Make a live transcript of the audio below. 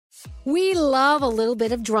We love a little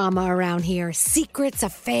bit of drama around here. Secrets,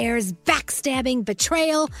 affairs, backstabbing,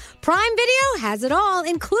 betrayal. Prime Video has it all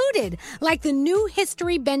included, like the new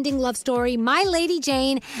history-bending love story, My Lady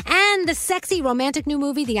Jane, and the sexy romantic new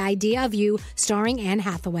movie, The Idea of You, starring Anne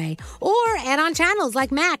Hathaway. Or add-on channels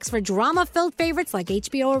like Max for drama-filled favorites like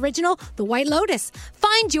HBO original, The White Lotus.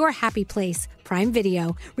 Find your happy place. Prime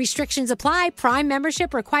Video. Restrictions apply. Prime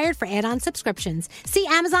membership required for add-on subscriptions. See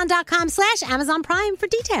Amazon.com/Amazon Prime for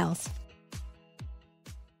details.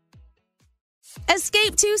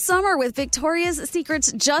 Escape to summer with Victoria's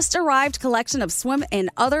Secret's just arrived collection of swim and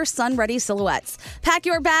other sun-ready silhouettes. Pack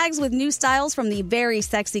your bags with new styles from the Very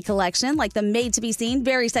Sexy collection, like the made-to-be-seen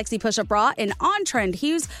Very Sexy push-up bra in on-trend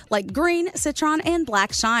hues like green, citron, and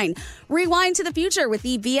black shine. Rewind to the future with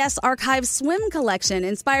the VS Archive Swim collection,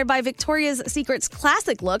 inspired by Victoria's Secret's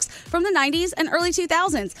classic looks from the 90s and early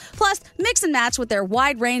 2000s. Plus, mix and match with their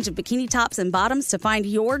wide range of bikini tops and bottoms to find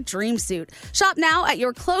your dream suit. Shop now at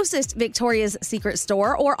your closest Victoria's Secret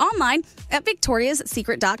store or online at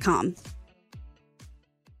victoriassecret.com.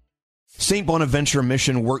 St. Bonaventure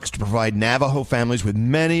Mission works to provide Navajo families with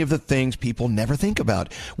many of the things people never think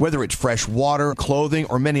about. Whether it's fresh water, clothing,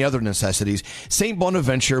 or many other necessities, St.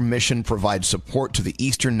 Bonaventure Mission provides support to the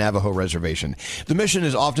Eastern Navajo Reservation. The mission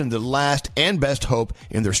is often the last and best hope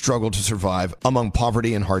in their struggle to survive among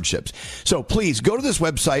poverty and hardships. So please go to this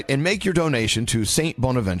website and make your donation to St.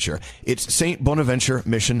 Bonaventure. It's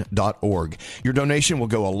stbonaventuremission.org. Your donation will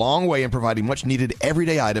go a long way in providing much needed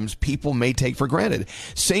everyday items people may take for granted.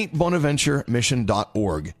 St. Bonaventuremission.org.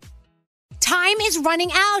 Time is running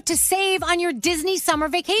out to save on your Disney summer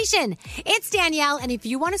vacation. It's Danielle, and if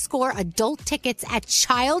you want to score adult tickets at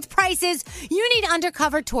child prices, you need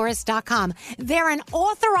UndercoverTourist.com. They're an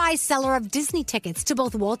authorized seller of Disney tickets to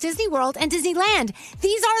both Walt Disney World and Disneyland.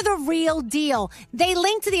 These are the real deal. They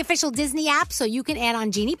link to the official Disney app so you can add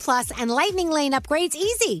on Genie Plus and Lightning Lane upgrades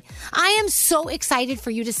easy. I am so excited for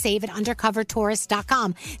you to save at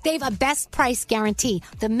UndercoverTourist.com. They have a best price guarantee.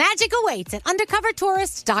 The magic awaits at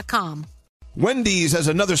UndercoverTourist.com. Wendy's has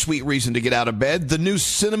another sweet reason to get out of bed, the new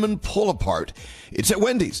Cinnamon Pull-Apart. It's at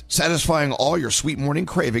Wendy's, satisfying all your sweet morning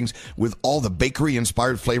cravings with all the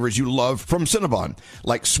bakery-inspired flavors you love from Cinnabon,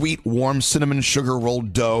 like sweet, warm cinnamon sugar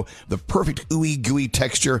rolled dough, the perfect ooey gooey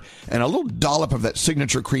texture, and a little dollop of that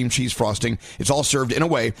signature cream cheese frosting. It's all served in a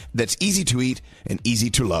way that's easy to eat and easy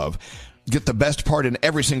to love. Get the best part in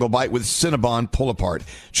every single bite with Cinnabon Pull-Apart.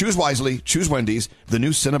 Choose wisely, choose Wendy's, the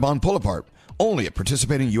new Cinnabon Pull-Apart. Only at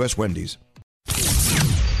participating U.S. Wendy's.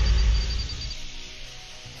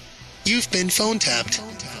 You've been phone tapped.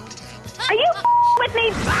 Are you with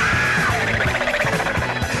me?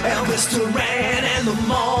 Elvis Duran and the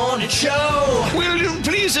Morning Show. Will you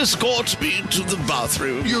please escort me to the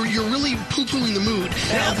bathroom? You're really poo-pooing the mood.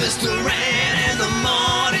 Elvis Duran and the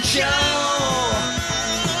Morning Show.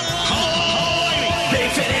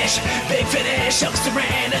 Big finish, Elvis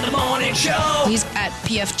Duran and the Morning Show. He's at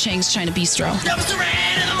P.F. Chang's China Bistro. Elvis Duran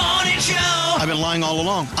and the Morning Show. I've been lying all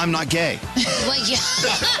along. I'm not gay. Well, yeah.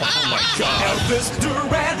 Oh, my God. Elvis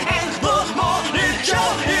Duran and the Morning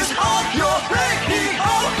Show is on your radio.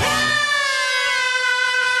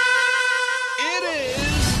 It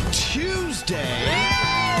is Tuesday,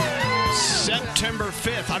 September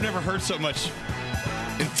 5th. I've never heard so much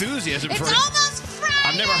enthusiasm for it. It's almost Friday.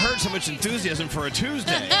 I've never heard so much enthusiasm for a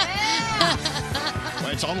Tuesday. Well,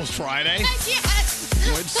 it's almost Friday. Yes.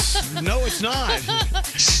 Well, it's not.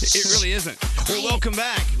 It really isn't. Well, welcome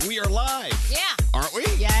back. We are live. Yeah. Aren't we?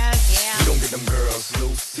 Yes. You don't get them girls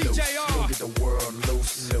loose. TJR. You don't get the world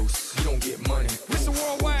loose. You don't get money. Mr.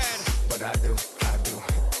 Worldwide. But I do. You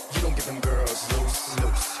don't get them girls loose. You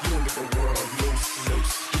don't get the world loose.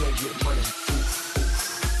 You don't get money.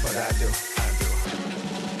 But I do.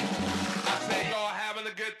 I think y'all having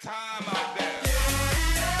a good time out there.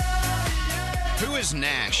 Who is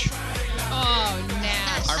Nash? Oh,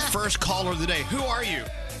 Nash. Our first caller of the day. Who are you?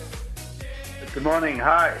 Good morning.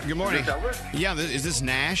 Hi. Good morning. Is this Elvis? Yeah, is this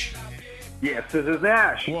Nash? Yes, this is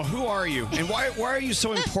Nash. Well, who are you? And why are you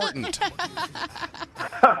so important?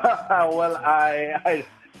 Well, I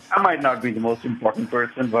might not be the most important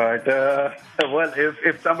person, but well,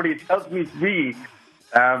 if somebody tells me to be,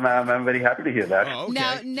 I'm very happy to hear that. Oh, okay.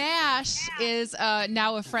 Now, Nash is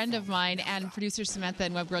now a friend of mine and producer Samantha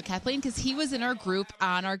and web girl Kathleen, because he was in our group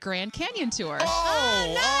on our Grand Canyon tour. Oh,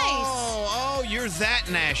 nice. Oh, you're that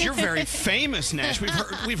Nash. You're very famous, Nash.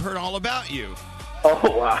 We've heard all about you. Oh,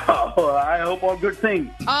 wow. I hope all good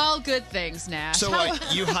things. All good things, Nash. So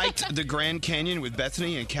you hiked the Grand Canyon with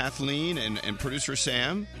Bethany and Kathleen and producer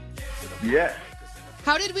Sam? Yes.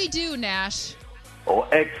 How did we do, Nash? Oh,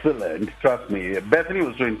 excellent. Trust me. Bethany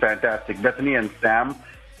was doing fantastic. Bethany and Sam,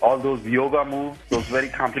 all those yoga moves, those very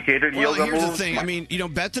complicated Well, yoga here's moves. the thing. I mean,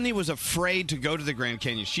 Bethany was afraid to go to the Grand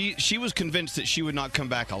Canyon. She was convinced that she would not come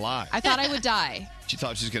back alive. I thought I would die. She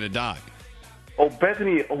thought she was going to die. Oh,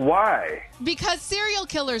 Bethany, why? Because serial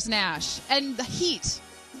killers, Nash, and the heat.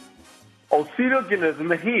 Oh, serial killers in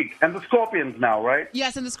the heat and the scorpions now, right?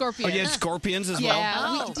 Yes, and the scorpions. Oh, you had scorpions as Yeah.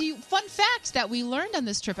 well? Fun fact that we learned on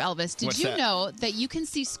this trip, Elvis. Did What's you that? know that you can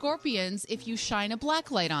see scorpions if you shine a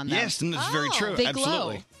black light on them? Yes, and that's very true. They Absolutely.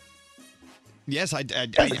 glow. Yes, I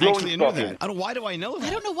glowing actually knew scorpions. that. Why do I know that? I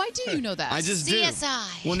don't know. Why do you know that? I just do.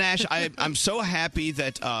 Well, Nash, I'm so happy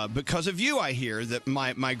that because of you, I hear that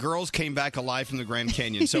my girls came back alive from the Grand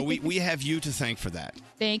Canyon. So we have you to thank for that.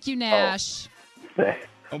 Thank you, Nash.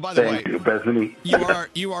 Oh, by the Thank way, you, Bethany.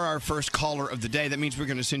 you are our first caller of the day. That means we're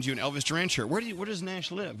going to send you an Elvis Duran shirt. Where does Nash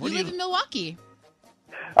live? You live in Milwaukee.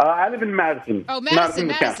 I live in Madison. Oh, Madison,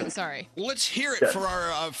 Wisconsin. sorry. Let's hear it Yes. for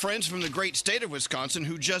our friends from the great state of Wisconsin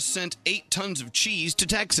who just sent 8 tons of cheese to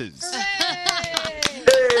Texas.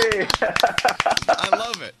 I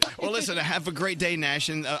love it. Well, listen, have a great day, Nash.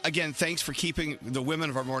 And again, thanks for keeping the women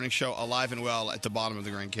of our morning show alive and well at the bottom of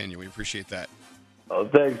the Grand Canyon. We appreciate that. Oh,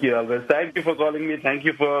 thank you, Elvis. Thank you for calling me. Thank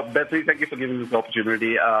you for Bethany. Thank you for giving me this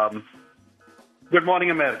opportunity. Good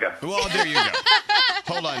morning, America. Well, there you go.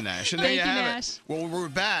 Hold on, Nash. And there Thank you you, have Nash. it. Well, we're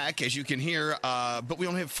back, as you can hear, but we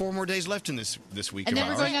only have 4 more days left in this week And of then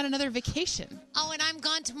we're ours. going on another vacation. Oh, and I'm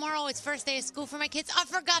gone tomorrow. It's first day of school for my kids. I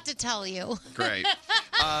forgot to tell you. Great.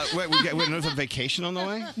 Wait, we got another vacation on the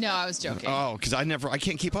way? No, I was joking. Oh, because I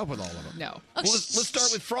can't keep up with all of them. No. Well, let's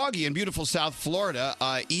start with Froggy in beautiful South Florida.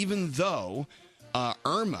 Even though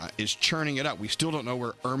Irma is churning it up, we still don't know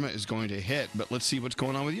where Irma is going to hit. But let's see what's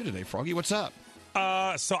going on with you today, Froggy. What's up?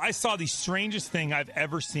 So I saw the strangest thing I've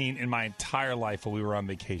ever seen in my entire life while we were on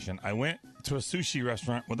vacation. I went to a sushi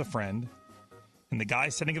restaurant with a friend, and the guy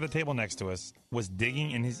sitting at the table next to us was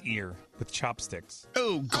digging in his ear with chopsticks.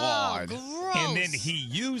 Oh, God. And then he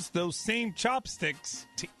used those same chopsticks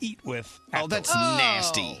to eat with. Oh, that's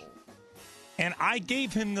nasty. And I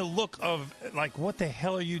gave him the look of, like, what the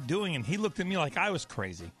hell are you doing? And he looked at me like I was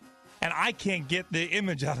crazy. And I can't get the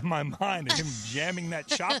image out of my mind of him jamming that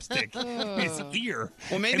chopstick in his ear.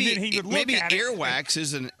 Well, And then he would look maybe at it. earwax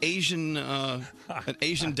is an Asian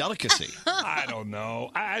delicacy. I don't know.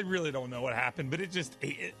 I really don't know what happened, but it just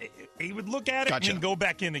he would look at it Gotcha. and then go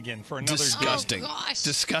back in again for another Disgusting. day. Oh, gosh.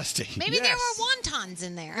 Disgusting. Maybe there were wontons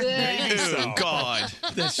in there. Oh, God.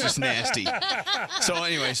 That's just nasty. So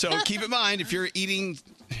anyway, keep in mind, if you're eating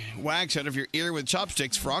wax out of your ear with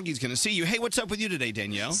chopsticks, Froggy's going to see you. Hey, what's up with you today,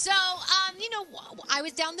 Danielle? So, I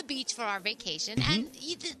was down the beach for our vacation, and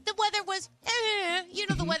the weather was,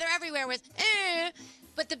 the weather everywhere was,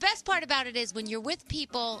 But the best part about it is when you're with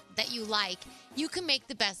people that you like, you can make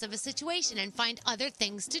the best of a situation and find other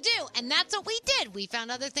things to do. And that's what we did. We found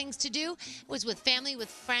other things to do. It was with family, with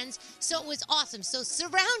friends. So it was awesome. So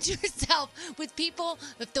surround yourself with people.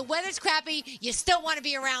 If the weather's crappy, you still want to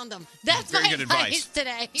be around them. That's Very my good advice advice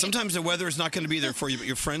today. Sometimes the weather is not going to be there for you, but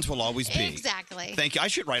your friends will always be. Exactly. Thank you. I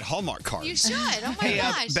should write Hallmark cards. You should. Oh, my Hey,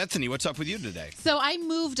 gosh. Bethany, what's up with you today? So I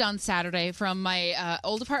moved on Saturday from my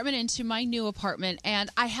old apartment into my new apartment, and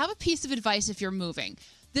I have a piece of advice if you're moving.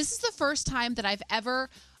 This is the first time that I've ever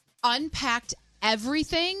unpacked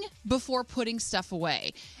everything before putting stuff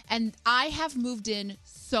away. And I have moved in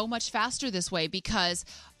so much faster this way because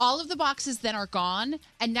all of the boxes then are gone,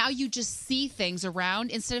 and now you just see things around.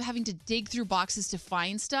 Instead of having to dig through boxes to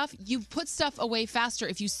find stuff, you put stuff away faster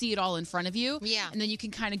if you see it all in front of you. Yeah. And then you can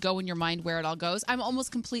kind of go in your mind where it all goes. I'm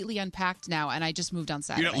almost completely unpacked now, and I just moved on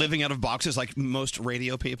Saturday. You're not living out of boxes like most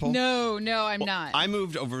radio people? No, I'm not. I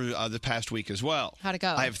moved over the past week as well. How'd it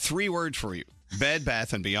go? I have 3 words for you. Bed,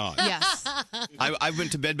 Bath, and Beyond. Yes. I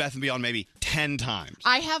went to Bed, Bath, and Beyond maybe 10 times.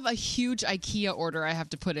 I have a huge IKEA order I have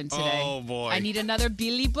to put in today. Oh, boy. I need another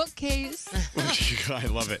Billy bookcase. I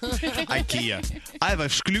love it. IKEA. I have a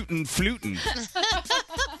Skluten Fluten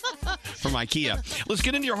from IKEA. Let's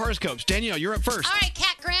get into your horoscopes. Danielle, you're up first. All right,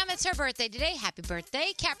 Kat Graham, it's her birthday today. Happy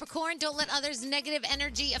birthday. Capricorn, don't let others' negative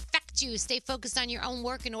energy affect you. Stay focused on your own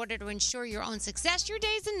work in order to ensure your own success. Your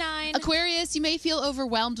day's a 9. Aquarius, you may feel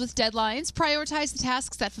overwhelmed with deadlines. Prioritize the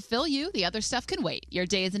tasks that fulfill you. The other stuff can wait. Your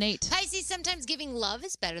day is an 8. Pisces, sometimes giving love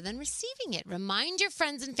is better than receiving it. Remind your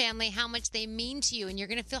friends and family how much they mean to you, and you're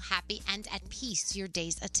going to feel happy and at peace. Your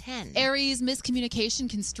day's a 10. Aries, miscommunication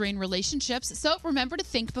can strain relationships, so remember to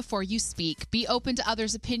think before you speak. Be open to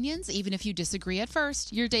others' opinions, even if you disagree at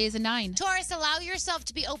first. Your day is a 9. Taurus, allow yourself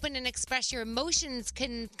to be open and express your emotions.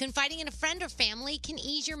 Confiding confiding in a friend or family can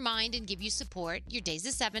ease your mind and give you support. Your day's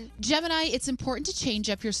a 7. Gemini, it's important to change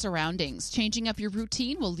up your surroundings. Changing up your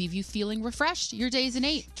routine will leave you feeling refreshed. Your day's an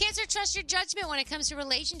 8. Cancer, trust your judgment when it comes to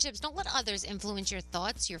relationships. Don't let others influence your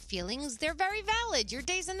thoughts, your feelings. They're very valid. Your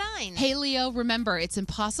day's a 9. Hey, Leo, remember, it's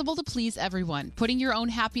impossible to please everyone. Putting your own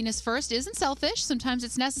happiness first isn't selfish. Sometimes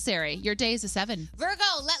it's necessary. Your day is a 7. Virgo,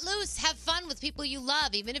 let loose. Have fun with people you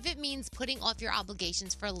love, even if it means putting off your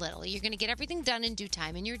obligations for a little. You're going to get everything done in due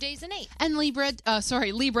time, and your day's an 8. And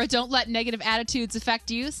Libra, don't let negative attitudes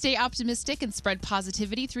affect you. Stay optimistic and spread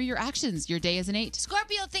positivity through your actions. Your day is an 8.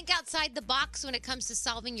 Scorpio, think outside the box when it comes to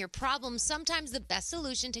solving your problems. Sometimes the best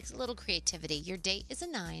solution takes a little creativity. Your day is a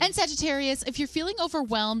 9. And Sagittarius, if you're feeling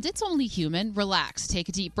overwhelmed, it's only human. Relax, take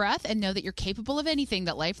a deep breath, and know that you're capable of anything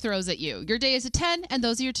that life throws at you. Your day is a 10, and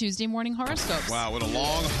those are your Tuesday morning horoscopes. Wow, what a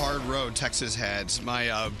long, hard road Texas had.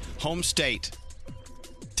 My home state,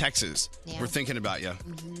 Texas. Yeah. We're thinking about you.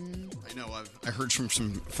 I know. I heard from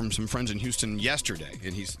some friends in Houston yesterday,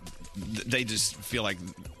 and they just feel like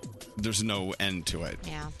there's no end to it.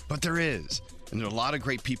 Yeah. But there is, and there are a lot of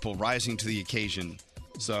great people rising to the occasion.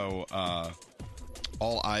 So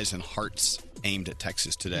all eyes and hearts aimed at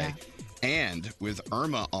Texas today. Yeah. And with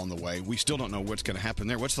Irma on the way, we still don't know what's going to happen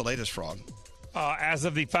there. What's the latest, Frog? As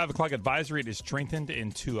of the 5 o'clock advisory, it is strengthened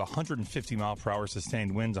into 150 mile per hour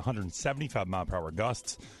sustained winds, 175 mile per hour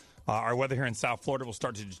gusts. Our weather here in South Florida will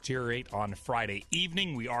start to deteriorate on Friday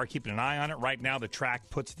evening. We are keeping an eye on it. Right now, the track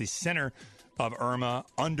puts the center of Irma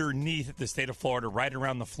underneath the state of Florida, right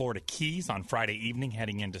around the Florida Keys on Friday evening,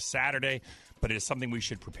 heading into Saturday. But it is something we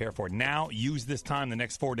should prepare for now. Use this time, the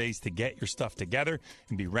next 4 days, to get your stuff together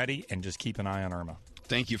and be ready, and just keep an eye on Irma.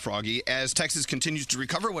 Thank you, Froggy. As Texas continues to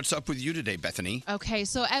recover, what's up with you today, Bethany? Okay,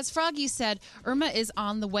 so as Froggy said, Irma is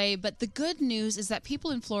on the way, but the good news is that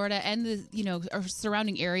people in Florida and the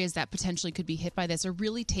surrounding areas that potentially could be hit by this are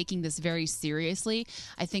really taking this very seriously.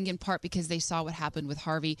 I think in part because they saw what happened with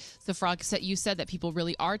Harvey. So Frog, you said that people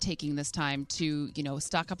really are taking this time to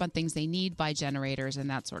stock up on things they need, buy generators and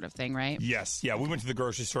that sort of thing, right? Yes, yeah. We went to the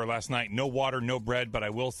grocery store last night. No water, no bread, but I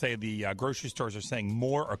will say the grocery stores are saying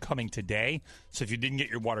more are coming today. So if you didn't get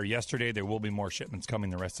your water yesterday, there will be more shipments coming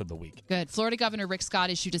the rest of the week. Good. Florida Governor Rick Scott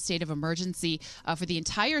issued a state of emergency for the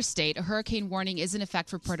entire state. A hurricane warning is in effect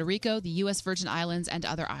for Puerto Rico, the U.S. Virgin Islands, and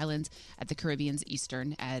other islands at the Caribbean's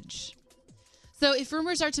eastern edge. So if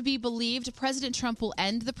rumors are to be believed, President Trump will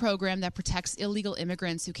end the program that protects illegal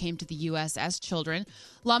immigrants who came to the U.S. as children.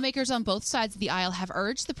 Lawmakers on both sides of the aisle have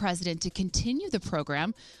urged the president to continue the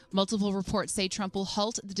program. Multiple reports say Trump will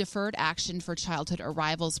halt the Deferred Action for Childhood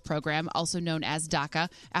Arrivals program, also known as DACA,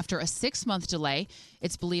 after a 6-month delay.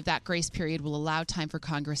 It's believed that grace period will allow time for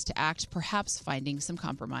Congress to act, perhaps finding some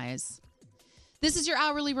compromise. This is your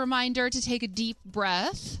hourly reminder to take a deep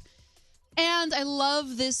breath. And I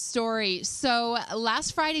love this story. So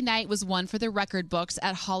last Friday night was one for the record books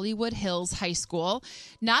at Hollywood Hills High School.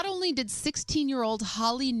 Not only did 16-year-old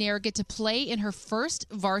Holly Nair get to play in her first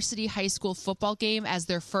varsity high school football game as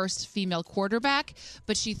their first female quarterback,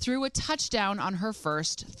 but she threw a touchdown on her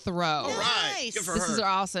first throw. All right. Good for her. This is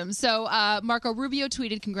awesome. So Marco Rubio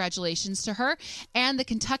tweeted congratulations to her. And the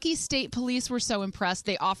Kentucky State Police were so impressed,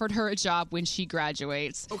 they offered her a job when she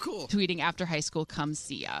graduates. Oh, cool. Tweeting after high school, come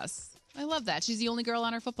see us. I love that. She's the only girl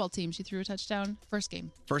on our football team. She through a touchdown first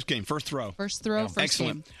game. First game, first throw. First throw, first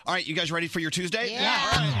Excellent. game. All right, you guys ready for your Tuesday? Yeah.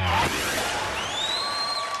 All right.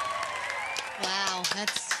 Wow,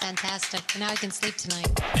 that's fantastic. And now I can sleep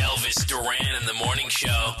tonight. Elvis Duran in the Morning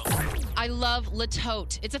Show. I love Le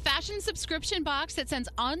Tote. It's a fashion subscription box that sends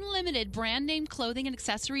unlimited brand name clothing and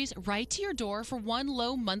accessories right to your door for one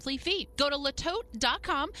low monthly fee. Go to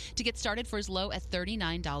letote.com to get started for as low as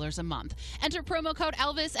 $39 a month. Enter promo code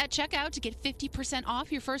Elvis at checkout to get 50%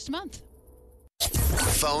 off your first month.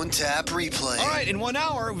 Phone tap replay. All right, in 1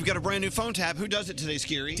 hour, we've got a brand new phone tap. Who does it today,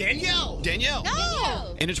 Scary? Danielle.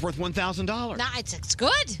 No. And it's worth $1,000. Nah, it's good.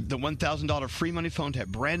 The $1,000 free money phone tap,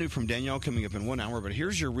 brand new from Danielle, coming up in 1 hour. But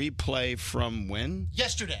here's your replay from when?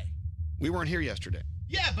 Yesterday. We weren't here yesterday.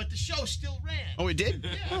 Yeah, but the show still ran. Oh, it did?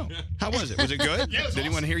 Yeah. Oh. How was it? Was it good? Yeah, it was Did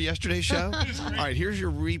anyone awesome. hear yesterday's show? It was great. All right, here's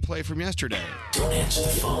your replay from yesterday. Don't answer the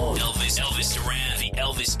phone. Elvis Duran, the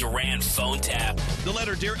Elvis Duran phone tap. The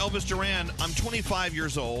letter, Dear Elvis Duran, I'm 25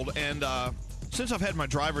 years old, and since I've had my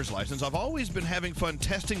driver's license, I've always been having fun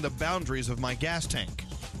testing the boundaries of my gas tank.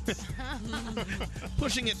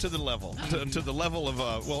 Pushing it to the level, to the level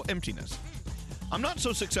of, emptiness. I'm not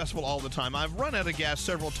so successful all the time. I've run out of gas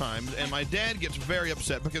several times, and my dad gets very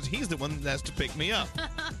upset because he's the one that has to pick me up.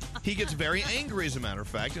 He gets very angry, as a matter of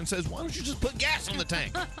fact, and says, why don't you just put gas in the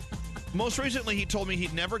tank? Most recently, he told me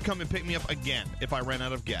he'd never come and pick me up again if I ran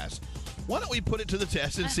out of gas. Why don't we put it to the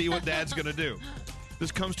test and see what Dad's going to do?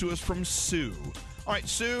 This comes to us from Sue. All right,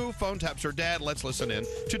 Sue phone taps her dad. Let's listen in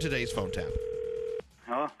to today's phone tap.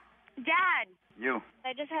 Hello? Dad, You.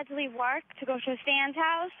 I just had to leave work to go to Stan's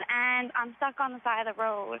house, and I'm stuck on the side of the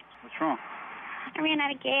road. What's wrong? I ran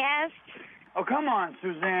out of gas. Oh, come on,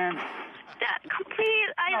 Suzanne. Dad, please,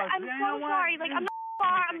 I'm Suzanne, so you know what? sorry. Like, I'm not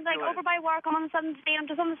far. I'm, like, over by work. I'm on the Southern State. I'm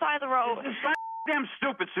just on the side of the road. This is goddamn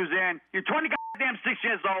stupid, Suzanne. You're 20 goddamn 6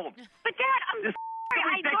 years old. But, Dad, I'm This sorry. I thought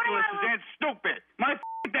I ridiculous, had a Suzanne. Stupid. My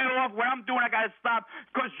day off, what I'm doing, I gotta stop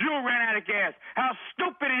because you ran out of gas. How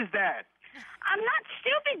stupid is that? I'm not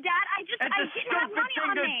stupid, Dad. I It's a didn't have stupid money thing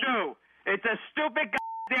on to me. do. It's a stupid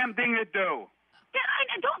goddamn thing to do.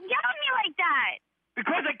 Dad, don't yell at me like that.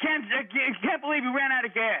 Because I can't believe you ran out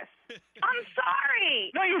of gas. I'm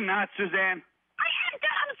sorry. No, you're not, Suzanne. I am,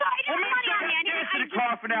 Dad. I'm sorry. I didn't have money on me. I Gas in the didn't.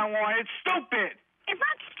 car from now on. It's stupid. It's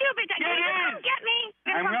not stupid, Dad. Can you just come get me?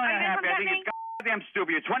 I'm really Are you happy. I gonna come think get it's goddamn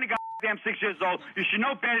stupid. You're 20 goddamn 6 years old. You should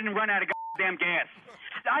know better than run out of goddamn gas.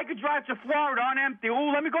 I could drive to Florida on empty.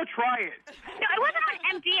 Ooh, let me go try it. No, it wasn't on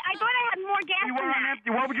empty. I thought I had more gas You than were on that. empty.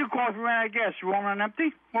 What would you call if you ran out of gas? You were on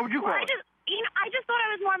empty? What would you call Well, it? I just thought I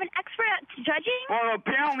was more of an expert at judging. Well,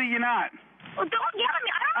 apparently you're not. Well, don't yell at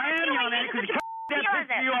me. I am yelling at you because you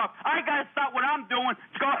pissed me off. I gotta stop what I'm doing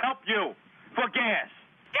to go help you for gas.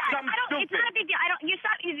 Dad, Something it's stupid. not a big deal.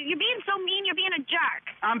 You're being so mean. You're being a jerk.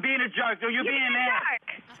 I'm being a jerk. You're being a an jerk.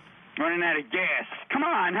 Running out of gas. Come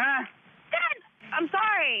on, huh? Dad, I'm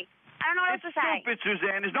sorry. I don't know what else to say. Stupid,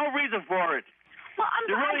 Suzanne. There's no reason for it. Well, I'm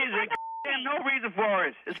There sorry. really is no reason for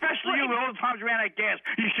it. Especially you, with all the times you ran out of gas.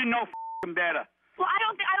 You should know better. Well, I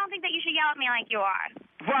don't think that you should yell at me like you are.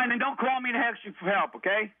 Fine, then don't call me to ask you for help,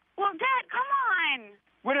 okay? Well, Dad, come on.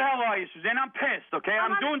 Where the hell are you, Suzanne? I'm pissed, okay?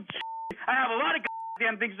 I'm doing I have a lot of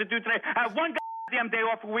goddamn things to do today. I have one goddamn day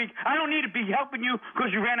off a week. I don't need to be helping you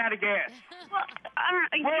because you ran out of gas. Well,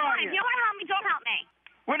 Where are fine. you? If you don't want to help me, don't help me.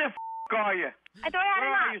 Where the are you? I thought I had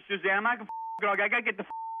Where enough. are you, Suzanne? I'm not gonna dog. I gotta get the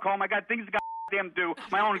home. I got things to goddamn do.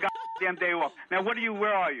 My own goddamn day off. Now, where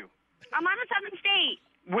are you? I'm on the Southern State.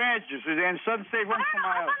 Where's you, Suzanne? Southern State, run from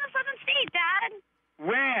my I'm house. on the Southern State, Dad.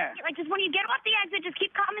 Where? Like, just when you get off the exit, just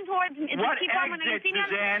keep coming towards me. What Just keep coming. exit, You'll see me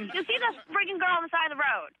Suzanne? You'll see the friggin' girl on the side of the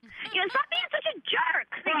road. Stop being such a jerk.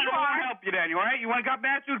 Fine, I want to help you then, all right? You want to got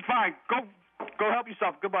an attitude? Fine. Go help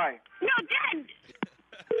yourself. Goodbye. No, Dad.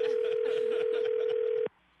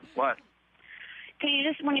 What? Can you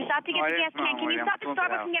just, when you stop to get the gas can you stop at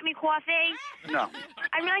Starbucks and get me coffee? No.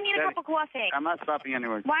 I really need a cup of coffee. I'm not stopping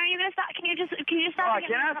anywhere. Why aren't you gonna stop? Can you just stop? Oh, I and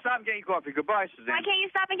get me cannot stop and get you coffee. Goodbye, Suzanne. Why can't you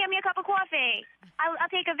stop and get me a cup of coffee? I'll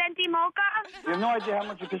take a venti mocha. You have no idea how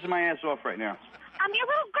much you're pissing my ass off right now. I'm your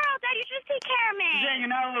little girl, Dad. You should just take care of me. Suzanne,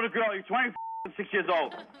 you're not a little girl. You're 26 years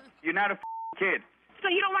old. You're not a kid.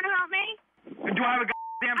 So you don't want to help me? Do I have a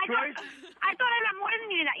goddamn choice? I thought I meant more than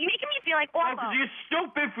you. That you're making me feel like awful. Because you're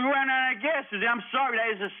stupid for running out of gas, Suzanne. I'm sorry.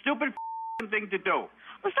 That is a stupid thing to do.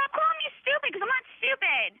 Well, stop calling me stupid, because I'm not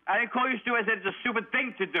stupid. I didn't call you stupid. I said it's a stupid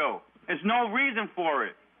thing to do. There's no reason for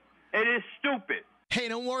it. It is stupid. Hey,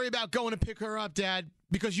 don't worry about going to pick her up, Dad,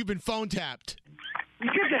 because you've been phone tapped.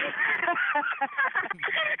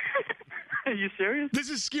 Are you serious? This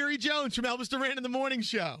is Scary Jones from Elvis Duran in the Morning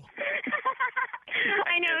Show.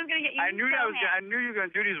 I knew I was going to get you. I knew you were going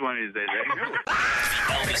to do these one of these days. I knew it.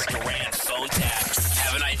 Elvis Duran phone tap.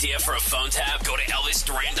 Have an idea for a phone tap? Go to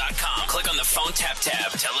ElvisDuran.com. Click on the phone tap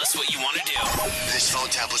tab. Tell us what you want to do. This phone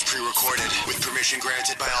tap was pre-recorded with permission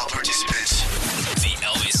granted by all participants. The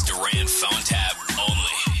Elvis Duran phone tap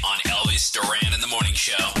only on Elvis Duran in the Morning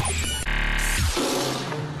Show.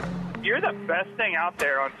 You're the best thing out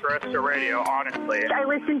there on terrestrial radio, honestly. I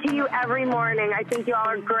listen to you every morning. I think you all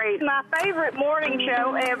are great. My favorite morning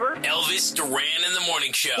show ever. Elvis Duran in the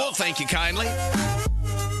Morning Show. Well, thank you kindly.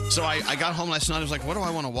 So I got home last night. I was like, what do I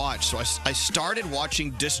want to watch? So I started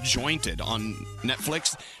watching Disjointed on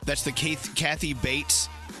Netflix. That's the Kathy Bates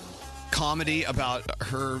comedy about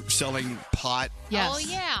her selling pot. Yes. Oh,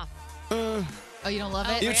 yeah. Oh, you don't love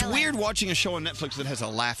it? It's weird watching a show on Netflix that has a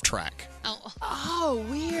laugh track. Oh,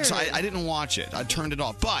 weird. So I didn't watch it. I turned it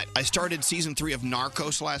off. But I started season 3 of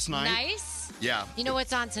Narcos last night. Nice. Yeah. You know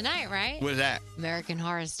what's on tonight, right? What is that? American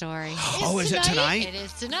Horror Story. Oh, is it tonight? It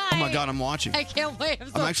is tonight. Oh, my God, I'm watching. I can't wait.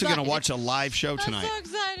 I'm actually going to watch a live show tonight. I'm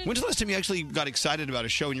so excited. When's the last time you actually got excited about a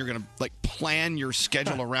show and you're going to like plan your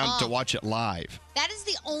schedule around to watch it live? That is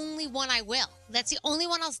the only one I will. That's the only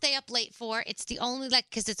one I'll stay up late for. It's the only,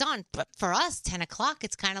 because it's on. But for us, 10 o'clock,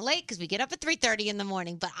 it's kind of late because we get up at 3:30 in the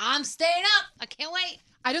morning. But I'm staying up. I can't wait.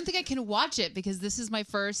 I don't think I can watch it because this is my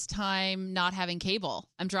first time not having cable.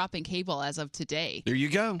 I'm dropping cable as of today. There you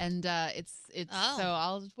go. And so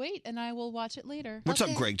I'll wait and I will watch it later. What's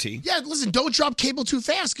up, Greg T? Yeah, listen, don't drop cable too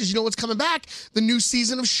fast because you know what's coming back? The new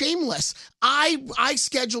season of Shameless. I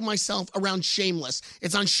schedule myself around Shameless.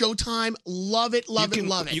 It's on Showtime. Love it, love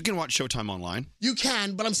it. You can watch Showtime online. You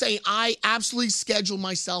can, but I'm saying I absolutely schedule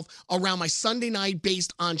myself around my Sunday night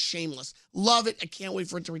based on Shameless. Love it. I can't wait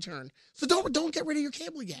for it to return. So don't get rid of your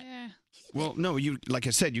cable again. Well, no, you like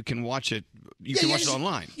I said, you can watch it. You can watch it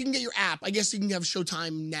online. You can get your app. I guess you can have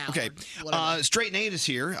Showtime now. Okay. Straight Nate is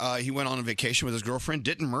here. He went on a vacation with his girlfriend.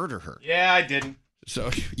 Didn't murder her. Yeah, I didn't.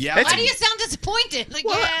 So yeah. Why do you sound disappointed? Like,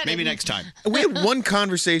 Maybe next time. We had one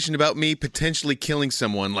conversation about me potentially killing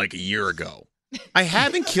someone like a year ago. I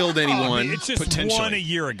haven't killed anyone. It's just one a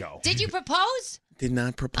year ago. Did you propose? Did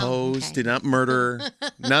not propose, did not murder.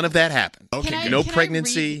 None of that happened. Okay, no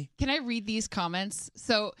pregnancy. Can I read these comments?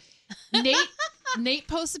 So Nate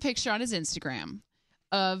posts a picture on his Instagram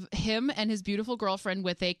of him and his beautiful girlfriend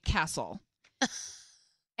with a castle.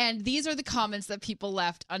 And these are the comments that people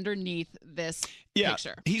left underneath this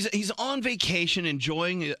picture. He's on vacation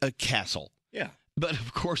enjoying a castle. Yeah. But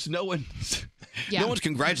of course no one's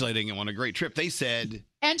congratulating him on a great trip. They said,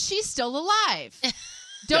 and she's still alive.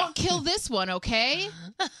 Don't kill this one, okay?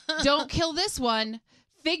 Don't kill this one.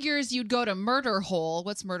 Figures you'd go to murder hole.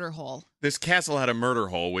 What's murder hole? This castle had a murder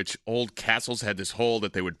hole, which old castles had this hole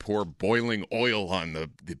that they would pour boiling oil on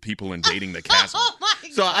the people invading the castle. Oh my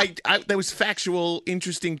So I there was factual,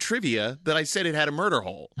 interesting trivia that I said it had a murder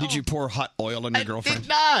hole. Did you pour hot oil on your girlfriend? Did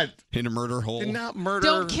not. In a murder hole? Did not murder.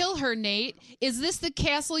 Don't kill her, Nate. Is this the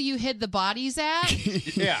castle you hid the bodies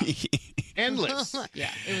at? Yeah. Endless. Yeah.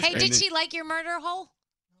 Hey, did she like your murder hole?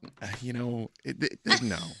 No.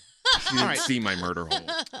 She didn't see my murder hole.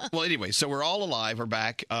 Well, anyway, so we're all alive. We're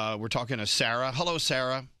back. We're talking to Sarah. Hello,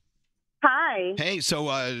 Sarah. Hi. Hey,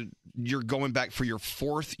 so you're going back for your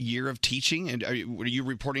 4th year of teaching, and are you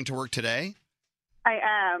reporting to work today? I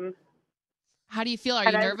am. How do you feel? Are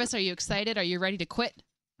you nervous? Are you excited? Are you ready to quit?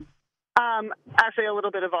 Actually, a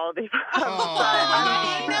little bit of all of the above.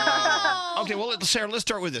 Okay, well, Sarah, let's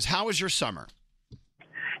start with this. How was your summer?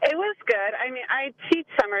 It was good. I mean, I teach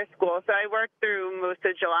summer school, so I worked through most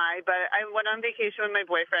of July, but I went on vacation with my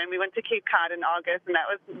boyfriend. We went to Cape Cod in August, and that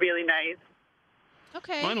was really nice.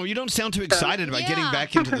 Okay. Lionel, you don't sound too excited about getting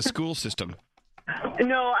back into the school system.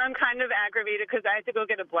 No, I'm kind of aggravated because I had to go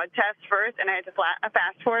get a blood test first, and I had to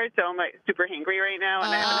fast for it, so I'm like super hangry right now,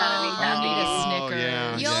 and I haven't had any caffeine.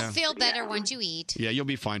 Yeah, You'll feel better once you eat. Yeah, you'll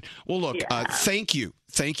be fine. Well, look, thank you.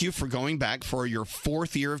 Thank you for going back for your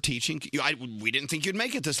 4th year of teaching. We didn't think you'd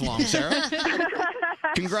make it this long, Sarah.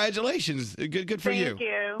 Congratulations. Good for you. Thank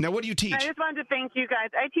you. Now, what do you teach? I just wanted to thank you guys.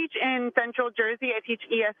 I teach in Central Jersey. I teach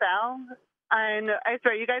ESL. And I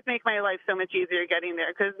swear, you guys make my life so much easier getting there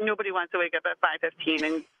because nobody wants to wake up at 5:15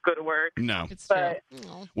 and go to work. No. But,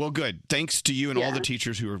 Well, good. Thanks to you and all the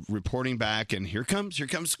teachers who are reporting back. And here comes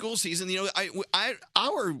school season. You know,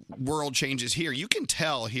 our world changes here. You can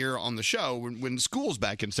tell here on the show when school's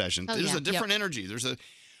back in session. There's a different energy.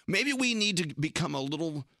 Maybe we need to become a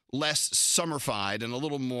little less summer-fied and a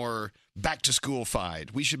little more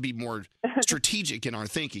back-to-school-fied. We should be more strategic in our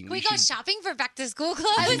thinking. Can we go shopping for back-to-school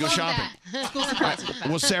clothes? We can go shopping.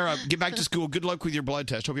 Well, Sarah, get back to school. Good luck with your blood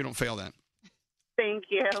test. Hope you don't fail that. Thank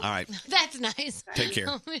you. All right. That's nice. Take care.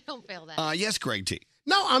 We don't fail that. Yes, Greg T.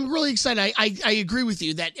 No, I'm really excited. I agree with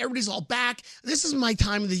you that everybody's all back. This is my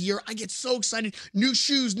time of the year. I get so excited. New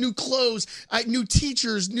shoes, new clothes, new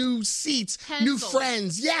teachers, new seats, new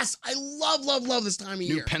friends. Yes, I love this time of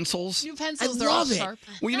year. New pencils. New pencils. I They're all love it. sharp.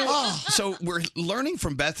 Well, you know, so we're learning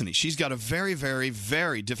from Bethany. She's got a very, very,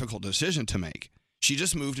 very difficult decision to make. She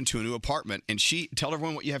just moved into a new apartment, and tell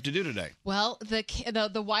everyone what you have to do today. Well,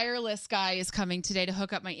 the wireless guy is coming today to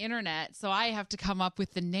hook up my internet, so I have to come up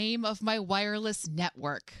with the name of my wireless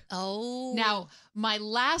network. Oh. Now, my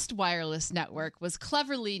last wireless network was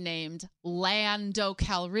cleverly named Lando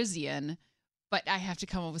Calrissian, but I have to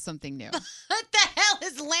come up with something new. What the hell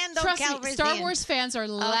is Lando Trust Calrissian? me, Star Wars fans are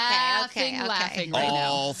laughing right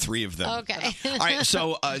now. All 3 of them. Okay. All right,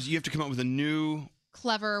 so you have to come up with a new...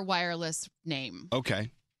 clever wireless name. Okay.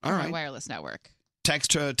 All right. Wireless network.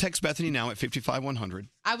 Text Bethany now at 55100.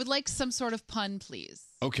 I would like some sort of pun, please.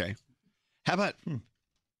 Okay. How about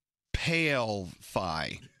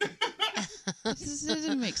pale-fi? This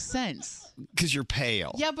doesn't make sense. Because you're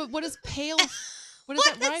pale. Yeah, but what is pale? What does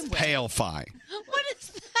that rhyme with? Pale-fi. What is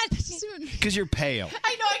that? Because you're pale.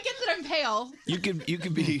 I know. I get that I'm pale. You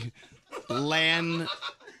could be Lan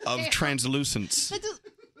of Translucence.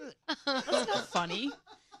 That's not funny.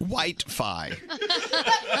 White Fi.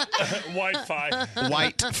 Wi-Fi.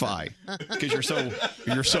 White Fi. Because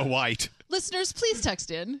you're so white. Listeners, please text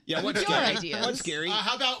in. Yeah, with what's your scary? ideas. What's scary?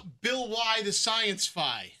 How about Bill Y, the Science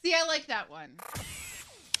Fi? See, I like that one.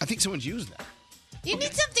 I think someone's used that. You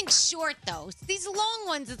need something short, though. These long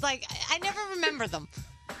ones, it's like, I never remember them.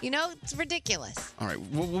 You know, it's ridiculous. All right,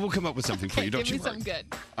 we'll come up with something for you. Don't Give you me worry. something good.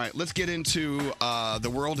 All right, let's get into the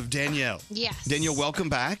world of Danielle. Yes. Danielle, welcome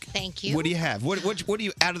back. Thank you. What do you have? What are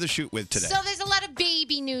you out of the chute with today? So there's a lot of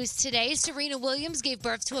baby news today. Serena Williams gave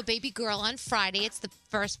birth to a baby girl on Friday. It's the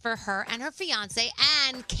first for her and her fiance.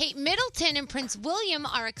 And Kate Middleton and Prince William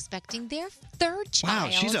are expecting their third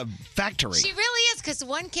child. Wow, she's a factory. She really is, because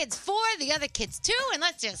one kid's 4, the other kid's 2, and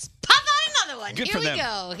let's just pop out another one. Good Here for we them.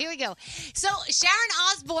 go. Here we go. So Sharon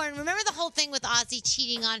Osbourne, remember the whole thing with Ozzy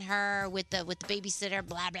cheating on her with the babysitter,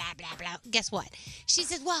 blah, blah, blah, blah. Guess what? She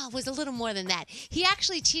said, well, it was a little more than that. He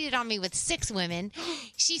actually cheated on me with 6 women.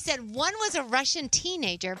 She said one was a Russian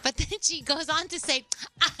teenager, but then she goes on to say,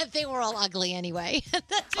 they were all ugly anyway.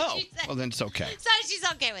 That's what she said. Well, then it's okay. So she's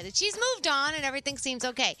okay with it. She's moved on and everything seems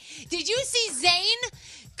okay. Did you see Zayn?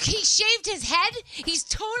 He shaved his head. He's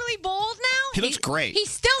totally bald now. He looks great. He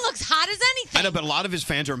still looks hot as anything. I know, but a lot of his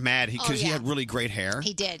fans are mad because he yeah. had really great hair.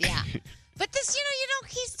 He did, yeah. But this,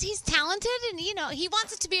 he's talented, and he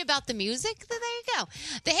wants it to be about the music. So there you go.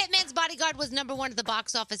 The Hitman's Bodyguard was #1 at the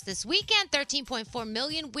box office this weekend, $13.4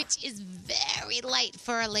 million, which is very light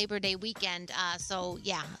for a Labor Day weekend. I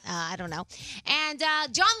don't know. And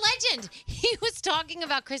John Legend, he was talking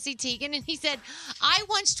about Chrissy Teigen, and he said, I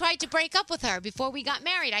once tried to break up with her before we got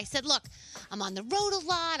married. I said, look, I'm on the road a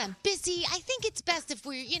lot. I'm busy. I think it's best if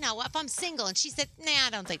if I'm single. And she said, nah, I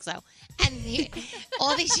don't think so. And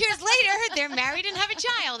all these years later, they're married and have a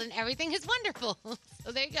child, and everything is wonderful.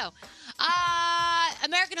 So there you go.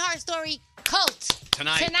 American Horror Story Cult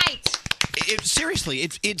tonight. Seriously,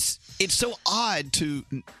 it's so odd to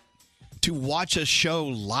watch a show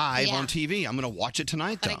live Yeah. on TV. I'm going to watch it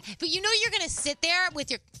tonight, though. But you're going to sit there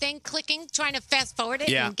with your thing clicking, trying to fast forward it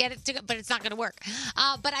Yeah. and get it to, but it's not going to work.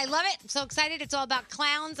 But I love it. I'm so excited. It's all about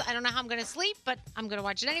clowns. I don't know how I'm going to sleep, but I'm going to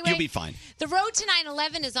watch it anyway. You'll be fine. The Road to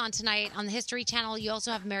 9/11 is on tonight on the History Channel. You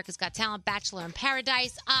also have America's Got Talent, Bachelor in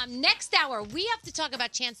Paradise. Next hour, we have to talk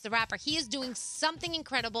about Chance the Rapper. He is doing something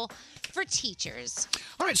incredible for teachers.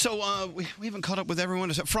 All right, so we haven't caught up with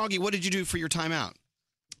everyone. Froggy, what did you do for your time out?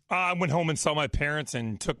 I went home and saw my parents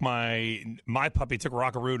and took my puppy, took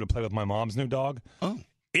Rockaroo to play with my mom's new dog. Oh.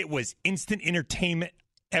 It was instant entertainment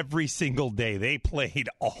every single day. They played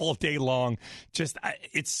all day long.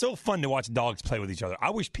 It's so fun to watch dogs play with each other. I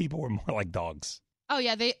wish people were more like dogs. Oh,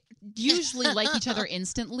 yeah. They usually like each other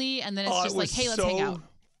instantly, and then it's just it like, was hey, let's so hang out.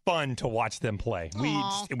 fun to watch them play.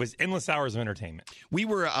 It was endless hours of entertainment. We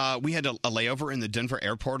had a layover in the Denver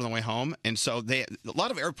airport on the way home, and so a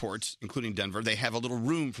lot of airports, including Denver, they have a little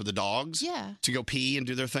room for the dogs to go pee and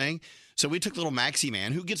do their thing. So we took little Maxie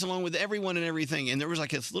Man, who gets along with everyone and everything, and there was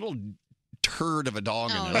like this little turd of a dog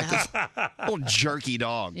in there, like this little jerky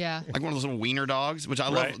dog, like one of those little wiener dogs, which I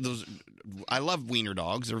love. Those I love wiener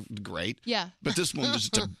dogs; they're great. Yeah, but this one was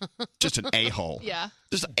just an a-hole. Yeah,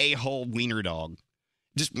 just an a-hole wiener dog.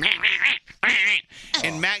 Just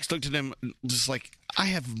and Max looked at him just like, I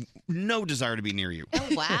have no desire to be near you. Oh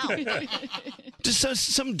wow!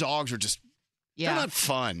 Just some dogs are just they're not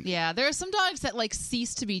fun. Yeah, there are some dogs that like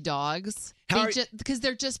cease to be dogs because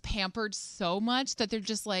they're just pampered so much that they're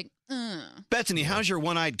just like. Bethany, how's your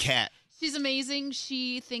one-eyed cat? She's amazing.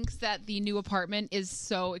 She thinks that the new apartment is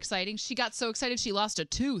so exciting. She got so excited she lost a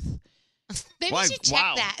tooth. Maybe we should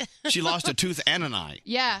check that. She lost a tooth and an eye.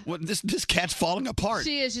 Yeah. What? This cat's falling apart.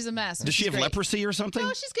 She is. She's a mess. Does she have leprosy or something?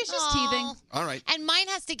 No, she's good. She's teething. All right. And mine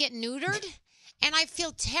has to get neutered. And I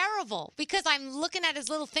feel terrible because I'm looking at his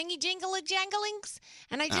little thingy janglings,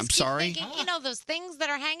 and I just keep thinking, those things that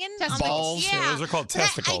are hanging. Balls. Yeah, those are called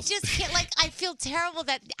testicles. I just can't, I feel terrible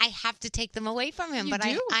that I have to take them away from him. You but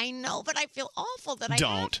do? I know, but I feel awful that I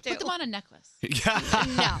Don't. have to. Put them on a necklace. No,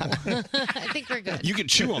 I think we're good. You can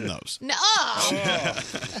chew on those. No,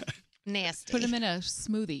 nasty. Put them in a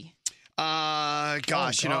smoothie.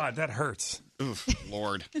 Gosh, that hurts. Oof,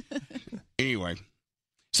 Lord. Anyway.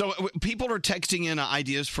 So people are texting in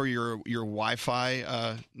ideas for your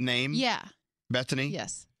Wi-Fi name. Yeah. Bethany?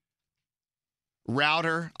 Yes.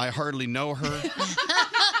 Router, I hardly know her.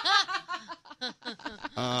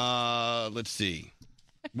 Let's see.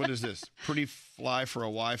 What is this? Pretty fly for a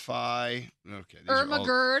Wi-Fi. Okay. these are Irma all-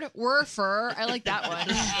 Gerd, Werfer. I like that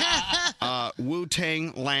one.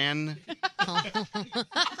 Wu-Tang Lan.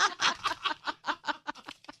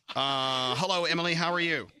 Hello, Emily. How are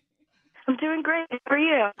you? I'm doing great. How are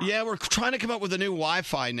you? Yeah, we're trying to come up with a new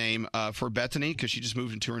Wi-Fi name for Bethany because she just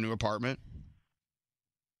moved into her new apartment.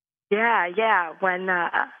 Yeah. When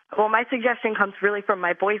my suggestion comes really from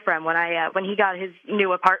my boyfriend. When he got his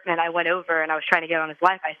new apartment, I went over and I was trying to get on his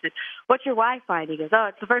Wi-Fi. I said, "What's your Wi-Fi?" And he goes, "Oh,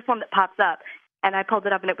 it's the first one that pops up." And I pulled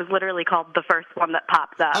it up, and it was literally called "The First One That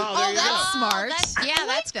Pops Up." Oh, that's smart.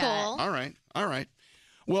 That's cool. All right.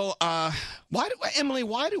 Well, Emily,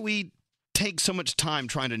 why do we take so much time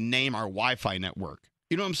trying to name our Wi-Fi network?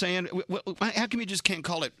 You know what I'm saying? How come you just can't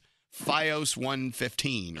call it FiOS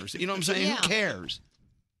 115 or you know what I'm saying? Yeah. Who cares?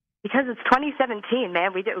 Because it's 2017,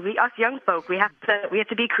 man. We us young folk, we have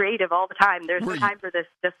to be creative all the time. There's no time for this.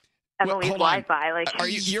 Just Emily's hold on. Wi-Fi. Like, Are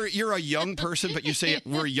you're a young person, but you say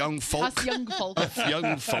we're young folk? Us young folk.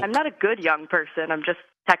 Young folk. I'm not a good young person. I'm just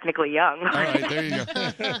technically young. All right, there you go.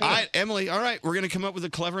 All right, Emily. All right, we're going to come up with a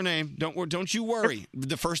clever name. Don't you worry.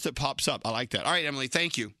 The first that pops up. I like that. All right, Emily.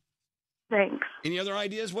 Thank you. Thanks. Any other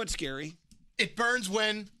ideas? What's scary? It burns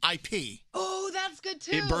when I pee. Oh, that's good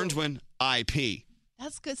too. It burns when I pee.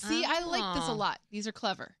 That's good. See, I like this a lot. These are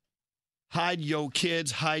clever. Hide yo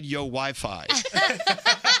kids, hide yo Wi-Fi.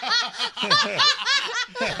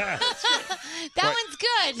 That one's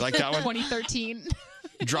good. Like that one? 2013.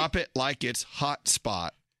 Drop it like it's hot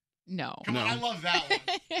spot. No. Come on, I love that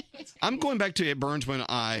one. I'm going back to it burns when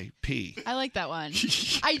I pee. I like that one.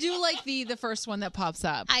 I do like the first one that pops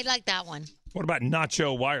up. I like that one. What about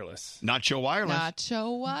Nacho Wireless? Nacho Wireless.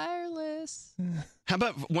 Nacho Wireless. How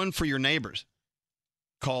about one for your neighbors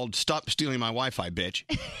called Stop Stealing My Wi-Fi, Bitch?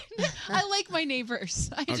 I like my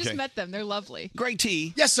neighbors. I just Okay. met them. They're lovely. Greg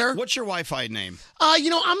T. Yes, sir. What's your Wi-Fi name?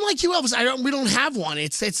 I'm like you, Elvis. We don't have one.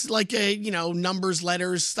 It's like numbers,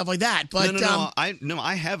 letters, stuff like that. But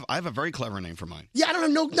I have a very clever name for mine. yeah, I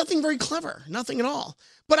don't know, nothing very clever, nothing at all.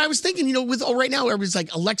 But I was thinking, with right now everybody's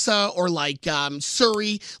like Alexa or like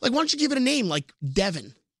Surrey. Like, why don't you give it a name like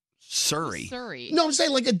Devin? Surrey. No, I'm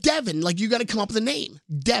saying like a Devin. Like, you got to come up with a name,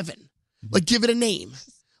 Devin. Like, give it a name.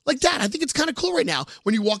 Like that. I think it's kind of cool right now.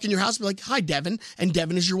 When you walk in your house, be like, "Hi, Devin," and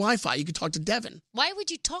Devin is your Wi-Fi. You can talk to Devin. Why would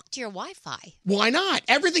you talk to your Wi-Fi? Why not?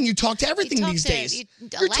 Everything. You talk to everything talk these to- days. you-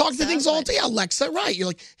 You're talking to Alexa, things all what? day. Alexa, right. You're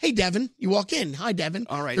like, "Hey, Devin." You walk in. "Hi, Devin."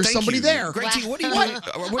 All right. There's thank somebody you. there. Greg T, what are you doing?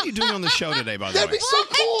 What are you doing on the show today, by the That'd way? be so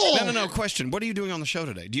cool. No. Question. What are you doing on the show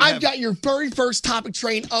today? Do you I've have got your very first topic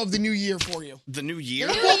train of the new year for you. the new year?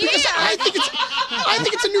 Well, because I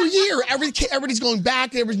think it's a new year. Everybody's going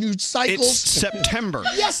back. There's new cycles. It's September.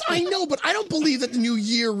 Yes, I know, but I don't believe that the new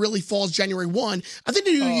year really falls January 1. I think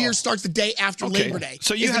the new year starts the day after Labor Day.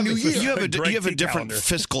 So you Is the have new year. you have a different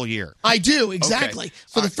fiscal year. I do, exactly. Okay.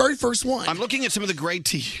 For the very first one. I'm looking at some of the Greg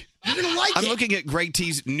T. You're going to like I'm it. looking at Greg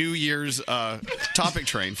T's New Year's topic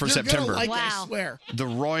train for You're September. Gonna like it, I swear. The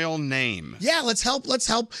royal name. Yeah, let's help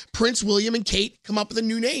Prince William and Kate come up with a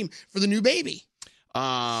new name for the new baby.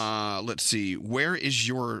 Let's see. Where is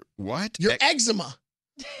your what? Your eczema.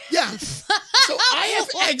 Yeah. So I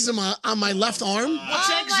have eczema on my left arm.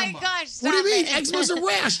 Oh my gosh! What do you mean? Stop it. Eczema's a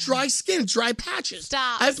rash, dry skin, dry patches.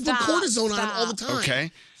 Stop, I have to put stop, cortisone on all the time.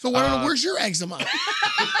 Okay. So I don't know, where's your eczema? What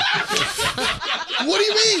do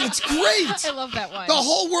you mean? It's great. I love that one. The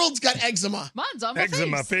whole world's got eczema. Mine's on my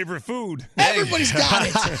Eczema, face. favorite food. Everybody's got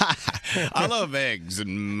it. I love eggs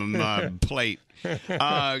and my plate.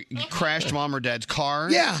 Crashed mom or dad's car.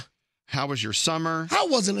 Yeah. How was your summer? How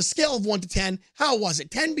was it? On a scale of 1 to 10, how was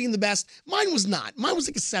it? 10 being the best. Mine was not. Mine was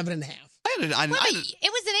like a 7.5. It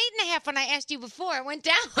was an 8.5 when I asked you before. It went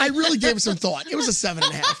down. I really gave it some thought. It was a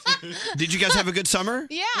 7.5. Did you guys have a good summer?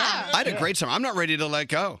 Yeah. I had a great summer. I'm not ready to let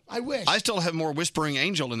go. I wish. I still have more Whispering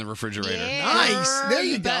Angel in the refrigerator. Nice. There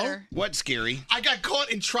you go. What's scary? I got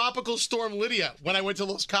caught in Tropical Storm Lydia when I went to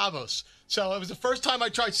Los Cabos. So it was the first time I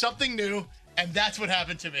tried something new, and that's what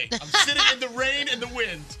happened to me. I'm sitting in the rain and the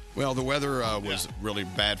wind. Well, the weather was really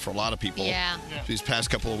bad for a lot of people Yeah. these past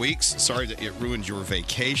couple of weeks. Sorry that it ruined your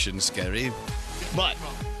vacation, Scary. But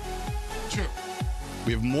True.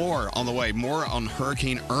 we have more on the way, more on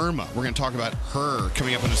Hurricane Irma. We're going to talk about her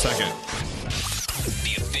coming up in a second.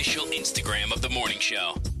 The official Instagram of the morning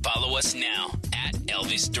show. Follow us now at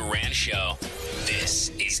Elvis Duran Show. This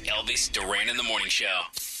is Elvis Duran in the Morning Show.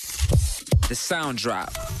 The sound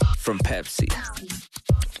drop from Pepsi.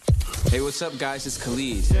 Hey, what's up, guys? It's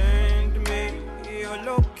Khalid.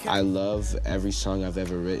 I love every song I've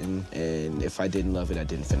ever written, and if I didn't love it, I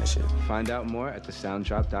didn't finish it. Find out more at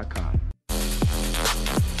thesounddrop.com.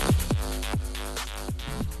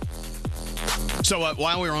 So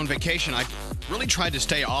while we were on vacation, I really tried to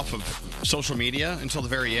stay off of social media until the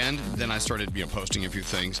very end. Then I started, posting a few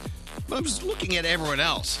things. But I was looking at everyone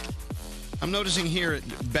else. I'm noticing here,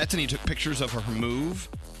 Bethany took pictures of her move.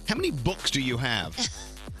 How many books do you have?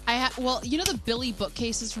 You know the Billy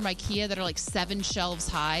bookcases from IKEA that are like 7 shelves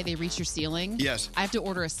high? They reach your ceiling? Yes. I have to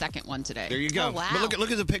order a second one today. There you go. Oh, wow. But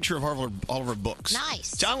look at the picture of all of our books. Nice.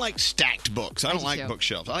 So I like stacked books. I don't do like too.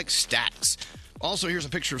 bookshelves. I like stacks. Also, here's a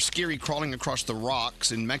picture of Scary crawling across the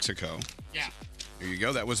rocks in Mexico. Yeah. There you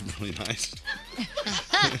go. That was really nice.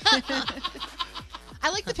 I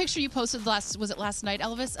like the picture you posted last night,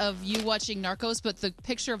 Elvis, of you watching Narcos, but the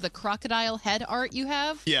picture of the crocodile head art you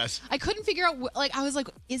have? Yes. I couldn't figure out, I was like,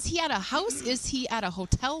 is he at a house? Is he at a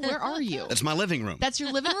hotel? Where are you? That's my living room. That's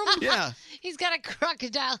your living room? Yeah. He's got a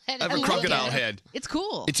crocodile head. I have a crocodile head. It's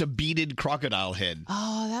cool. It's a beaded crocodile head.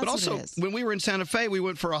 Oh, that's But also, what it is. when we were in Santa Fe, we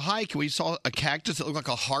went for a hike and we saw a cactus that looked like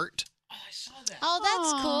a heart. Oh,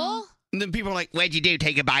 that's cool. And then people are like, what'd you do?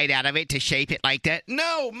 Take a bite out of it to shape it like that?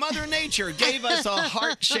 No, Mother Nature gave us a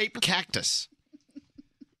heart-shaped cactus.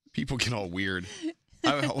 People get all weird.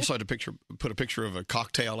 I also had to put a picture of a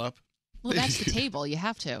cocktail up. Well, that's the table. You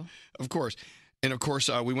have to. Of course. And of course,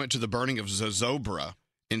 we went to the burning of Zozobra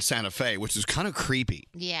in Santa Fe, which is kind of creepy.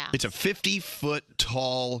 Yeah. It's a 50-foot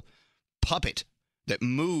tall puppet that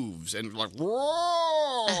moves and like,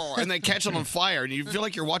 whoa, and they catch them on fire, and you feel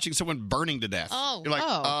like you're watching someone burning to death. Oh. You're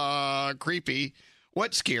like, creepy.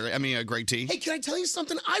 What's scary? I mean, Greg T. Hey, can I tell you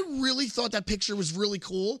something? I really thought that picture was really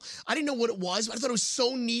cool. I didn't know what it was, but I thought it was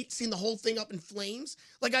so neat seeing the whole thing up in flames.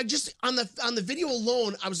 Like I just on the video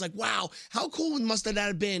alone, I was like, wow, how cool must that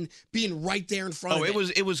have been being right there in front of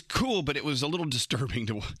it? It was cool, but it was a little disturbing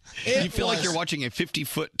to watch. You feel like you're watching a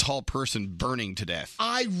 50-foot tall person burning to death.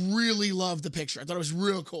 I really loved the picture. I thought it was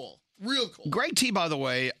real cool. Real cool. Greg T, by the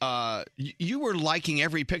way, you were liking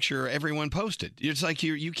every picture everyone posted. It's like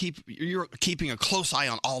you're keeping a close eye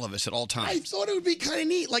on all of us at all times. I thought it would be kind of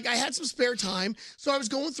neat. Like I had some spare time, so I was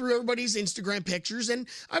going through everybody's Instagram pictures, and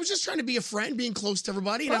I was just trying to be a friend, being close to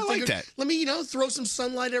everybody. And I like that. Let me, throw some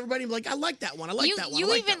sunlight at everybody. And be like, I like that one. I like that one.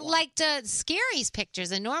 You even liked Scary's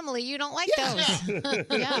pictures, and normally you don't like those.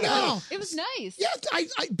 Yeah. No. It was nice. Yeah, I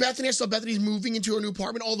saw Bethany's moving into her new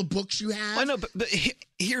apartment. All the books you have. I know, but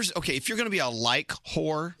here's okay. If you're going to be a like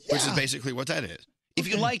whore, which is basically what that is, if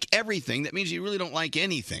you like everything, that means you really don't like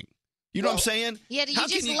anything. You know what I'm saying? Yeah, you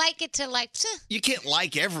just like it to like. You can't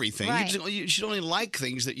like everything. Right. You should only like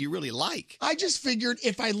things that you really like. I just figured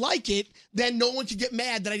if I like it, then no one could get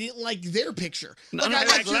mad that I didn't like their picture. I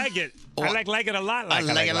like it. I like it a lot. I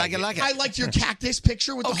like it. I liked your cactus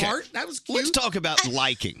picture with the heart. That was cute. Let's talk about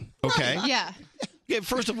liking, okay? Yeah. Okay,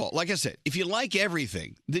 first of all, like I said, if you like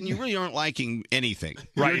everything, then you really aren't liking anything.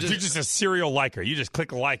 Right. You're just a serial liker. You just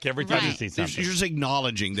click like every time you see something. You're just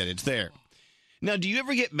acknowledging that it's there. Now, do you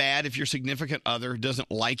ever get mad if your significant other doesn't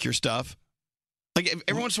like your stuff? Like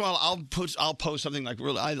every once in a while, I'll post something like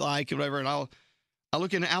really I like it, whatever, and I'll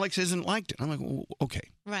look and Alex hasn't liked it. I'm like, well, okay.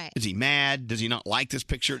 Right. Is he mad? Does he not like this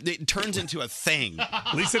picture? It turns into a thing.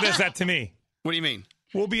 Lisa does that to me. What do you mean?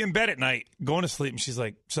 We'll be in bed at night, going to sleep, and she's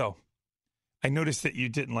like, so I noticed that you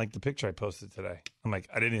didn't like the picture I posted today. I'm like,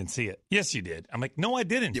 I didn't see it. Yes, you did. I'm like, no, I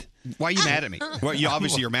didn't. Why are you mad at me? Well,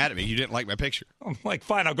 you're mad at me. You didn't like my picture. I'm like,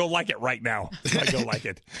 fine, I'll go like it right now. I go like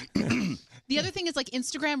it. The other thing is like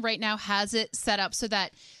Instagram right now has it set up so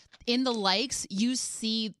that in the likes, you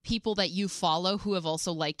see people that you follow who have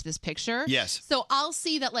also liked this picture. Yes. So I'll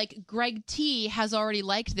see that like Greg T has already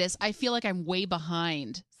liked this. I feel like I'm way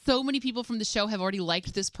behind. So many people from the show have already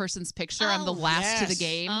liked this person's picture. I'm the last to the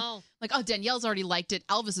game. Like, Danielle's already liked it.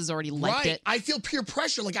 Elvis has already liked it. I feel peer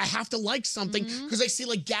pressure. Like, I have to like something because I see,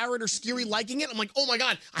 like, Garrett or Scary liking it. I'm like, oh, my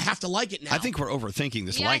God, I have to like it now. I think we're overthinking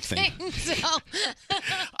this like thing.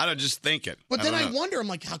 I don't just think it. But then I wonder, I'm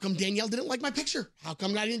like, how come Danielle didn't like my picture? How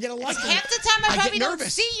come I didn't get a like? Half the time I probably get don't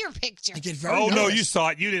nervous. see your picture. I get very Oh, nervous. no, you saw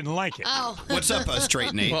it. You didn't like it. Oh. What's up,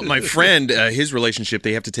 Straight Nate? Well, my friend, his relationship,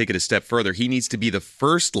 they have to take it a step further. He needs to be the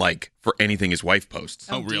first like for anything his wife posts.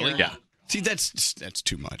 Oh, really? Yeah. See, that's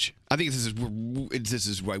too much. I think this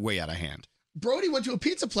is way out of hand. Brody went to a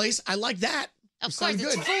pizza place. I like that. Of course,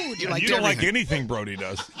 it's food. You don't like anything Brody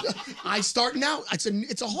does. I start now.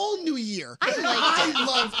 It's a whole new year.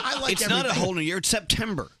 I like It's everything. not a whole new year. It's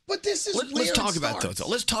September. But this is Let's where talk it about starts. those.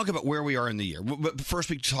 Let's talk about where we are in the year. But first,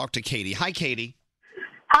 we talk to Katie. Hi, Katie.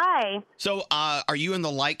 Hi. So, are you in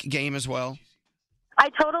the like game as well? I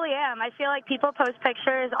totally am. I feel like people post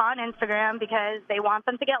pictures on Instagram because they want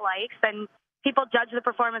them to get likes, and people judge the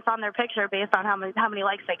performance on their picture based on how many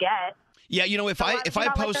likes they get. Yeah, you know, if I not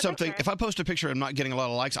like post the something, picture. if I post a picture and I'm not getting a lot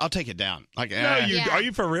of likes, I'll take it down. Like, No, are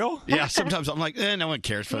you for real? Yeah, sometimes I'm like, no one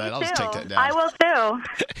cares for that. I'll just take that down. I will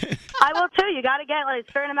too. I will too. You got to get like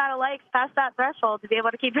a certain amount of likes past that threshold to be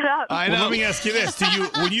able to keep it up. Well, let me ask you this: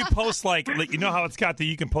 when you post like you know how it's got that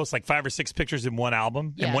you can post like 5 or 6 pictures in one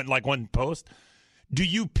album in one post? Do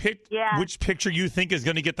you pick which picture you think is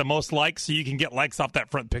going to get the most likes so you can get likes off that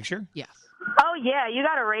front picture? Yeah. Oh yeah, you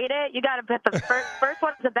got to rate it. You got to put the first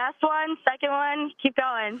one's the best one, second one, keep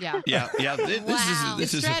going. Yeah. Yeah.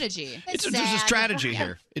 This is strategy. There's a strategy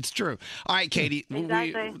here. It's true. All right, Katie.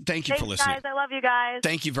 Exactly. Thank you for Thanks, listening. guys. I love you guys.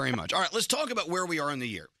 Thank you very much. All right, let's talk about where we are in the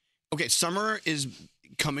year. Okay, summer is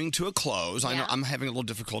coming to a close. I know I'm having a little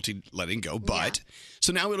difficulty letting go, but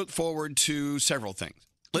so now we look forward to several things.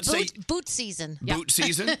 Let's say boot season. boot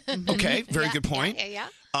season. Okay, very good point. Yeah.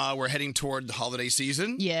 We're heading toward the holiday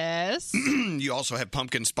season. Yes. You also have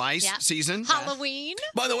pumpkin spice season. Halloween.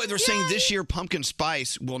 By the way, they're saying this year pumpkin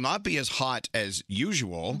spice will not be as hot as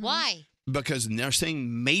usual. Why? Because they're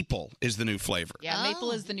saying maple is the new flavor. Yeah,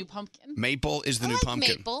 maple is the new pumpkin. Maple is the new like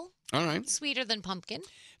pumpkin. maple. All right. Sweeter than pumpkin.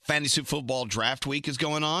 Fantasy football draft week is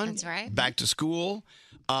going on. That's right. Back to school.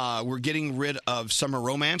 We're getting rid of summer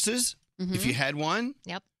romances. If you had one.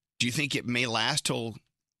 Yep. Do you think it may last till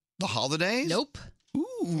the holidays? Nope.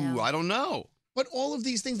 Ooh, I don't know. But all of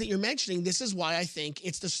these things that you're mentioning, this is why I think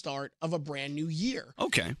it's the start of a brand new year.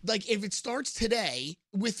 Okay. Like if it starts today,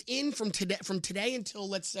 from today until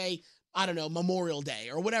let's say, I don't know, Memorial Day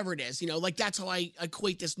or whatever it is, like that's how I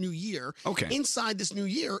equate this new year. Okay. Inside this new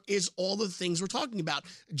year is all the things we're talking about.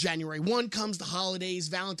 January 1 comes, the holidays,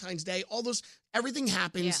 Valentine's Day, all those, everything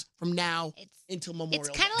happens from now until Memorial It's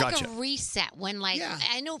Day. kind of like a reset when,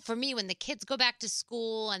 I know for me, when the kids go back to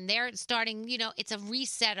school and they're starting, it's a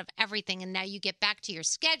reset of everything. And now you get back to your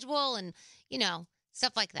schedule and,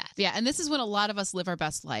 stuff like that. Yeah, and this is when a lot of us live our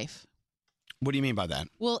best life. What do you mean by that?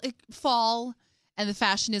 Well, fall and the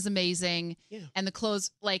fashion is amazing, and the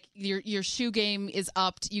clothes, like your shoe game is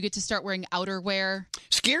upped. You get to start wearing outerwear.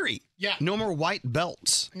 Scary. Yeah. No more white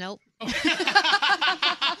belts. Nope.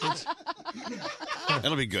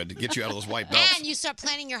 That'll be good to get you out of those white belts. And you start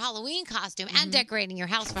planning your Halloween costume and decorating your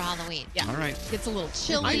house for Halloween. Yeah. All right. It's a little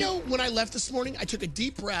chilly. I know when I left this morning, I took a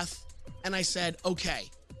deep breath and I said, okay,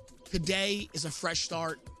 today is a fresh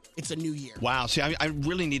start. It's a new year. Wow. See, I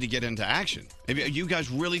really need to get into action. You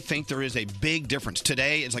guys really think there is a big difference?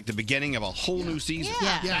 Today is like the beginning of a whole new season.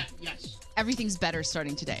 Yeah. Yes. Everything's better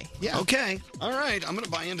starting today. Yeah. Okay. All right. I'm going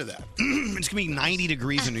to buy into that. It's going to be 90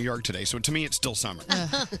 degrees in New York today, so to me, it's still summer.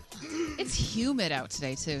 It's humid out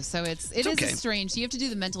today too, so it is okay. strange. You have to do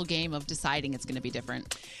the mental game of deciding it's going to be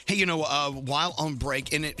different. Hey, while on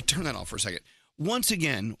break, and turn that off for a second. Once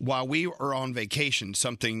again, while we were on vacation,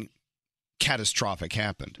 something catastrophic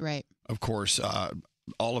happened. Right. Of course,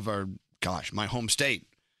 all of my home state,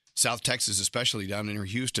 South Texas, especially down near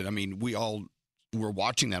Houston. I mean, we all were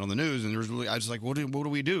watching that on the news, and I was like, what do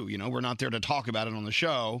we do? We're not there to talk about it on the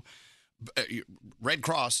show. Red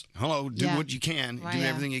Cross, hello, do what you can, do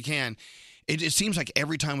everything you can. It seems like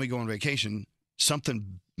every time we go on vacation,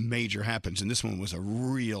 something major happens, and this one was a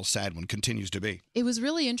real sad one, continues to be. It was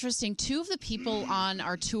really interesting. 2 of the people on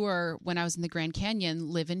our tour when I was in the Grand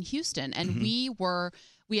Canyon live in Houston, and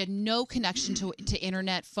we had no connection to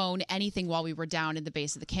internet, phone, anything while we were down in the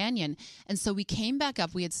base of the canyon. And so we came back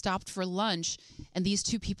up. We had stopped for lunch, and these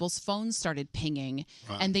 2 people's phones started pinging.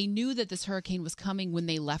 Wow. And they knew that this hurricane was coming when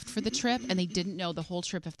they left for the trip, and they didn't know the whole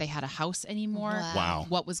trip if they had a house anymore. Wow.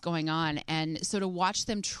 What was going on. And so to watch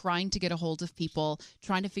them trying to get a hold of people,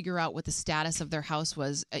 trying to figure out what the status of their house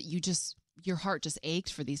was, your heart just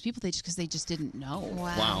ached for these people because they just didn't know.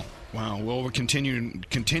 Wow. Well, we're continuing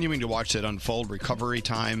to watch that unfold, recovery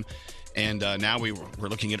time, and now we're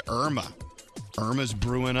looking at Irma. Irma's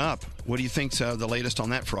brewing up. What do you think's the latest on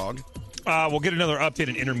that, Frog? We'll get another update,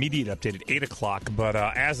 an intermediate update at 8 o'clock. But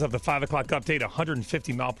as of the 5 o'clock update,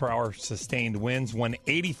 150 mile per hour sustained winds,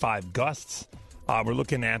 185 gusts. We're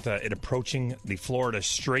looking at it approaching the Florida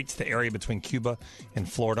Straits, the area between Cuba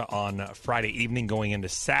and Florida on Friday evening going into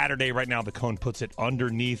Saturday. Right now, the cone puts it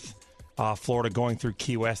underneath Florida going through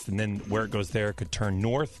Key West, and then where it goes there could turn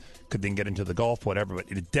north, could then get into the Gulf, whatever.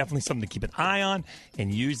 But it is definitely something to keep an eye on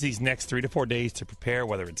and use these next 3 to 4 days to prepare,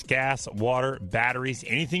 whether it's gas, water, batteries,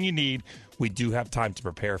 anything you need. We do have time to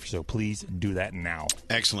prepare, so please do that now.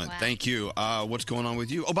 Excellent. Wow. Thank you. What's going on with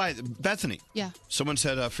you? Oh, Bethany. Yeah. Someone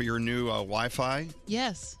said for your new Wi-Fi.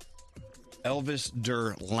 Yes. Elvis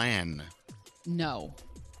Durlan. No.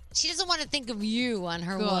 She doesn't want to think of you on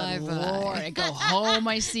her Good Wi-Fi. Lord. I go home,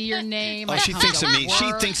 I see your name. Oh, she thinks of me.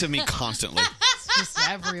 She thinks of me constantly. It's just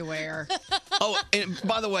everywhere. Oh, and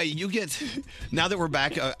by the way, you get, now that we're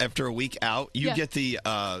back after a week out, you Yeah. get the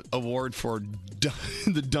award for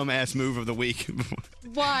the dumbass move of the week.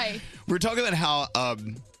 Why? We're talking about how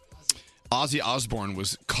Ozzy Osbourne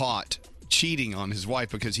was caught cheating on his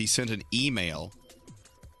wife because he sent an email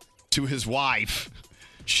to his wife,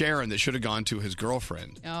 Sharon, that should have gone to his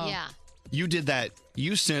girlfriend. Oh. Yeah. You did that.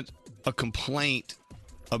 You sent a complaint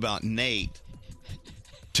about Nate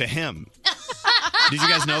to him. Did you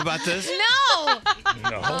guys know about this? No.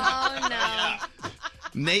 No. Oh, no.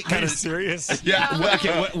 Nate Kind of serious. Yeah.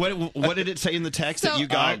 What did it say in the text that So- you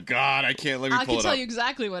got? Oh, God, I can't. Let me I pull can it tell up. you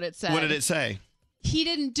exactly what it said. What did it say? He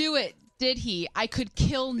didn't do it, did he? I could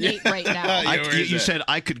kill Nate right now. Yeah, where is You that? said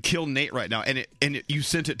I could kill Nate right now, and you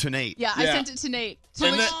sent it to Nate. Yeah, I sent it to Nate. To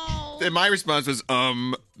And which- then my response was,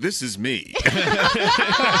 this is me.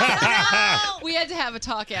 we had to have a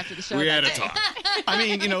talk after the show. We that had a day. talk. I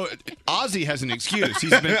mean, Ozzy has an excuse. He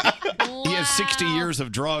has 60 years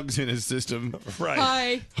of drugs in his system.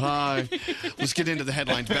 Right. Hi. Let's get into the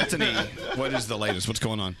headlines. Bethany, what is the latest? What's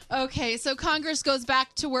going on? Okay, so Congress goes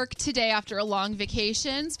back to work today after a long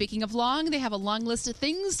vacation. Speaking of long, they have a long list of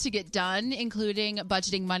things to get done, including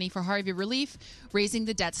budgeting money for Harvey relief, raising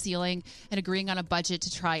the debt ceiling, and agreeing on a budget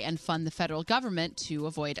to try and fund the federal government to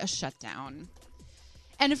avoid a shutdown.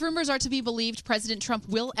 And if rumors are to be believed, President Trump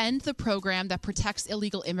will end the program that protects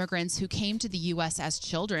illegal immigrants who came to the U.S. as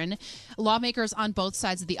children. Lawmakers on both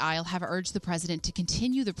sides of the aisle have urged the president to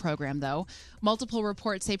continue the program, though. Multiple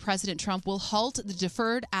reports say President Trump will halt the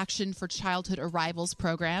Deferred Action for Childhood Arrivals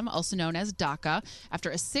program, also known as DACA,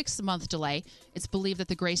 after a 6-month delay. It's believed that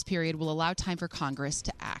the grace period will allow time for Congress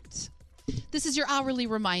to act. This is your hourly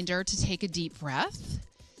reminder to take a deep breath.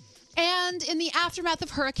 And in the aftermath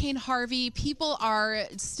of Hurricane Harvey, people are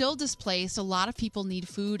still displaced. A lot of people need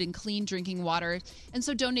food and clean drinking water. And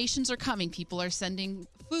so donations are coming. People are sending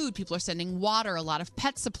food. People are sending water, a lot of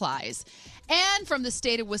pet supplies. And from the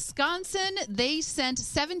state of Wisconsin, they sent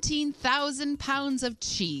 17,000 pounds of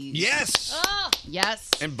cheese. Yes. Oh, yes.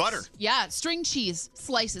 And butter. Yeah, string cheese,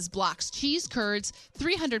 slices, blocks, cheese curds,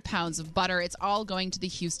 300 pounds of butter. It's all going to the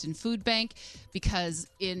Houston Food Bank because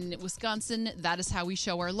in Wisconsin, that is how we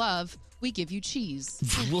show our love. We give you cheese.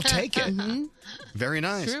 We'll take it. Mhm. Very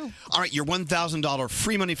nice. True. All right, your $1,000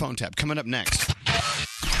 free money phone tap coming up next.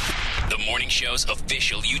 The Morning Show's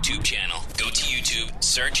official YouTube channel. Go to YouTube,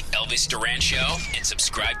 search Elvis Duran Show, and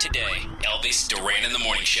subscribe today. Elvis Duran in the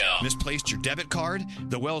Morning Show. Misplaced your debit card?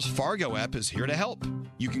 The Wells Fargo app is here to help.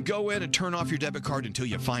 You can go in and turn off your debit card until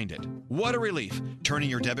you find it. What a relief. Turning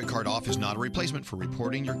your debit card off is not a replacement for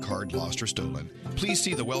reporting your card lost or stolen. Please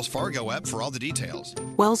see the Wells Fargo app for all the details.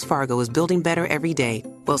 Wells Fargo is building better every day.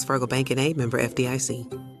 Wells Fargo Bank N.A., member FDIC.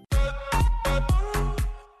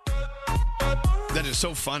 That is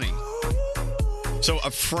so funny. So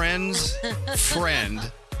a friend's friend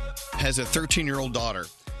has a 13-year-old daughter,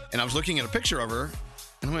 and I was looking at a picture of her,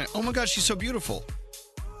 and I went, "Oh my God, she's so beautiful."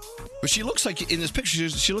 But she looks like in this picture,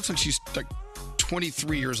 she looks like she's like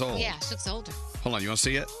 23 years old. Yeah, she looks older. Hold on, you want to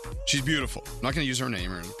see it? She's beautiful. I'm not going to use her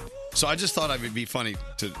name or anything. So I just thought it would be funny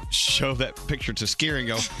to show that picture to Scary and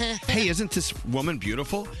go, "Hey, isn't this woman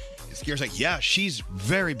beautiful?" And Scary's like, "Yeah, she's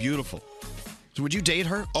very beautiful." So would you date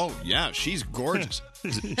her? Oh, yeah, she's gorgeous.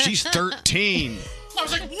 She's 13. I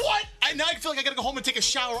was like, what? Now I feel like I gotta go home and take a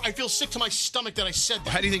shower. I feel sick to my stomach that I said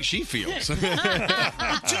that. How do you think she feels?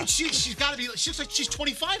 Dude, she's gotta be, she looks like she's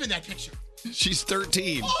 25 in that picture. She's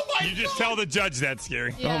 13. Oh my You just tell the judge that,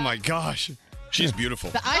 Scary. Yeah. Oh, my gosh. She's beautiful.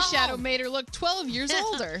 The eyeshadow made her look 12 years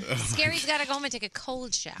older. Scary's got to go home and take a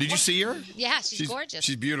cold shower. Did you see her? Yeah, she's gorgeous.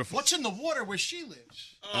 She's beautiful. What's in the water where she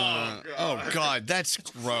lives? Oh, God, that's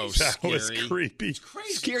gross. That Scary. was creepy.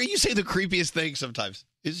 Scary, you say the creepiest things sometimes.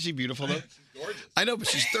 Isn't she beautiful, though? I know, but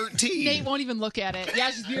she's 13. Nate won't even look at it. Yeah,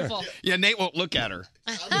 she's beautiful. Yeah, Nate won't look at her.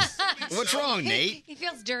 What's wrong, Nate? He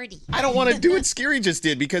feels dirty. I don't want to do what Scary just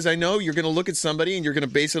did because I know you're going to look at somebody and you're going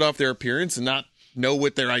to base it off their appearance and not know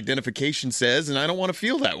what their identification says, and I don't want to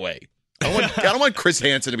feel that way. I don't want Chris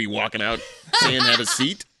Hansen to be walking out saying have a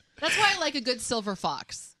seat. That's why I like a good silver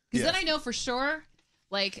fox. Because then I know for sure.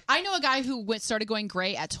 Like, I know a guy who started going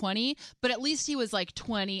gray at 20, but at least he was like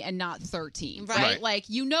 20 and not 13. Right? Right. Like,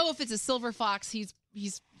 you know if it's a silver fox, he's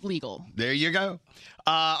legal. There you go.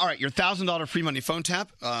 All right, your $1,000 free money phone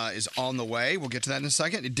tap is on the way. We'll get to that in a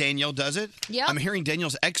second. Danielle does it. Yep. I'm hearing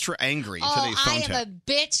Danielle's extra angry in Oh, today's phone I tap. am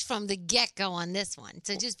a bitch from the get-go on this one,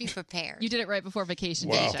 so just be prepared. You did it right before vacation.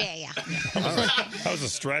 Wow. Yeah. That was a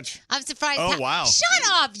stretch. I'm surprised. Oh, wow.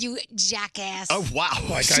 Shut up, you jackass. Oh, wow.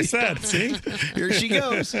 Like I said, see? Here she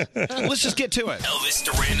goes. Let's just get to it. Elvis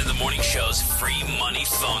Duran in the Morning Show's free money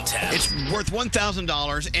phone tap. It's worth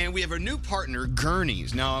 $1,000, and we have a new partner,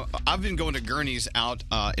 Gurney's. Now, I've been going to Gurney's out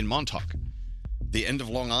in Montauk, the end of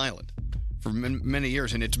Long Island, for many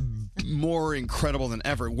years, and it's more incredible than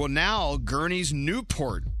ever. Well, now Gurney's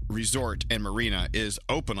Newport Resort and Marina is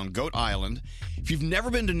open on Goat Island. If you've never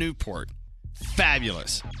been to Newport,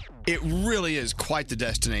 fabulous. It really is quite the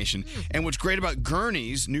destination. And what's great about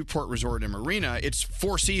Gurney's Newport Resort and Marina, it's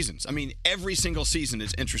 4 seasons. I mean, every single season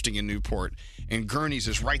is interesting in Newport, and Gurney's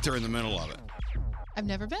is right there in the middle of it. I've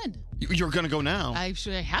never been. You're going to go now. I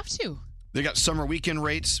have to. They got summer weekend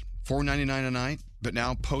rates, $4.99 a night, but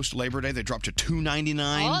now post Labor Day they dropped to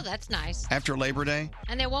 $2.99. Oh, that's nice. After Labor Day.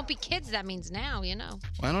 And there won't be kids. That means now, you know.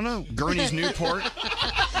 I don't know. Gurney's Newport.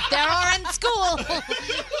 They're all in school.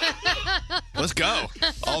 Let's go.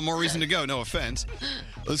 All the more reason to go. No offense.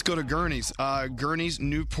 Let's go to Gurney's. Gurney's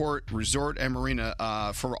Newport Resort and Marina.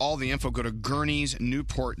 For all the info, go to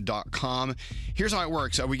gurneysnewport.com. Here's how it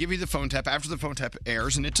works. We give you the phone tap. After the phone tap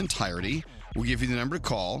airs in its entirety, we'll give you the number to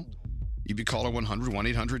call. You be caller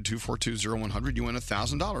 1-800-242-0100. You win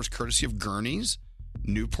 $1,000 courtesy of Gurney's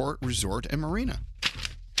Newport Resort and Marina.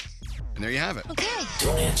 And there you have it. Okay.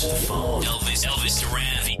 Don't answer the phone. Elvis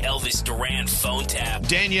Duran, the Elvis Duran phone tap.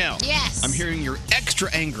 Danielle. Yes. I'm hearing you're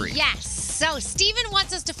extra angry. Yes. So Steven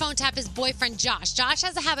wants us to phone tap his boyfriend Josh. Josh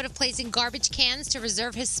has a habit of placing garbage cans to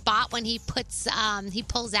reserve his spot when he pulls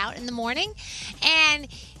out in the morning. And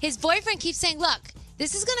his boyfriend keeps saying, look,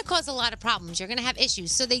 this is going to cause a lot of problems. You're going to have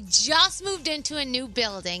issues. So they just moved into a new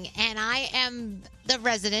building, and I am the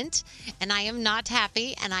resident, and I am not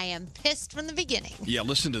happy, and I am pissed from the beginning. Yeah,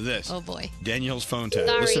 listen to this. Oh, boy. Danielle's phone tap.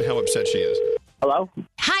 Sorry. Listen how upset she is. Hello?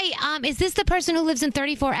 Hi, is this the person who lives in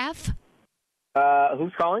 34F?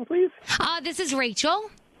 Who's calling, please? This is Rachel.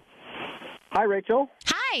 Hi, Rachel.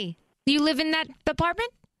 Hi. You live in that apartment?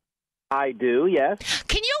 I do, yes.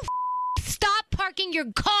 Can you stop parking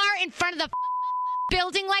your car in front of the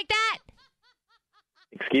building like that?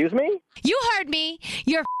 Excuse me? You heard me.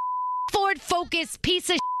 You're Ford Focus piece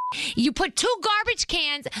of You put 2 garbage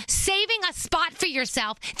cans, saving a spot for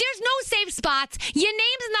yourself. There's no safe spots. Your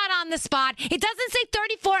name's not on the spot. It doesn't say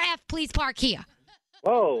 34F, please park here.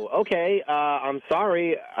 Oh, okay. I'm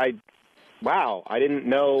sorry. Wow, I didn't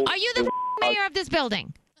know. Are you the mayor of this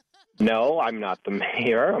building? No, I'm not the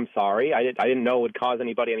mayor. I'm sorry. I didn't know it would cause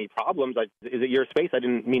anybody any problems. Is it your space? I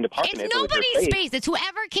didn't mean to park in it. It's nobody's space. It's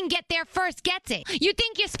whoever can get there first gets it. You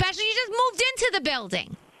think you're special? You just moved into the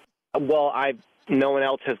building. Well, no one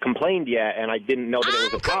else has complained yet, and I didn't know that it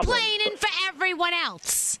was a problem. I'm complaining for everyone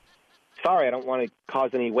else. Sorry, I don't want to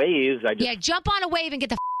cause any waves. Yeah, jump on a wave and get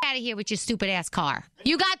the out of here with your stupid ass car.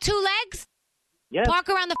 You got 2 legs? Yes. Park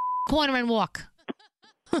around the corner and walk.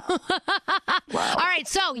 Wow. All right,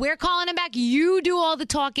 so we're calling him back. You do all the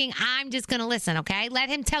talking. I'm just going to listen, okay? Let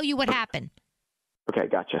him tell you what happened. Okay,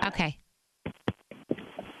 gotcha. Okay.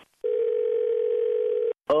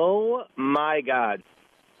 Oh, my God.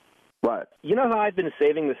 What? You know how I've been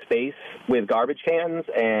saving the space with garbage cans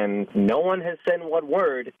and no one has said one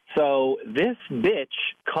word? So this bitch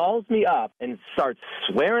calls me up and starts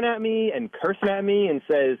swearing at me and cursing at me and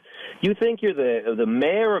says, you think you're the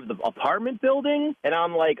mayor of the apartment building? And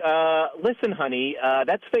I'm like, listen, honey,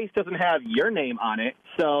 that space doesn't have your name on it,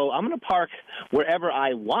 so I'm going to park wherever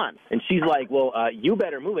I want. And she's like, well, you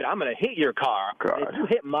better move it. I'm going to hit your car. God. If you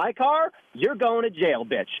hit my car, you're going to jail,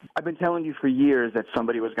 bitch. I've been telling you for years that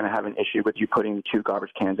somebody was going to have an issue with you putting the 2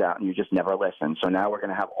 garbage cans out, and you just never listened. So now we're going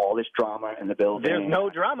to have all this drama in the building. There's no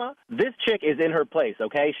drama. This chick is in her place,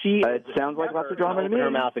 okay? She it sounds like lots of drama to me. Open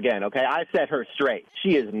her mouth again, okay? I set her straight.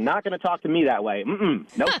 She is not going to talk to me that way.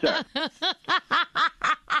 No, sir.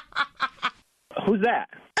 Who's that?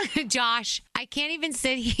 Josh, I can't even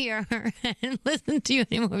sit here and listen to you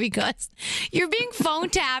anymore because you're being phone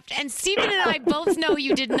tapped, and Steven and I both know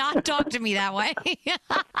you did not talk to me that way.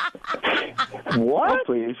 What? Oh,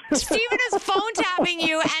 please. Steven is phone tapping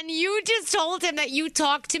you, and you just told him that you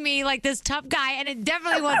talked to me like this tough guy, and it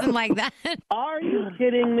definitely wasn't like that. Are you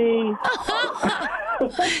kidding me?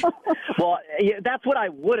 Well, yeah, that's what I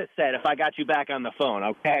would have said if I got you back on the phone,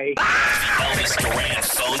 okay? Elvis Duran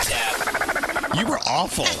phone tap. You were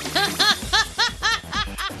awful.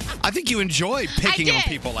 I think you enjoy picking on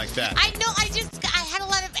people like that. I know. I had a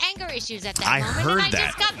lot of anger issues at that I moment. heard and I that.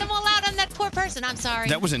 just got them all out on that poor person. I'm sorry.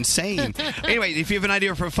 That was insane. Anyway, if you have an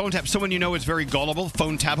idea for a phone tap, someone you know is very gullible,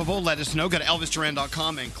 phone tappable, let us know. Go to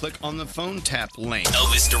ElvisDuran.com and click on the phone tap link.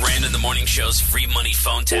 Elvis Duran in the Morning Show's free money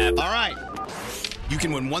phone tap. All right. You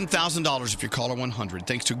can win $1,000 if you call 100,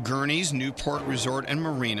 thanks to Gurney's Newport Resort and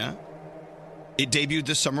Marina. It debuted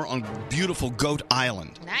this summer on beautiful Goat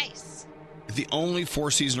Island. Nice. The only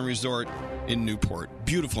four-season resort in Newport.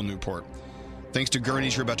 Beautiful Newport. Thanks to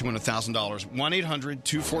Gurney's, you're about to win $1,000.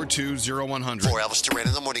 1-800-242-0100. For Elvis Duran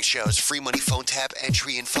in the Morning Show's free money phone tap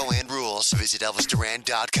entry info and rules, visit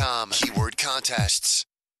ElvisDuran.com. Keyword contests.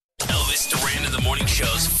 Elvis Duran in the Morning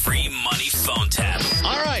Show's free money phone tap.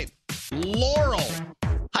 All right. Laurel.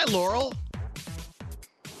 Hi, Laurel.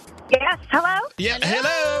 Yes, hello? Yeah,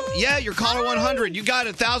 hello. Yeah, you're caller 100. You got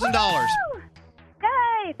 $1,000.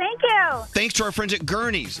 Yay, thank you. Thanks to our friends at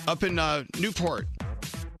Gurney's up in Newport.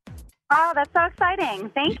 Oh, that's so exciting.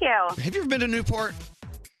 Thank you. Have you ever been to Newport?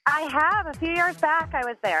 I have. A few years back, I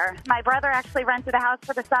was there. My brother actually rented a house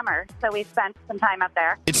for the summer, so we spent some time up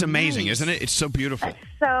there. It's amazing, isn't it? It's so beautiful.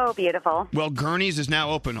 So beautiful. Well, Gurney's is now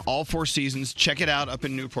open all 4 seasons. Check it out up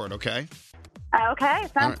in Newport, okay? Okay,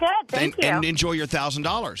 sounds good. Thank you. And enjoy your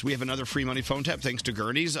 $1,000. We have another free money phone tap thanks to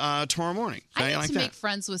Gurney's tomorrow morning. I need like to that. make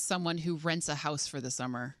friends with someone who rents a house for the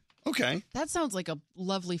summer. Okay. That sounds like a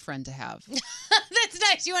lovely friend to have. That's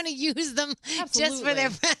nice. You want to use them just for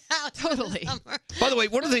their house. Totally. By the way,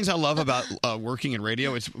 one of the things I love about working in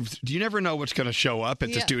radio is you never know what's going to show up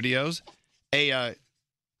at the studios. A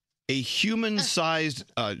human-sized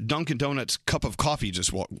Dunkin' Donuts cup of coffee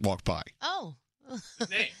just walked by. Oh.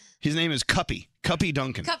 His name is Cuppy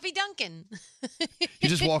Duncan. Cuppy Duncan. He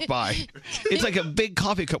just walked by. It's like a big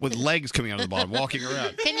coffee cup with legs coming out of the bottom, walking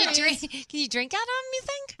around. Can you drink out of them, you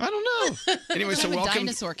think? I don't know. Anyway, so What if a welcome.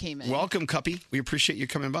 dinosaur came in? Welcome, Cuppy. We appreciate you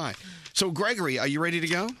coming by. So, Gregory, are you ready to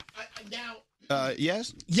go?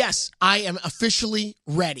 Yes? Yes, I am officially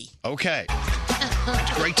ready. Okay.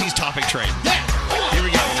 Greg T's topic train. Here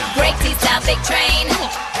we go. Greg T's topic train.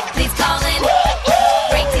 Please call in.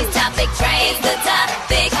 Greg T's topic train. The topic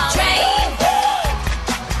train.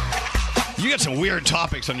 You got some weird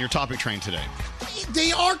topics on your topic train today.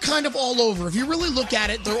 They are kind of all over. If you really look at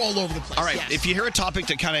it, they're all over the place. All right. Yes. If you hear a topic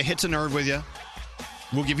that kind of hits a nerve with you,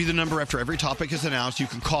 we'll give you the number after every topic is announced. You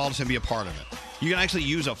can call us and be a part of it. You can actually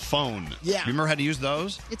use a phone. Yeah. Remember how to use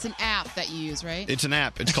those? It's an app that you use, right? It's an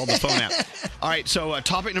app. It's called the phone app. All right. So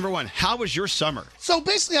topic number 1. How was your summer? So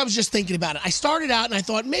basically, I was just thinking about it. I started out and I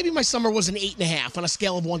thought maybe my summer was an 8.5 on a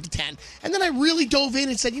scale of 1 to 10. And then I really dove in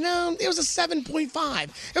and said, it was a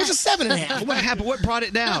 7.5. It was a 7.5. What happened? What brought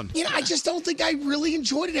it down? I just don't think I really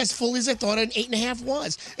enjoyed it as fully as I thought an 8.5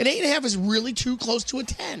 was. An 8.5 is really too close to a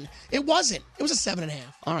 10. It wasn't. It was a 7.5.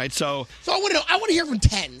 All right. So I want to know. I want to hear from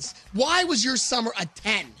 10s. Why was your summer a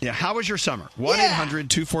 10? yeah, how was your summer?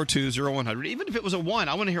 1-800-242-0100. Even if it was a 1,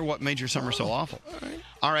 I want to hear what made your summer so awful.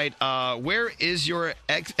 All right. Where is your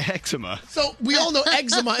eczema? So we all know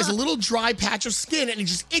eczema is a little dry patch of skin, and it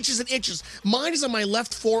just itches and itches. Mine is on my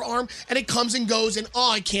left forearm, and it comes and goes, and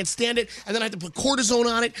I can't stand it. And then I have to put cortisone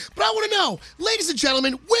on it. But I want to know, ladies and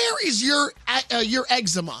gentlemen, where is your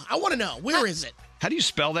eczema? I want to know. Where is it? How do you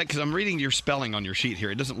spell that? Because I'm reading your spelling on your sheet here.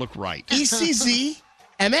 It doesn't look right. ECZMA.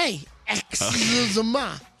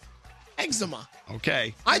 Eczema. Eczema.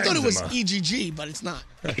 Okay. I thought it was EGG, but it's not.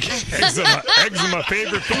 Eczema,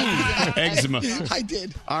 favorite food. Eczema. I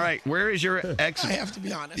did. All right. Where is your eczema? I have to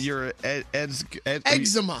be honest. Your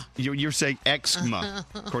eczema. You're saying eczema,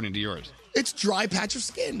 according to yours. It's dry patch of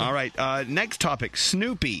skin. All right. Next topic.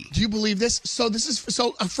 Snoopy. Do you believe this? So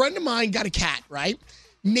a friend of mine got a cat, right?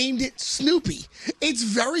 Named it Snoopy. It's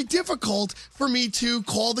very difficult for me to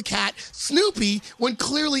call the cat Snoopy when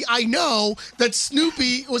clearly I know that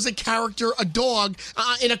Snoopy was a character, a dog,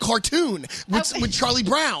 in a cartoon with Charlie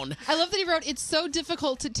Brown. I love that he wrote, it's so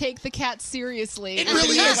difficult to take the cat seriously. It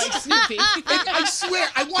really is. Like Snoopy. I swear,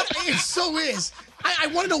 it so is. I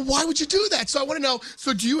want to know, why would you do that? So I want to know,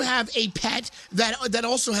 so do you have a pet that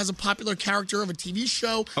also has a popular character of a TV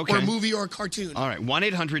show or a movie or a cartoon? All right,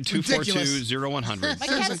 1-800-242-0100. My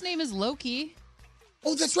cat's name is Loki.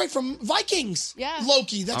 Oh, that's right, from Vikings. Yeah.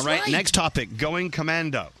 Loki, that's right. All right, next topic, going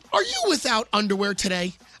commando. Are you without underwear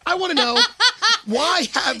today? I want to know, why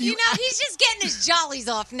have you... he's just getting his jollies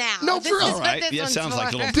off now. No, for real. All right, yeah, sounds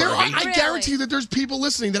like a little There are, pervy. I guarantee you that there's people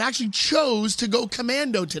listening that actually chose to go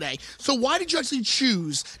commando today. So why did you actually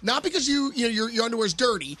choose? Not because your underwear's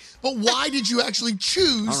dirty, but why did you actually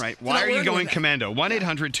choose? All right, why are you going commando?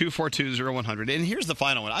 1-800-242-0100. And here's the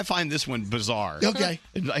final one. I find this one bizarre. Okay.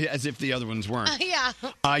 As if the other ones weren't. Yeah.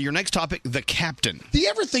 Your next topic, the captain. Do you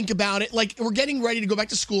ever think about it? Like, we're getting ready to go back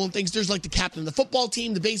to school and things. There's like the captain of the football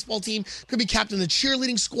team, the baseball team, could be captain captain of the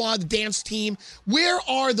cheerleading squad, the dance team. Where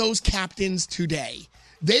are those captains today?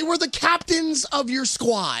 They were the captains of your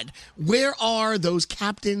squad. Where are those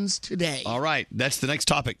captains today? All right, that's the next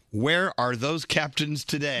topic. Where are those captains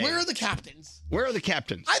today? Where are the captains? Where are the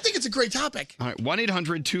captains? I think it's a great topic. All right,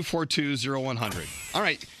 1-800-242-0100. All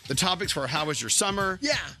right, the topics for how was your summer?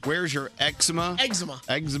 Yeah. Where's your eczema? Eczema.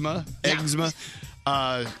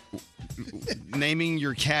 Naming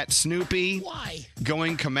your cat Snoopy. Why?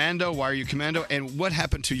 Going commando. Why are you commando? And what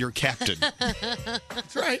happened to your captain?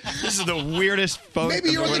 That's right. This is the weirdest photo. Maybe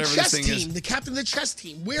you're on the whatever chess this thing team, is. the captain of the chess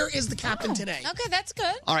team. Where is the captain today? Okay, that's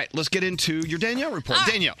good. All right, let's get into your Danielle report. All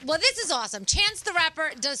right. Danielle. Well, this is awesome. Chance the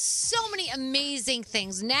Rapper does so many amazing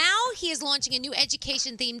things. Now he is launching a new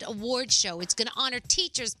education-themed award show. It's going to honor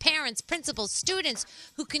teachers, parents, principals, students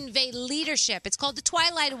who convey leadership. It's called the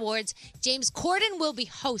Twilight Awards. James Corden will be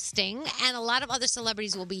hosting, and a lot of other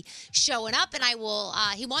celebrities will be showing up, and I will.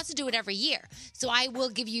 He wants to do it every year, so I will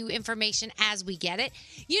give you information as we get it.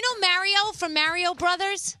 You know Mario from Mario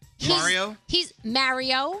Brothers? Mario? He's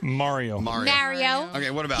Mario. Mario.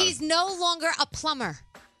 Okay, what about He's him? no longer a plumber.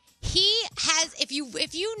 He has, if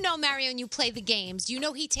you know Mario and you play the games, you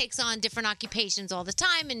know he takes on different occupations all the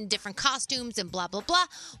time and different costumes and blah, blah, blah.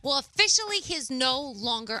 Well, officially, he's no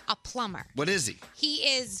longer a plumber. What is he? He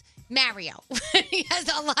is Mario. He has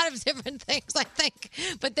a lot of different things, I think.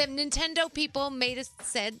 But the Nintendo people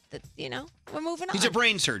said that, we're moving on. He's a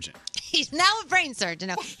brain surgeon. He's now a brain surgeon.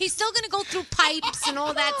 No, he's still going to go through pipes and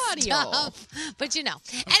all that stuff. But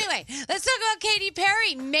Anyway, let's talk about Katy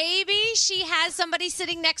Perry. Maybe she has somebody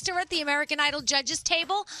sitting next to her at the American Idol judges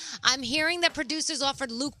table. I'm hearing that producers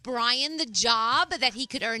offered Luke Bryan the job, that he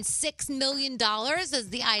could earn $6 million as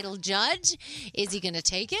the Idol judge. Is he going to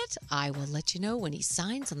take it? I will let you know when he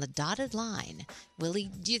signs on the dotted line. Will he?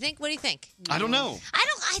 Do you think? What do you think? I don't know.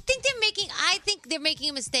 I think they're making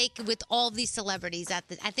a mistake with all these celebrities. I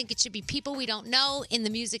think it should be people we don't know in the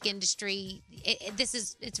music industry.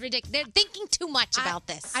 It's ridiculous. They're thinking too much about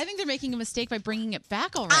this. I think they're making a mistake by bringing it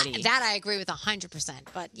back already. That I agree with 100%.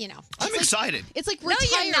 But I'm excited. It's like No,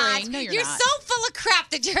 retiring. you're not. No, you're You're not. so full of crap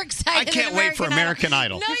that you're excited. I can't wait for American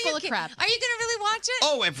Idol. No, You're full of can't. crap. Are you going to really watch it?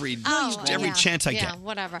 Oh, every chance I Yeah, get.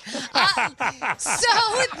 whatever. So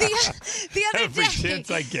the other Every day,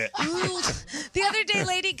 chance I get. the other day,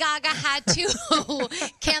 Lady Gaga had to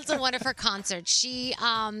cancel one of her concerts. She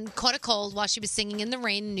caught a cold while she was singing in the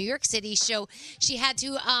rain in New York City. So she had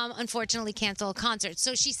to, unfortunately, cancel a concert.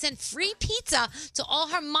 So she sent free pizza to all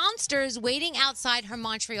her monsters waiting outside her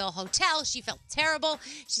Montreal hotel. She felt terrible.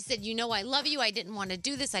 She said, I love you. I didn't want to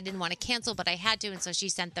do this. I didn't want to cancel, but I had to. And so she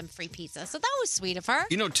sent them free pizza. So that was sweet of her.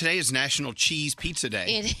 Today is National Cheese Pizza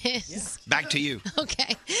Day. It is. Back to you.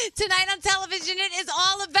 Okay. Tonight on television, it is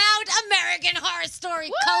all about American Horror Story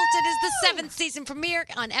Cult. It is the 7th season premiere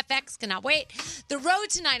on FX. Cannot wait. The Road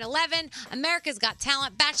to 9/11, America's Got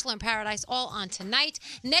Talent, Bachelor in Paradise, all on tonight.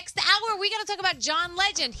 Next hour, we got to talk about John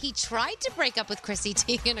Legend. He tried to break up with Chrissy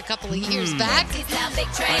Teigen a couple of years back.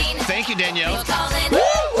 Thank you, Danielle.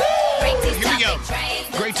 Here we go.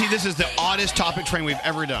 Great T, this is the oddest topic train we've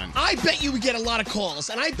ever done. I bet you would get a lot of calls,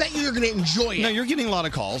 and I bet you're going to enjoy it. No, you're getting a lot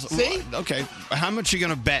of calls. See? Okay. How much are you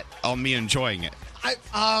going to bet on me enjoying it? Let's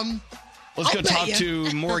go I'll bet talk ya.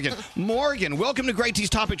 to Morgan. Morgan, welcome to Great T's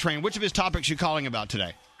Topic Train. Which of his topics are you calling about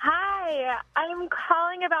today? Hi, I'm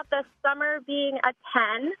calling about the summer being a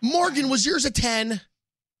 10. Morgan, was yours a 10?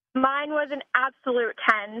 Mine was an absolute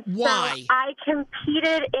 10. Why? So I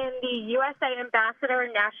competed in the USA Ambassador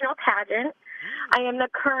National Pageant. I am the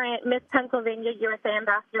current Miss Pennsylvania USA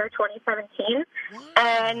Ambassador 2017.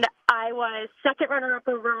 And I was second runner-up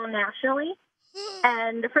overall nationally.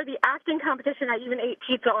 And for the acting competition, I even ate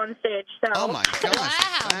pizza on stage. So. Oh, my gosh.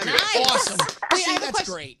 Wow, nice. Awesome. Wait, I have a that's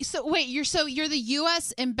question. great. So wait, you're the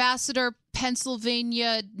U.S. Ambassador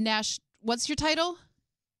Pennsylvania What's your title?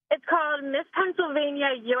 It's called Miss Pennsylvania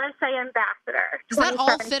USA Ambassador. Does that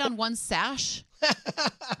all fit on one sash?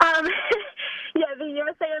 Yeah, the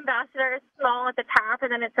USA Ambassador is small at the top,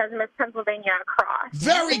 and then it says Miss Pennsylvania across.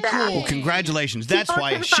 Very cool. Well, congratulations. That's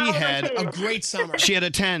why she had A great summer. She had a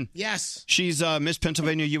 10. Yes. She's Miss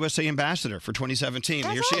Pennsylvania USA Ambassador for 2017.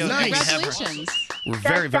 Here she is. Nice. We have her. Congratulations. We're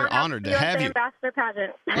very, very honored to have you. Ambassador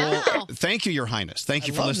pageant. Well, thank you, Your Highness. Thank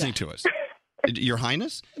you for love listening that. to us. Your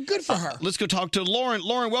Highness? Good for her. Let's go talk to Lauren.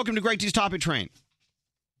 Lauren, welcome to Great T's Topic Train.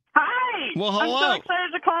 Hi. Well, hello. I'm so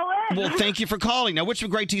excited to call in. Well, thank you for calling. Now, which of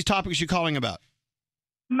Great T's topics are you calling about?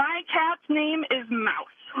 My cat's name is Mouse.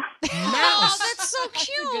 Oh, that's so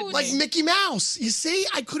cute. Like Mickey Mouse. You see,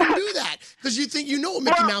 I couldn't do that because you think you know what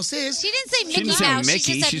Mickey Mouse is. She didn't say She Mickey didn't say Mouse. Mickey,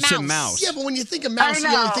 She just she said said mouse. mouse. Yeah, but when you think of mouse, I you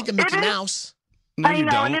only know. think of Mickey It is- Mouse. No, I you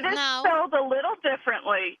know, don't. and it is No. spelled a little differently.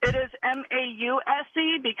 Unfortunately, it is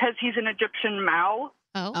Mause because he's an Egyptian Mao.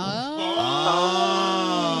 Oh.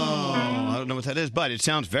 I don't know what that is, but it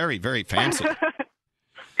sounds very, very fancy.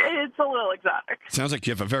 It's a little exotic. Sounds like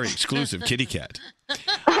you have a very exclusive kitty cat.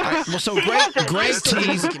 Well, so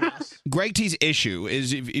Greg T's issue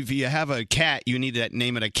is if you have a cat, you need to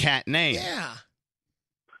name it a cat name. Yeah.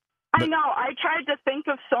 I know. I tried to think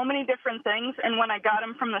of so many different things, and when I got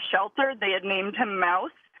him from the shelter, they had named him Mouse,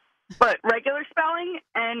 but regular spelling,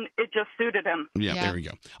 and it just suited him. Yeah, there we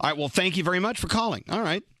go. All right, well, thank you very much for calling. All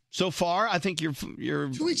right. So far, I think you're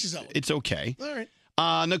to each his own. It's okay. All right.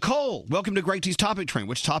 Nicole, welcome to Greg T's Topic Train.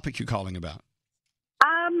 Which topic you calling about?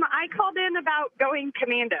 I called in about going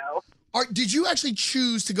commando. Did you actually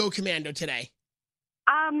choose to go commando today?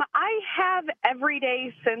 I have every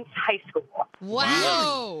day since high school.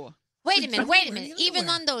 Wow. Wait a minute. Even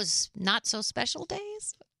on those not so special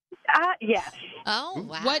days? Yes. Oh,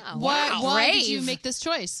 wow. Why did you make this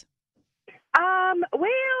choice?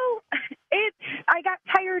 Well, I got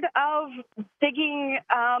tired of digging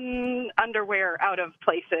underwear out of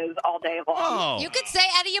places all day long. Oh. You could say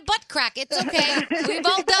out of your butt crack. It's okay. We've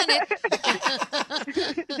all done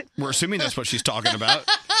it. We're assuming that's what she's talking about.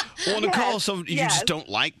 Well, Nicole, so you just don't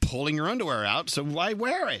like pulling your underwear out, so why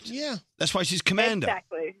wear it? Yeah. That's why she's commando.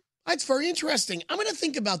 Exactly. That's very interesting. I'm going to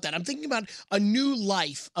think about that. I'm thinking about a new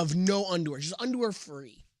life of no underwear, just underwear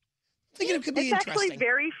free. I'm thinking it could be It's interesting. actually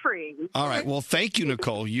very free. All right. Well, thank you,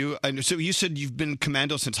 Nicole. So you said you've been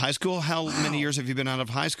commando since high school. How many years have you been out of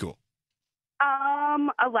high school?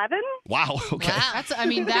 11. Wow. Okay.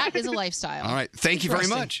 That is a lifestyle. All right. Thank you very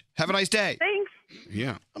much. Have a nice day. Thanks.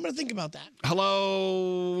 Yeah. I'm going to think about that.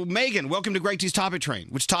 Hello, Megan. Welcome to Greg T's Topic Train.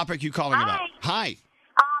 Which topic are you calling about? Hi.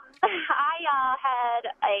 I had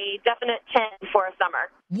a definite 10 for a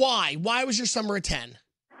summer. Why? Why was your summer a 10?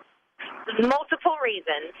 Multiple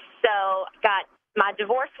reasons. So, my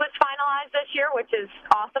divorce was finalized this year, which is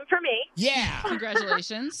awesome for me. Yeah.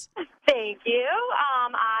 Congratulations. Thank you.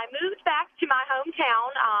 I moved back to my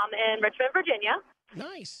hometown in Richmond, Virginia.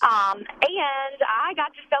 Nice. And I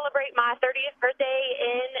got to celebrate my 30th birthday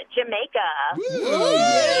in Jamaica. Ooh,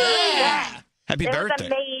 yeah. Happy it birthday.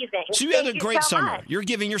 was amazing. So you had a Thank you great so summer. much. You're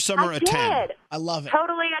giving your summer I a 10. did. I love it.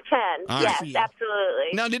 Totally a 10. All Yes, right. absolutely.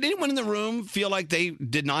 Now, did anyone in the room feel like they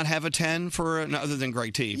did not have a 10 for other than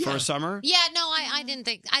Greg T for a summer? Yeah, no, I didn't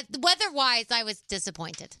think. Weather-wise, I was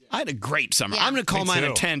disappointed. I had a great summer. Yeah. I'm going to call Me mine a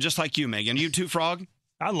too. 10, just like you, Megan. You too, Frog?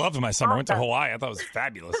 I loved my summer. I went to Hawaii. I thought it was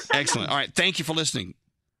fabulous. Excellent. All right. Thank you for listening.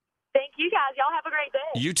 Thank you, guys. Y'all have a great day.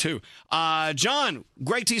 You too. John,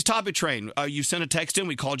 Greg T's Topic Train. You sent a text in.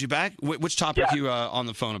 We called you back. Which topic are you on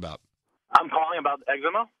the phone about? I'm calling about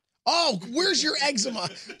eczema. Oh, where's your eczema?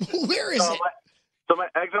 Where is it? So my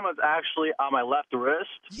eczema is actually on my left wrist.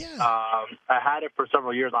 Yeah. I had it for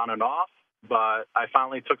several years on and off, but I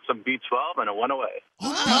finally took some B12 and it went away.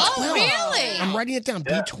 B12. really? I'm writing it down.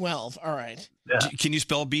 B12. All right. Can you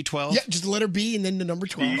spell B12? Yeah, just the letter B and then the number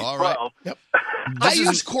 12. All right. Yep. I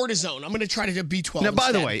use cortisone. I'm going to try to do B12. Now,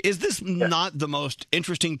 by the instead. way, is this not the most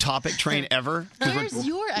interesting topic train ever? 'Cause Where's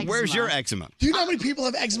your eczema? Where's your eczema? Do you know how many people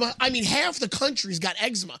have eczema? I mean, half the country's got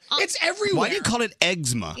eczema. It's everywhere. Why do you call it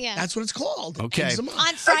eczema? Yeah. That's what it's called. Okay. Eczema.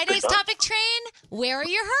 On Friday's Topic Train, where are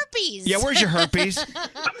your herpes? Yeah, where's your herpes?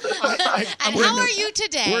 And how are you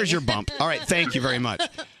today? Where's your bump? All right, thank you very much.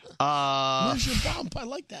 Where's your bump? I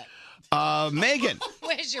like that. Megan.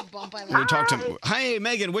 Where's your bump? I We're talking to. Hi,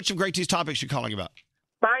 Megan. Which of Great T's topics you calling about?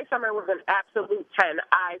 My summer was an absolute 10.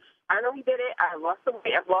 I finally did it. I lost the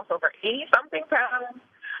weight. I've lost over 80-something pounds.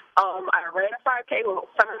 I ran a 5K with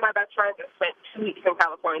some of my best friends and spent 2 weeks in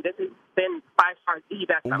California. This has been by far the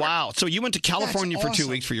best summer. Wow. So you went to California for 2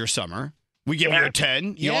 weeks for your summer. We give you a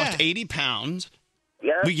 10. You lost 80 pounds.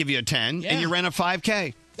 Yeah. We give you a 10. And you ran a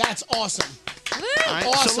 5K. That's awesome. All right,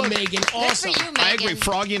 Awesome, so look, Megan. Awesome. I agree.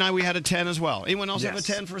 Froggy and we had a 10 as well. Anyone else have a Yes.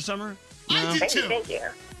 10 for summer? I did too. Thank you.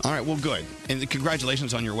 All right, well, good. And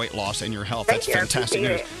congratulations on your weight loss and your health. Thank That's you. I fantastic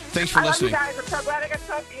appreciate news. it. Thanks for I listening. love you guys. I'm so glad I got to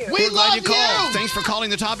talk to you. We're glad you called. Thanks for calling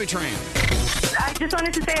the Topic Train. I just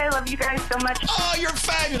wanted to say I love you guys so much. Oh, you're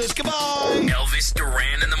fabulous. Goodbye. Elvis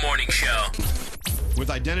Duran in the Morning Show. With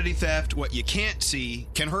identity theft, what you can't see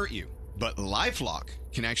can hurt you. But LifeLock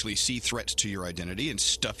can actually see threats to your identity and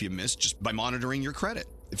stuff you missed just by monitoring your credit.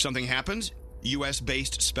 If something happens,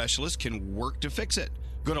 U.S.-based specialists can work to fix it.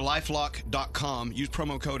 Go to LifeLock.com. Use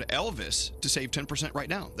promo code Elvis to save 10% right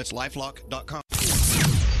now. That's LifeLock.com.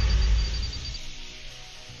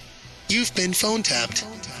 You've been phone tapped.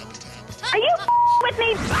 Are you with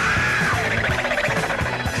me?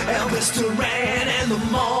 Elvis Duran and the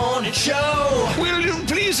Morning Show. Will you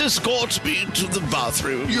please escort me to the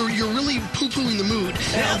bathroom? You're really poo-pooing the mood.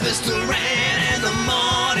 Elvis Duran and the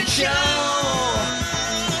Morning Show.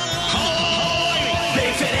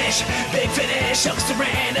 Big finish, Elvis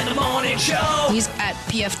Duran and the Morning Show. He's at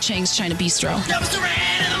P.F. Chang's China Bistro. Elvis Duran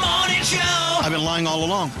and the Morning Show. I've been lying all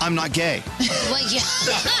along. I'm not gay. Well, yeah.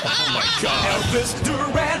 Oh my God. Elvis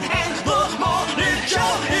Duran and the Morning Show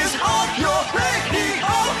is on your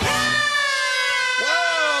radio.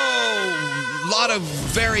 Whoa! A lot of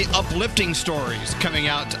very uplifting stories coming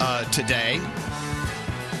out today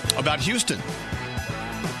about Houston.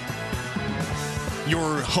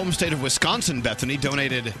 Your home state of Wisconsin, Bethany,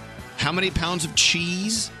 donated how many pounds of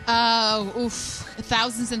cheese?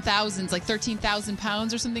 Thousands and thousands, like 13,000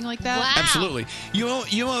 pounds or something like that. Wow. Absolutely. You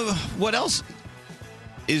know what else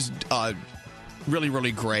is really,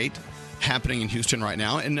 really great happening in Houston right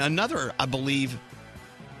now? And another, I believe,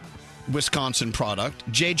 Wisconsin product,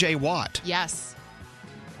 J.J. Watt. Yes.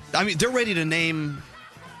 I mean, they're ready to name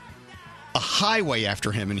a highway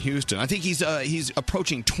after him in Houston. I think he's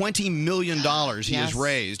approaching $20 million he has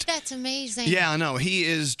raised. That's amazing. Yeah, I know. He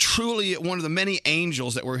is truly one of the many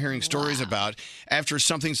angels that we're hearing stories about after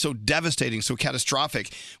something so devastating, so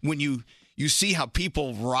catastrophic. When you see how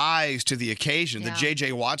people rise to the occasion, the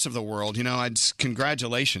J.J. Watts of the world,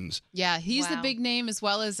 congratulations. Yeah, he's the big name, as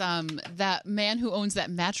well as that man who owns that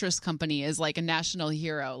mattress company is like a national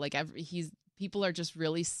hero. Like people are just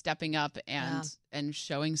really stepping up and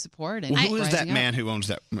showing support. And who is that rising man up. who owns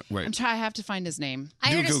that? Wait. I have to find his name.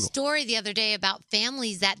 I heard a story the other day about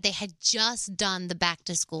families that they had just done the back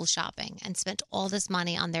to school shopping and spent all this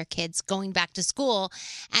money on their kids going back to school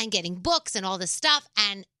and getting books and all this stuff,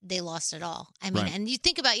 and they lost it all. I mean, and you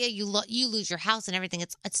think about you lose your house and everything.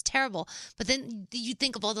 It's terrible. But then you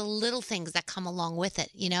think of all the little things that come along with it.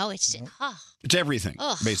 It's just, It's everything,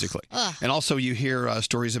 basically. And also you hear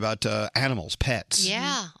stories about animals, pets.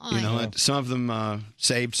 Yeah. Some of them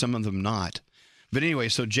saved, some of them not. But anyway,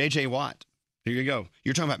 so J.J. Watt, here you go.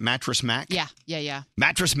 You're talking about Mattress Mac? Yeah.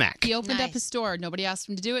 Mattress Mac. He opened up his store. Nobody asked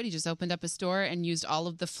him to do it. He just opened up a store and used all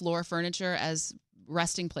of the floor furniture as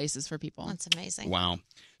resting places for people. That's amazing. Wow.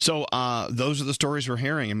 So those are the stories we're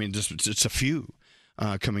hearing. I mean, it's a few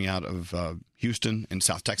coming out of Houston and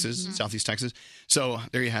South Texas, Southeast Texas. So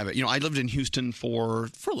there you have it. I lived in Houston for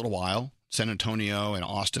a little while, San Antonio and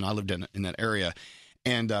Austin. I lived in that area.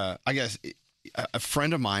 And I guess a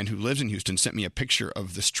friend of mine who lives in Houston sent me a picture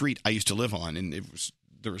of the street I used to live on, and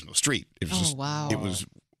there was no street. It was just, wow.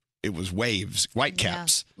 It was waves,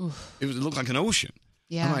 whitecaps. Yeah. It looked like an ocean.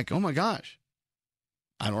 Yeah. I'm like, oh my gosh.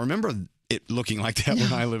 I don't remember it looking like that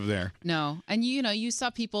when I lived there. No. And you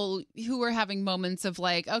saw people who were having moments of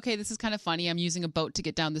like, okay, this is kind of funny. I'm using a boat to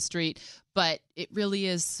get down the street. But it really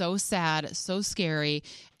is so sad, so scary.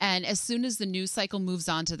 And as soon as the news cycle moves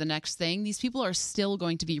on to the next thing, these people are still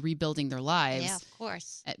going to be rebuilding their lives. Yeah, of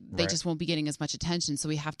course. They just won't be getting as much attention. So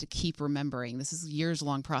we have to keep remembering. This is a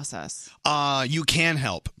years-long process. You can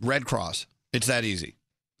help. Red Cross. It's that easy.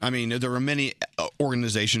 I mean, there are many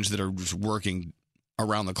organizations that are just working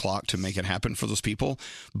around the clock to make it happen for those people.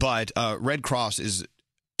 But Red Cross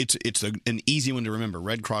it's an easy one to remember.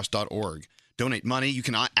 redcross.org. Donate money. You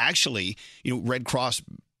can actually, Red Cross,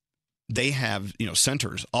 they have,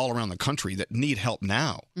 centers all around the country that need help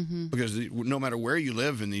now. Mm-hmm. Because no matter where you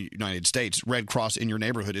live in the United States, Red Cross in your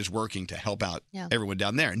neighborhood is working to help out everyone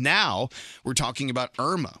down there. Now we're talking about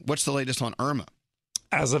Irma. What's the latest on Irma?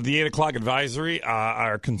 As of the 8 o'clock advisory,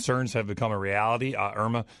 our concerns have become a reality.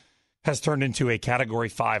 Irma has turned into a Category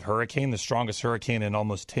 5 hurricane, the strongest hurricane in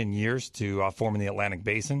almost 10 years to form in the Atlantic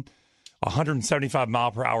Basin. 175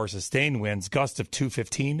 mile per hour sustained winds, gusts of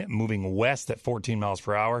 215, moving west at 14 miles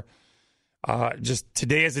per hour. Just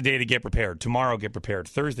today is the day to get prepared. Tomorrow, get prepared.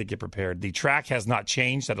 Thursday, get prepared. The track has not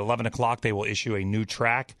changed. At 11 o'clock, they will issue a new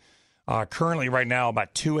track. Currently, right now,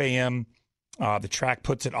 about 2 a.m., the track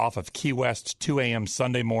puts it off of Key West, 2 a.m.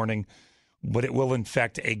 Sunday morning. But it will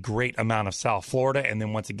affect a great amount of South Florida. And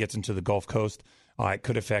then once it gets into the Gulf Coast, it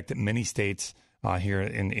could affect many states here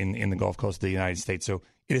in the Gulf Coast of the United States. So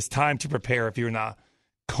it is time to prepare. If you're in the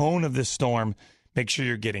cone of this storm, make sure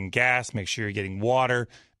you're getting gas, make sure you're getting water,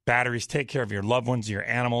 batteries, take care of your loved ones, your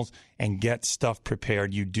animals, and get stuff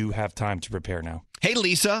prepared. You do have time to prepare now. Hey,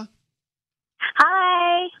 Lisa.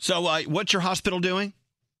 Hi. So what's your hospital doing?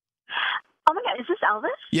 Oh, my God. Is this Elvis?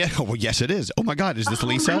 Yeah. Well, yes, it is. Oh, my God. Is this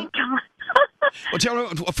Lisa? Oh, my God. Well, tell me,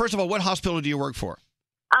 first of all, what hospital do you work for?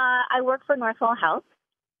 I work for Northwell Health.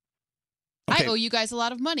 Okay. I owe you guys a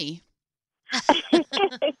lot of money.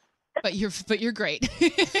 but you're great.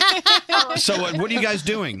 So what are you guys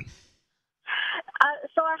doing?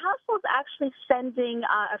 So our hospital's actually sending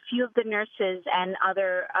a few of the nurses and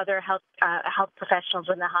other health professionals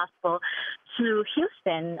in the hospital to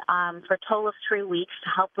Houston for a total of 3 weeks to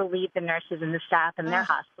help relieve the nurses and the staff in their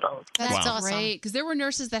hospitals. That's great. Because there were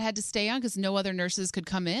nurses that had to stay on because no other nurses could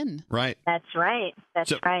come in. Right. That's right.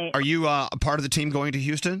 That's right. Are you a part of the team going to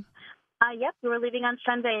Houston? Yep, we're leaving on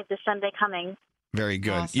Sunday, this Sunday coming. Very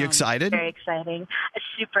good. You excited? Very exciting.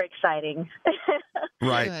 Super exciting.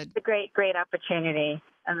 Right. It's a great opportunity.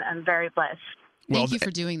 I'm very blessed. Thank you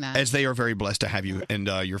for doing that. As they are very blessed to have you and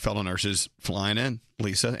your fellow nurses flying in,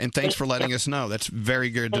 Lisa. And thanks for letting us know. That's very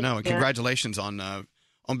good to know. And congratulations on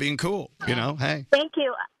being cool. You know, hey. Thank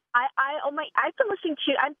you. I've been listening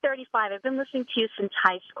to you. I'm 35. I've been listening to you since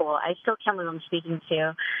high school. I still can't believe I'm speaking to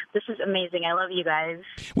you. This is amazing. I love you guys.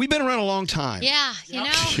 We've been around a long time. Yeah, you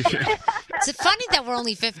know. It's funny that we're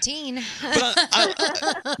only 15. Isn't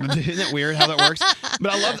that weird how that works?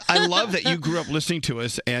 But I love that you grew up listening to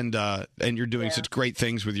us and you're doing such great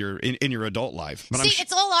things with in your adult life. But See,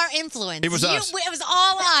 it's all our influence. It was us. It was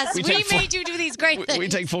all us. We We take made you do these great things. We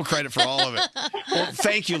take full credit for all of it. Well,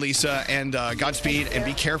 thank you, Lisa, and Godspeed, and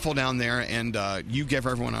be careful down there, and you give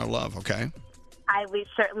everyone our love, okay? We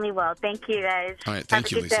certainly will. Thank you, guys. All right, thank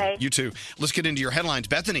Have a you, good Lisa. day. You too. Let's get into your headlines.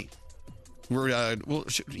 Bethany, we're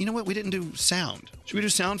you know what? We didn't do sound. Should we do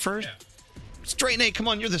sound first? Yeah. Straight Nate, come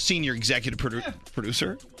on. You're the senior executive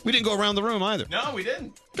producer. We didn't go around the room either. No, we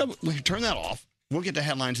didn't. Turn that off. We'll get to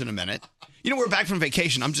headlines in a minute. You know, we're back from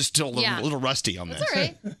vacation. I'm just still a little rusty on this. That's all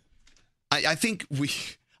right. I think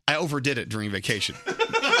I overdid it during vacation.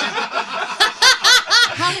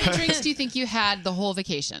 How many drinks do you think you had the whole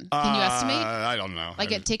vacation? Can you estimate? I don't know.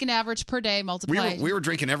 Like, take an average per day, multiply. We were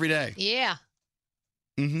drinking every day. Yeah.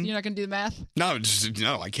 Mm-hmm. You're not going to do the math? No,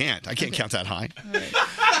 I can't. I can't count that high.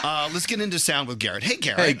 Let's get into sound with Garrett. Hey,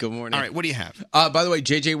 Garrett. Hey, good morning. All right, what do you have? By the way,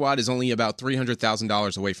 J.J. Watt is only about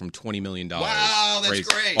 $300,000 away from $20 million. Wow, that's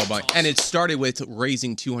great. And it started with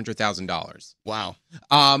raising $200,000. Wow.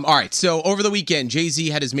 All right, so over the weekend, Jay-Z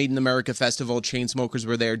had his Made in America festival. Chainsmokers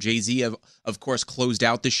were there. Jay-Z, of course, closed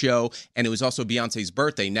out the show, and it was also Beyonce's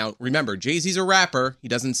birthday. Now, remember, Jay-Z's a rapper. He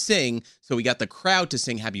doesn't sing, so we got the crowd to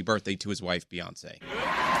sing happy birthday to his wife, Beyonce.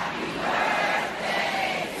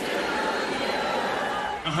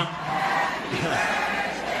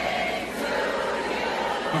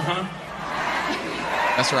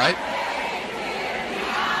 That's right.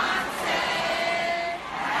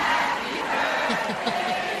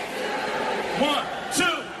 One,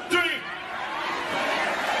 two, three.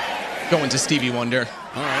 Going to Stevie Wonder.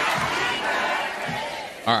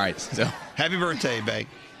 All right, so. Happy birthday, babe.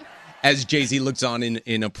 As Jay-Z looks on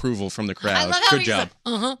in approval from the crowd. I love how Good job.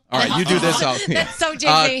 Uh-huh. All right, you do this. That's so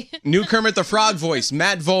Jay-Z. New Kermit the Frog voice,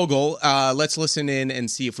 Matt Vogel. Let's listen in and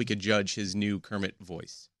see if we could judge his new Kermit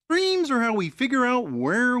voice. Dreams are how we figure out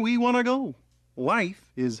where we want to go. Life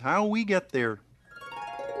is how we get there.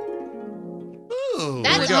 Ooh,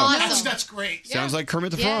 That's there we go. awesome. That's great. Sounds like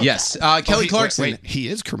Kermit the Frog. Yes. Kelly Clarkson. Wait, he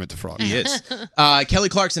is Kermit the Frog. He is. Kelly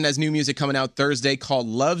Clarkson has new music coming out Thursday called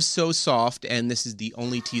Love So Soft, and this is the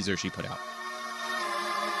only teaser she put out.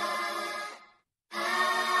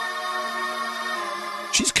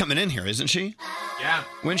 She's coming in here, isn't she? Yeah.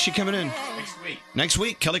 When's she coming in? Next week. Next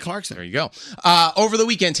week, Kelly Clarkson. There you go. Over the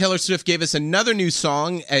weekend, Taylor Swift gave us another new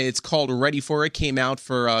song. It's called Ready For It. Came out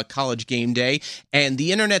for College Game Day. And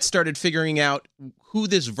the internet started figuring out who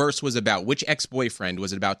this verse was about. Which ex-boyfriend?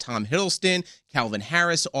 Was it about Tom Hiddleston, Calvin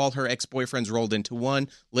Harris? All her ex-boyfriends rolled into one.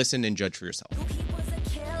 Listen and judge for yourself.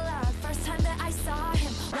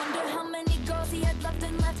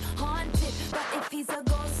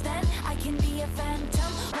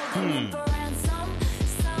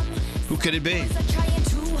 Who could it be?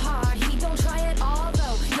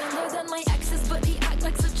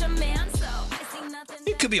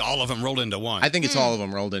 It could be all of them rolled into one. I think it's all of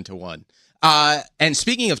them rolled into one. And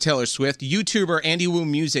speaking of Taylor Swift, YouTuber Andy Wu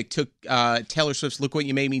Music took Taylor Swift's Look What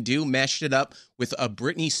You Made Me Do, mashed it up with a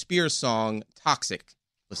Britney Spears song, Toxic.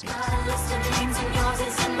 Listen to this.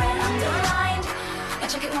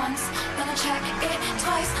 Check it once, then I check it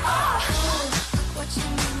twice. What you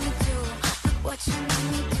made me do, what you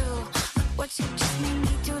made me do, what you just made me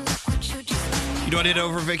do, look what you just made me do. You know what I did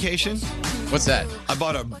over vacation? What's that? I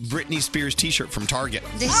bought a Britney Spears t-shirt from Target.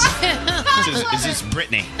 Is this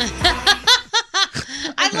Britney?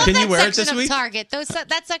 I love Can that you wear it section this of week? Target.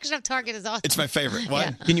 That section of Target is awesome. It's my favorite. What?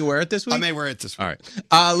 Yeah. Can you wear it this week? I may wear it this week. All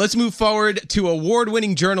right. Let's move forward to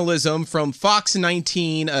award-winning journalism from Fox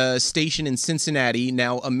 19, a station in Cincinnati.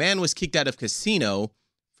 Now, a man was kicked out of casino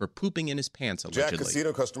for pooping in his pants, allegedly. Jack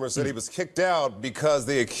casino customer said he was kicked out because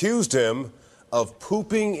they accused him of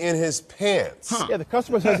pooping in his pants. Yeah, the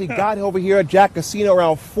customer says he got over here at Jack Casino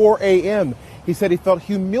around 4 a.m. He said he felt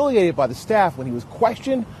humiliated by the staff when he was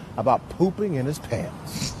questioned about pooping in his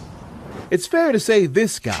pants. It's fair to say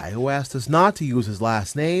this guy, who asked us not to use his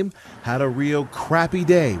last name, had a real crappy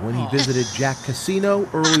day when he visited Jack Casino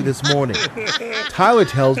early this morning. Tyler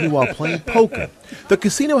tells me while playing poker, the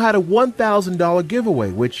casino had a $1,000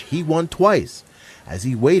 giveaway, which he won twice. As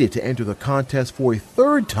he waited to enter the contest for a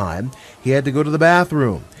third time, he had to go to the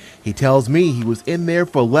bathroom. He tells me he was in there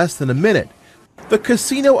for less than a minute. The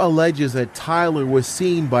casino alleges that Tyler was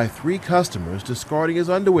seen by 3 customers discarding his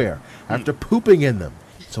underwear after pooping in them.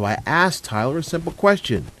 So I asked Tyler a simple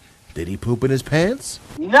question. Did he poop in his pants?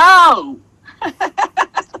 No!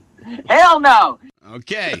 Hell no!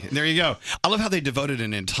 Okay, there you go. I love how they devoted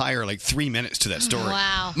an entire 3 minutes to that story.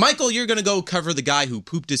 Wow. Michael, you're going to go cover the guy who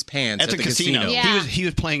pooped his pants At the casino. Yeah. He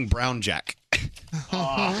was playing Brown Jack.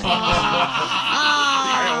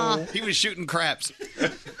 He was shooting craps.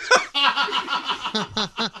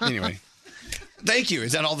 Anyway. Thank you.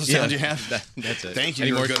 Is that all the sound you have? That's it. Thank you.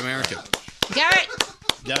 Any You're more? Good America. Garrett.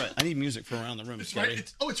 Damn it. I need music for Around the Room, Scotty.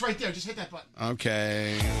 It's right there. Just hit that button.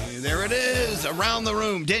 Okay. There it is. Around the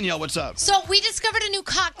Room. Danielle, what's up? So we discovered a new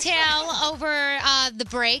cocktail over the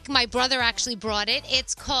break. My brother actually brought it.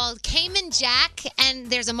 It's called Cayman Jack,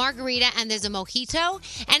 and there's a margarita and there's a mojito,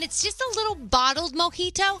 and it's just a little bottled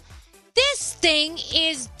mojito. This thing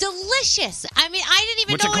is delicious. I mean, I didn't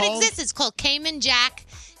even What's know it it called? existed. It's called Cayman Jack.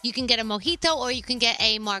 You can get a mojito or you can get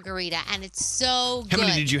a margarita, and it's so good. How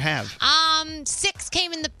many did you have? 6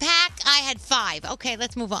 came in the pack. I had 5. Okay,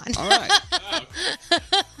 let's move on. All right.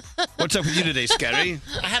 What's up with you today, Scary?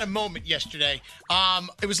 I had a moment yesterday.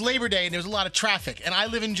 It was Labor Day, and there was a lot of traffic. And I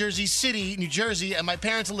live in Jersey City, New Jersey, and my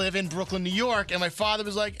parents live in Brooklyn, New York. And my father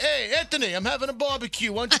was like, "Hey, Anthony, I'm having a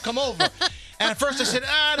barbecue. Why don't you come over?" And at first I said,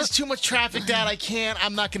 there's too much traffic, Dad. I can't.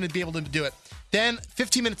 I'm not going to be able to do it. Then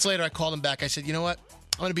 15 minutes later, I called him back. I said, you know what?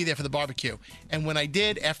 I'm going to be there for the barbecue. And when I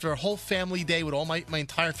did, after a whole family day with all my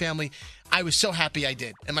entire family, I was so happy I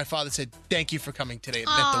did. And my father said, thank you for coming today. It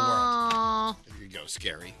meant the world. There you go,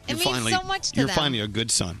 Scary. It means so much to You're them. finally a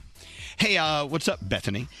good son. Hey, what's up,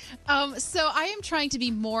 Bethany? So I am trying to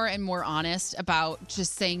be more and more honest about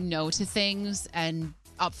just saying no to things and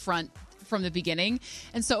upfront from the beginning.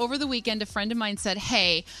 And so over the weekend, a friend of mine said,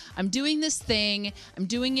 hey, I'm doing this thing. I'm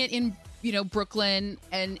doing it in Brooklyn,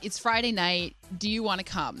 and it's Friday night. Do you want to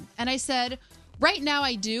come? And I said, right now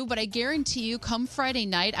I do, but I guarantee you come Friday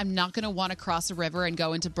night, I'm not going to want to cross a river and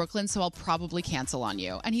go into Brooklyn, so I'll probably cancel on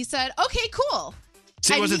you. And he said, okay, cool.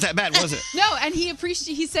 See, it And wasn't that bad, was it? No, and he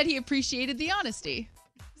said he appreciated the honesty.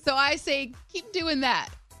 So I say, keep doing that.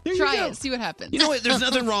 There you Try go. it, see what happens. You know what? There's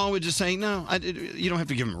nothing wrong with just saying no. You don't have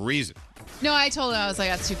to give him a reason. No, I told him, I was like,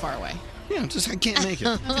 that's too far away. Yeah, I can't make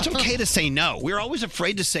it. It's okay to say no. We're always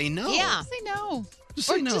afraid to say no. Yeah. Say no. Just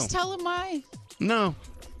or say no. just tell him why. No.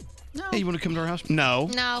 No. Hey, you want to come to our house? No.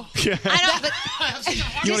 No. Yeah. I don't, but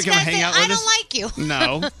You want to come and hang out with I don't us? like you.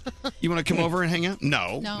 No. You want to come over and hang out?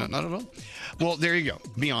 No. No. Not at all. Well, there you go.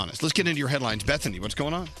 Be honest. Let's get into your headlines. Bethany, what's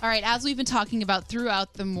going on? All right, as we've been talking about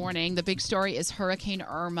throughout the morning, the big story is Hurricane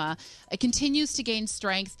Irma. It continues to gain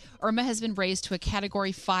strength. Irma has been raised to a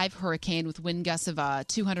Category 5 hurricane with wind gusts of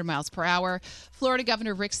 200 miles per hour. Florida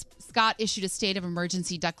Governor Rick Scott issued a state of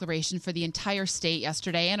emergency declaration for the entire state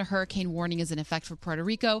yesterday, and a hurricane warning is in effect for Puerto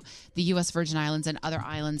Rico, the U.S. Virgin Islands, and other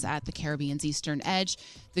islands at the Caribbean's eastern edge.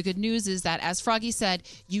 The good news is that, as Froggy said,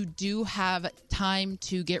 you do have time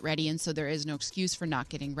to get ready, and so there is no excuse for not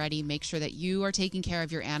getting ready. Make sure that you are taking care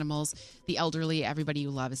of your animals, the elderly, everybody you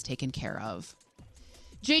love is taken care of.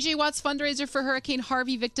 J.J. Watt's fundraiser for Hurricane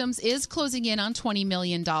Harvey victims is closing in on $20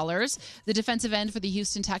 million. The defensive end for the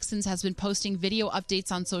Houston Texans has been posting video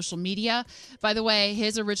updates on social media. By the way,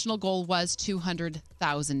 his original goal was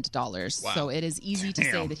 $200,000. Wow. So it is easy to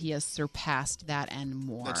say Damn. that he has surpassed that and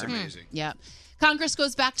more. That's amazing. Yep. Congress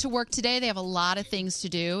goes back to work today. They have a lot of things to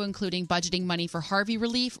do, including budgeting money for Harvey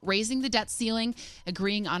relief, raising the debt ceiling,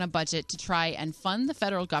 agreeing on a budget to try and fund the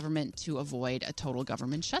federal government to avoid a total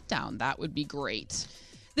government shutdown. That would be great.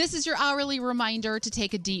 This is your hourly reminder to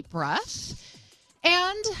take a deep breath.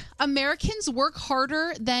 And Americans work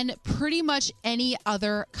harder than pretty much any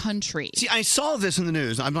other country. See, I saw this in the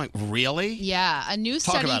news. I'm like, really? Yeah, a new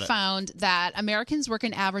Talk study about it. found that Americans work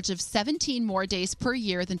an average of 17 more days per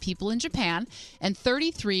year than people in Japan and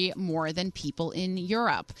 33 more than people in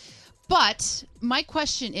Europe. But my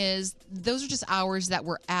question is, those are just hours that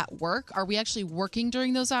we're at work. Are we actually working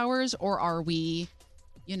during those hours, or are we,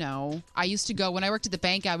 I used to go, when I worked at the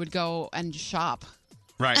bank, I would go and shop.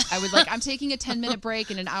 Right. I would I'm taking a 10-minute break,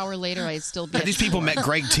 and an hour later, I'd still be Have at these people the met store.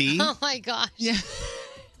 Greg T? Oh my gosh. Yeah.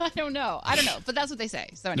 I don't know, but that's what they say.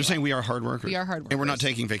 So They're anyway. saying we are hard workers. We are hard And we're not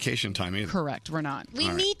taking vacation time either. Correct, we're not. We All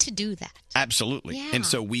right. need to do that. Absolutely. Yeah. And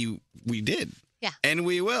so we did. Yeah. And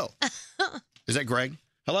we will. Is that Greg?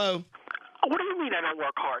 Hello? What do you mean I don't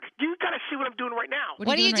work hard? You got to see what I'm doing right now.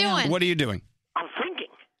 What are you doing? What are you doing? I'm thinking.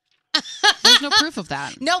 There's no proof of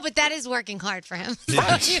that. No, but that is working hard for him. So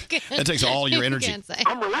Yeah. you can- That takes all your you energy. can say.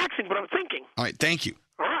 I'm relaxing, but I'm thinking. All right, thank you.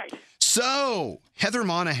 All right. So, Heather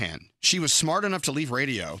Monahan, she was smart enough to leave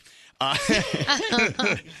radio.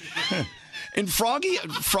 And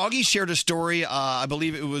Froggy shared a story, I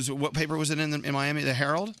believe it was, what paper was it in Miami? The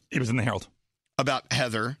Herald? It was in the Herald. About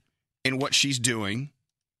Heather and what she's doing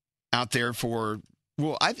out there for,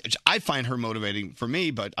 well, I find her motivating for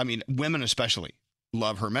me, but I mean, women especially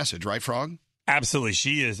love her message, right, Frog? Absolutely.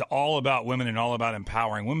 She is all about women and all about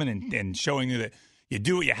empowering women and showing you that you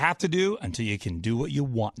do what you have to do until you can do what you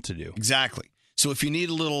want to do. Exactly. So if you need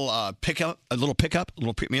a little pick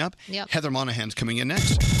me up, Yep. Heather Monahan's coming in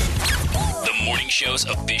next. The morning show's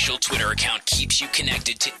official Twitter account keeps you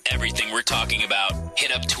connected to everything we're talking about.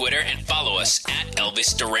 Hit up Twitter and follow us at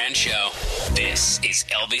Elvis Duran Show. This is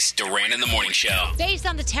Elvis Duran in the Morning Show. Based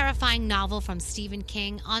on the terrifying novel from Stephen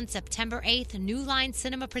King, on September 8th, New Line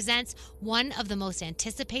Cinema presents one of the most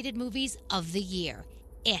anticipated movies of the year,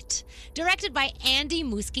 It. Directed by Andy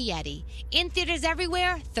Muschietti. In theaters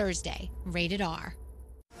everywhere, Thursday. Rated R.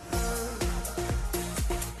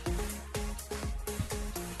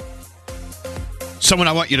 Someone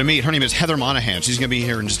I want you to meet. Her name is Heather Monahan. She's going to be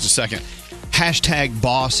here in just a second. Hashtag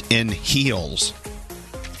boss in heels.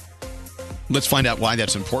 Let's find out why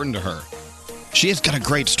that's important to her. She has got a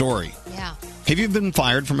great story. Yeah. Have you been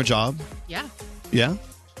fired from a job? Yeah. Yeah?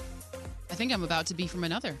 I think I'm about to be from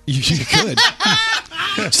another. You could.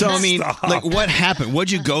 So, I mean, like, what happened?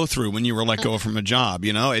 What'd you go through when you were let go from a job?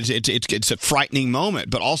 You know, it's a frightening moment,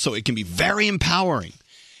 but also it can be very empowering.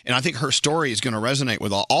 And I think her story is going to resonate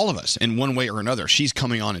with all of us in one way or another. She's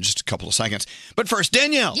coming on in just a couple of seconds. But first,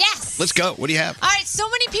 Danielle. Yes. Let's go. What do you have? All right, so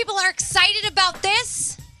many people are excited about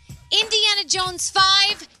this. Indiana Jones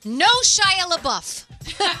 5, no Shia LaBeouf.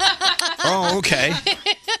 Oh, okay.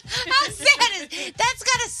 How sad is that's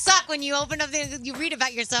gotta suck when you open up there and you read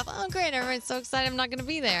about yourself. Oh, great, everyone's so excited I'm not gonna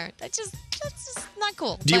be there. That's just not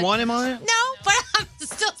cool. Do you But- want him on it? No, but I'm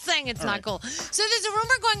still saying it's All not right. cool. So there's a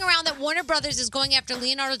rumor going around that Warner Brothers is going after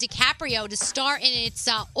Leonardo DiCaprio to star in its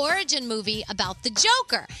origin movie about the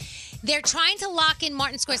Joker. They're trying to lock in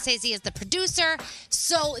Martin Scorsese as the producer.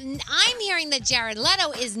 So I'm hearing that Jared Leto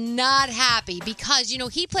is not happy because, you know,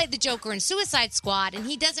 he played the Joker in Suicide Squad and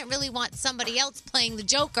he doesn't really want somebody else playing the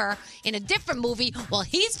Joker in a different movie while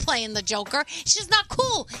he's playing the Joker. It's just not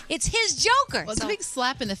cool. It's his Joker. Well, it's a big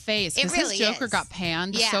slap in the face It because really his Joker is. got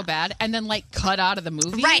panned Yeah. so bad and then like cut out of the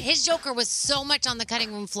movie. Right, his Joker was so much on the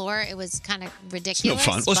cutting room floor, it was kind of It's ridiculous.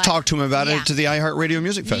 no fun. Let's but- talk to him about Yeah. it to the iHeartRadio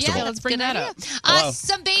Music Festival. Yeah, let's bring that up. Hello.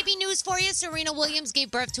 Some baby news for you. Serena Williams gave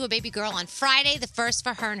birth to a baby girl on Friday, the first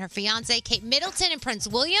for her and her fiance, Kate Middleton and Prince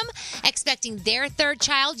William, expecting their third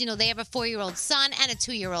child. You know, they have a 4-year-old son and a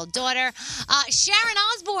 2-year-old daughter. Sharon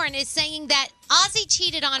Osbourne is saying that Ozzy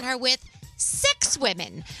cheated on her with 6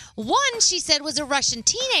 women. One, she said, was a Russian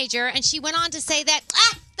teenager, and she went on to say that,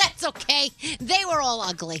 that's okay. They were all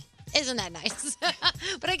ugly. Isn't that nice?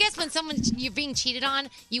 But I guess when you're being cheated on,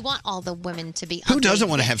 you want all the women to be ugly. Who doesn't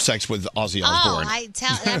want to have sex with Ozzy Osbourne?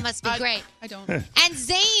 That must be great. I don't. And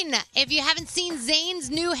Zayn, if you haven't seen Zayn's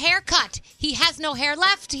new haircut, he has no hair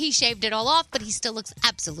left. He shaved it all off, but he still looks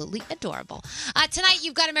absolutely adorable. Tonight,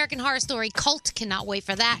 you've got American Horror Story Cult. Cannot wait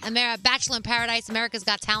for that. Bachelor in Paradise, America's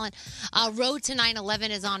Got Talent. Road to 9/11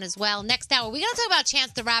 is on as well. Next hour, we're going to talk about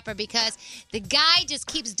Chance the Rapper because the guy just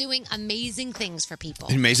keeps doing amazing things for people.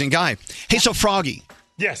 An amazing guy. Hey, so Froggy.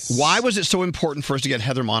 Yes. Why was it so important for us to get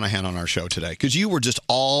Heather Monahan on our show today? Because you were just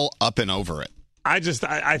all up and over it. I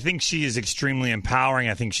think she is extremely empowering.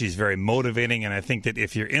 I think she's very motivating. And I think that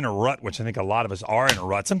if you're in a rut, which I think a lot of us are in a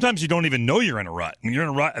rut, sometimes you don't even know you're in a rut. When you're in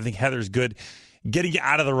a rut, I think Heather's good. Getting you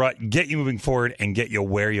out of the rut, get you moving forward, and get you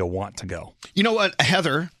where you want to go. You know what,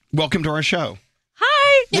 Heather? Welcome to our show.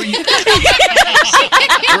 Hi.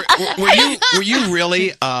 Were you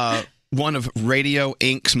really one of Radio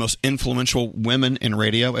Inc.'s most influential women in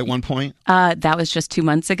radio at one point? That was just 2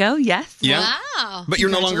 months ago, yes. Yeah. Wow. But you're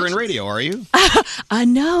no longer in radio, are you?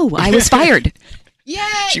 No, I was fired. Yeah.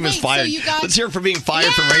 She was wait, fired. So you got, Let's hear it for being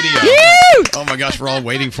fired from radio. Oh my gosh, we're all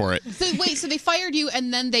waiting for it. So they fired you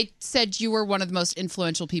and then they said you were one of the most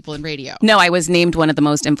influential people in radio. No, I was named one of the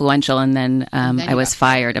most influential, and then you I was got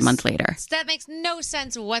fired a month later. That makes no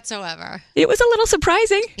sense whatsoever. It was a little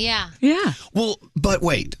surprising. Yeah. Yeah. Well, but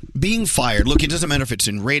wait, being fired, look, it doesn't matter if it's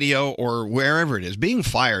in radio or wherever it is. Being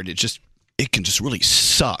fired, it can just really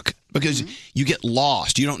suck because you get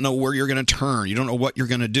lost. You don't know where you're going to turn. You don't know what you're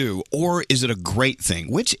going to do. Or is it a great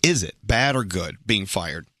thing? Which is it, bad or good, being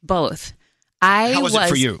fired? Both. How was it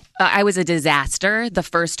for you? I was a disaster the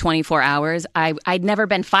first 24 hours. I'd never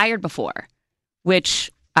been fired before,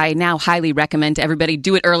 which I now highly recommend to everybody.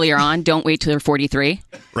 Do it earlier on. Don't wait till they're 43.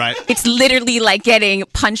 Right. It's literally like getting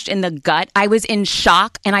punched in the gut. I was in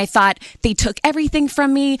shock and I thought, they took everything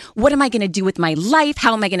from me. What am I going to do with my life?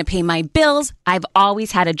 How am I going to pay my bills? I've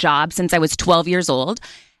always had a job since I was 12 years old.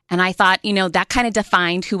 And I thought, that kind of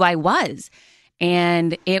defined who I was.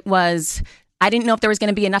 And it was... I didn't know if there was going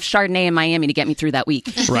to be enough Chardonnay in Miami to get me through that week.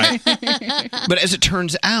 Right. But as it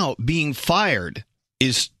turns out, being fired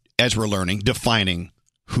is, as we're learning, defining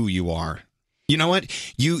who you are. You know what?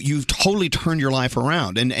 You've totally turned your life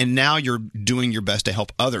around, and now you're doing your best to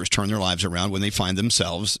help others turn their lives around when they find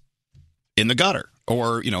themselves in the gutter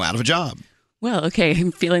or, out of a job. Well, okay,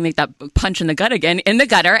 I'm feeling like that punch in the gut again. In the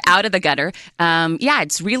gutter, out of the gutter.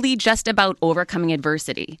 It's really just about overcoming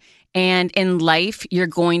adversity. And in life, you're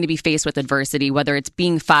going to be faced with adversity, whether it's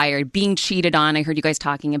being fired, being cheated on. I heard you guys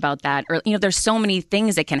talking about that. Or, there's so many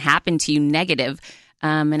things that can happen to you negative,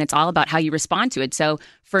 and it's all about how you respond to it. So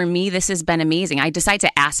for me, this has been amazing. I decided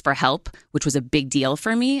to ask for help, which was a big deal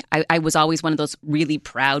for me. I was always one of those really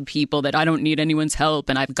proud people that I don't need anyone's help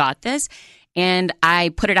and I've got this. And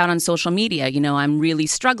I put it out on social media. I'm really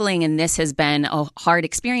struggling and this has been a hard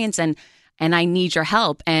experience and I need your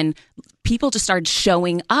help. And people just started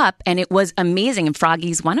showing up and it was amazing. And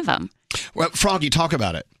Froggy's one of them. Well, Froggy, talk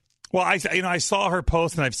about it. Well, I saw her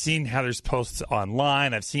post and I've seen Heather's posts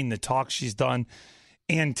online. I've seen the talk she's done.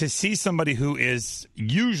 And to see somebody who is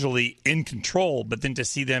usually in control, but then to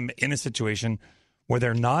see them in a situation where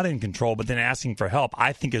they're not in control, but then asking for help,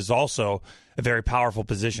 I think is also a very powerful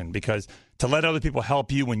position because to let other people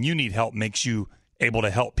help you when you need help makes you able to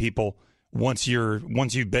help people once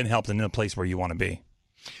you've been helped and in a place where you want to be.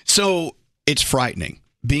 So it's frightening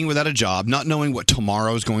being without a job, not knowing what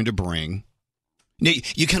tomorrow is going to bring.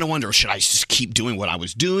 You kind of wonder, should I just keep doing what I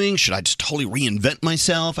was doing? Should I just totally reinvent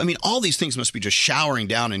myself? I mean, all these things must be just showering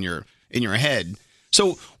down in your head.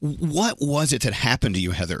 So what was it that happened to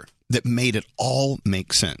you, Heather, that made it all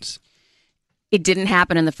make sense? It didn't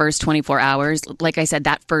happen in the first 24 hours. Like I said,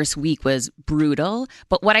 that first week was brutal.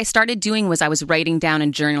 But what I started doing was I was writing down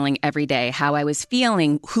and journaling every day how I was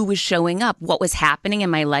feeling, who was showing up, what was happening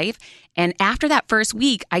in my life. And after that first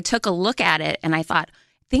week, I took a look at it and I thought,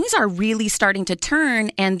 things are really starting to turn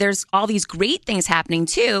and there's all these great things happening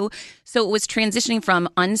too. So it was transitioning from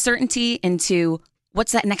uncertainty into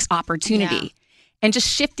what's that next opportunity? Yeah. And just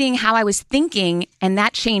shifting how I was thinking, and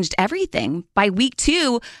that changed everything. By week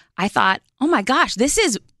 2, I thought, oh my gosh, this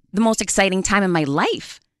is the most exciting time in my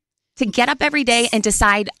life. To get up every day and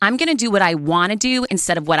decide I'm going to do what I want to do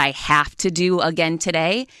instead of what I have to do again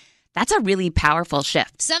today. That's a really powerful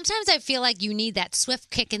shift. Sometimes I feel like you need that swift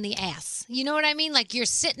kick in the ass. You know what I mean? Like you're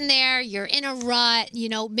sitting there, you're in a rut,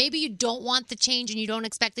 maybe you don't want the change and you don't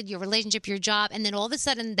expect it, your relationship, your job. And then all of a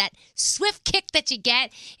sudden that swift kick that you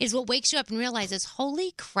get is what wakes you up and realizes,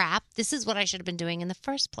 holy crap, this is what I should have been doing in the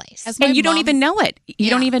first place. And you don't even know it. You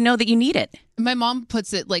don't even know that you need it. My mom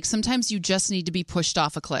puts it like sometimes you just need to be pushed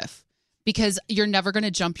off a cliff because you're never going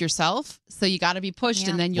to jump yourself. So you got to be pushed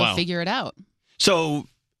and then you'll figure it out. So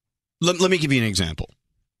let me give you an example.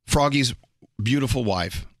 Froggy's beautiful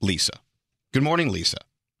wife, Lisa. Good morning, Lisa.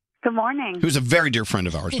 Good morning. Who's a very dear friend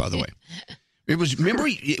of ours, by the way. It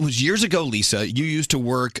was years ago, Lisa, you used to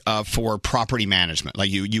work for property management. Like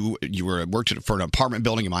you worked for an apartment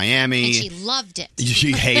building in Miami. And she loved it.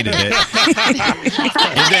 She hated it.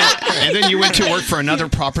 and then you went to work for another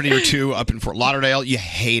property or two up in Fort Lauderdale. You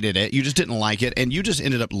hated it. You just didn't like it. And you just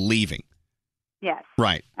ended up leaving. Yes.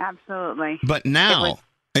 Right. Absolutely. But now,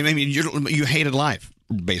 you hated life,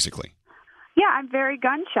 basically. Yeah, I'm very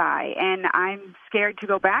gun shy, and I'm scared to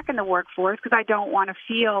go back in the workforce because I don't want to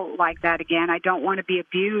feel like that again. I don't want to be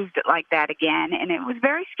abused like that again. And it was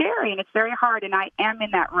very scary, and it's very hard, and I am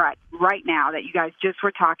in that rut right now that you guys just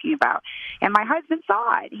were talking about. And my husband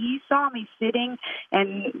saw it. He saw me sitting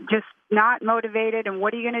and just not motivated, and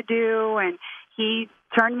what are you going to do? And he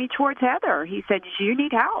turned me towards Heather. He said, you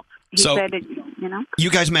need help. He said, You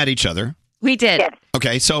guys met each other. We did. Yes.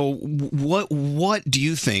 Okay, so what do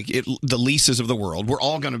you think? The Lisas of the world,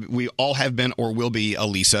 we all have been or will be a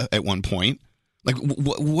Lisa at one point. Like,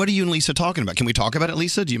 what are you and Lisa talking about? Can we talk about it,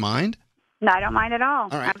 Lisa? Do you mind? No, I don't mind at all.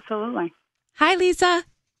 All right. Absolutely. Hi, Lisa.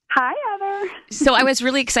 Hi, Heather. So I was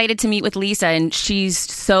really excited to meet with Lisa, and she's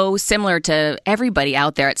so similar to everybody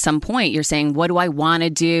out there. At some point, you're saying, "What do I want to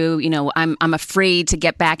do?" You know, I'm afraid to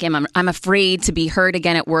get back in. I'm afraid to be hurt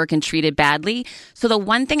again at work and treated badly. So the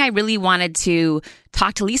one thing I really wanted to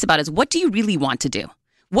talk to Lisa about is, what do you really want to do?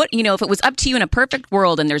 What, you know, if it was up to you in a perfect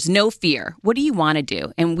world and there's no fear, what do you want to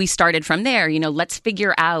do? And we started from there. You know, let's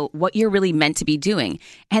figure out what you're really meant to be doing.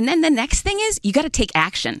 And then the next thing is, you got to take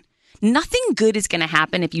action. Nothing good is going to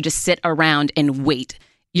happen if you just sit around and wait.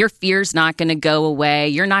 Your fear's not going to go away.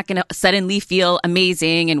 You're not going to suddenly feel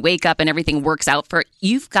amazing and wake up and everything works out for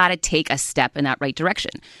you. You've got to take a step in that right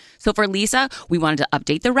direction. So for Lisa, we wanted to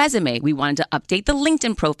update the resume. We wanted to update the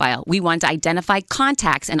LinkedIn profile. We wanted to identify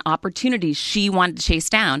contacts and opportunities she wanted to chase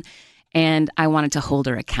down. And I wanted to hold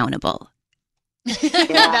her accountable. That's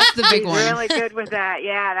the big She's one. really good with that.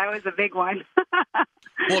 Yeah, that was a big one.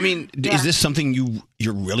 Well, I mean, is this something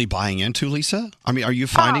you're really buying into, Lisa? I mean, are you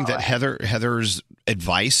finding that Heather's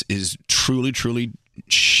advice is truly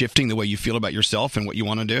shifting the way you feel about yourself and what you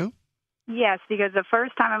want to do? Yes, because the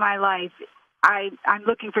first time in my life, I'm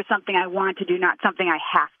looking for something I want to do, not something I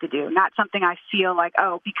have to do, not something I feel like,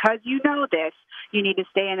 oh, because you know this, you need to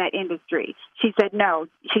stay in that industry. She said no.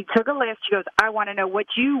 She took a list. She goes, I want to know what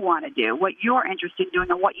you want to do, what you're interested in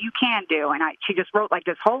doing, and what you can do. And she just wrote like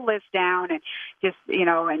this whole list down and just, you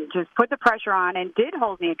know, and just put the pressure on and did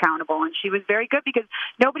hold me accountable. And she was very good because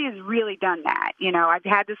nobody has really done that. You know, I've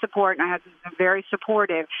had the support and I have been very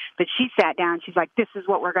supportive, but she sat down. She's like, this is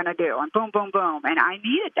what we're going to do. And boom, boom, boom. And I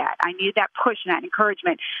needed that. I needed that push and that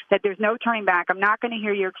encouragement that there's no turning back. I'm not going to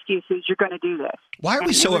hear your excuses. You're going to do this. Why are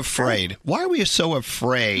we so afraid? Why are we so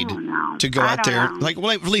afraid to go out there? Like,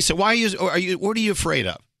 well, Lisa, why are you? What are you afraid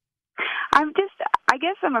of? I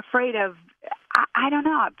guess I'm afraid of, I don't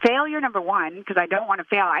know, failure, number one, because I don't want to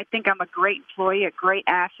fail. I think I'm a great employee, a great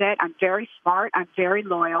asset. I'm very smart. I'm very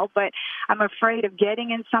loyal, but I'm afraid of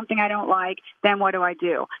getting in something I don't like. Then what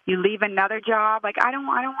do? You leave another job. Like, I don't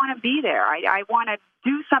want to be there. I want to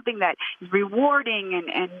do something that is rewarding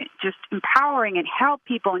and just empowering and help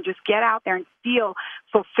people and just get out there and feel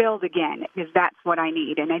fulfilled again, because that's what I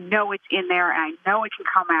need. And I know it's in there and I know it can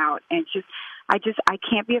come out. And I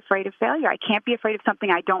can't be afraid of failure. I can't be afraid of something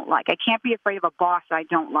I don't like. I can't be afraid of a boss I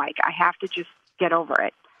don't like. I have to just get over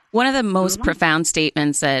it. One of the most profound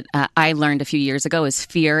statements that I learned a few years ago is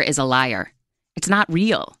fear is a liar. It's not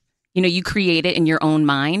real. You know, you create it in your own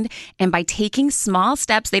mind. And by taking small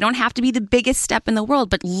steps, they don't have to be the biggest step in the world,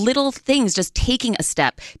 but little things, just taking a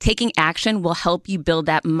step, taking action will help you build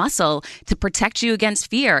that muscle to protect you against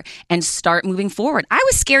fear and start moving forward. I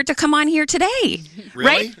was scared to come on here today. Really?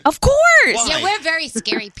 Right? Of course. Why? Yeah, we're very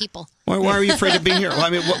scary people. Why are you afraid of being here? Well, I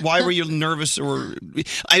mean, why were you nervous?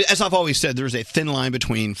 As I've always said, there's a thin line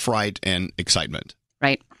between fright and excitement.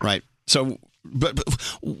 Right. Right. So, but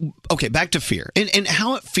okay, back to fear and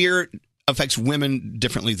how fear affects women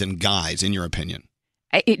differently than guys, in your opinion.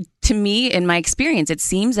 To me, in my experience, it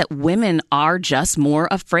seems that women are just more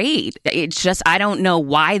afraid. It's just, I don't know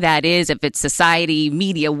why that is, if it's society,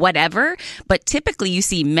 media, whatever. But typically you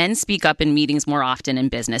see men speak up in meetings more often in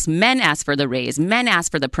business. Men ask for the raise. Men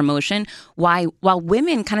ask for the promotion. While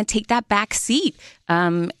women kind of take that back seat.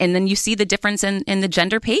 And then you see the difference in the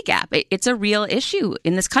gender pay gap. It's a real issue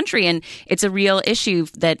in this country. And it's a real issue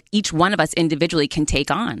that each one of us individually can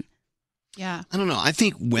take on. Yeah. I don't know. I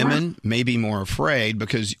think women may be more afraid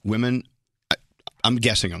because women, I'm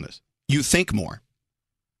guessing on this, you think more.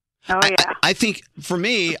 Oh, yeah. I think for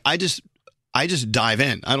me, I just dive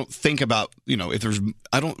in. I don't think about,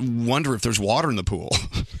 I don't wonder if there's water in the pool.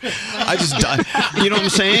 I just dive, you know what I'm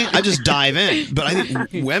saying? I just dive in. But I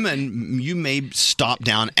think women, you may stop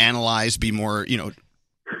down, analyze, be more,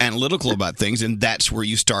 analytical about things. And that's where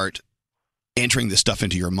you start entering this stuff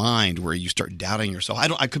into your mind, where you start doubting yourself.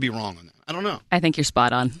 I could be wrong on that. I don't know. I think you're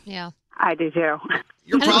spot on. Yeah. I do too.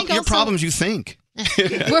 Your problems, you think.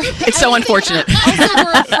 It's so unfortunate. Also,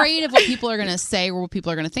 we're afraid of what people are going to say or what people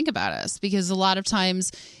are going to think about us, because a lot of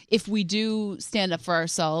times if we do stand up for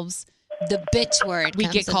ourselves, the bitch word we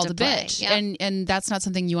comes get called a into play. bitch. Yeah. And that's not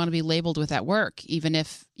something you want to be labeled with at work, even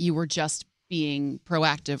if you were just being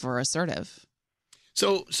proactive or assertive.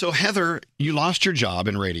 So Heather, you lost your job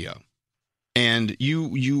in radio, and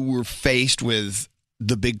you were faced with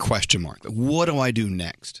the big question mark. What do I do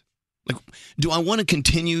next? Like, do I want to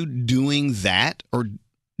continue doing that, or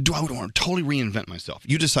do I want to totally reinvent myself?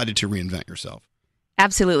 You decided to reinvent yourself.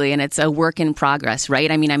 Absolutely. And it's a work in progress, right?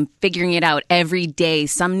 I mean, I'm figuring it out every day.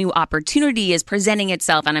 Some new opportunity is presenting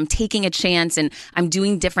itself and I'm taking a chance and I'm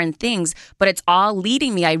doing different things, but it's all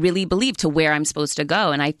leading me, I really believe, to where I'm supposed to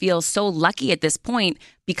go. And I feel so lucky at this point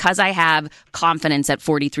because I have confidence at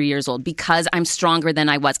 43 years old, because I'm stronger than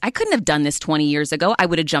I was. I couldn't have done this 20 years ago. I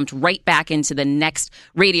would have jumped right back into the next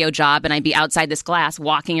radio job and I'd be outside this glass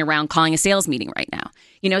walking around calling a sales meeting right now.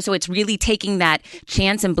 So it's really taking that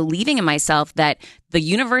chance and believing in myself that the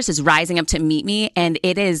universe is rising up to meet me, and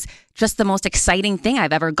it is just the most exciting thing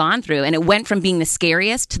I've ever gone through. And it went from being the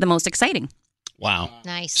scariest to the most exciting. Wow.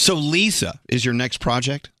 Nice. So Lisa is your next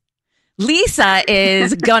project? Lisa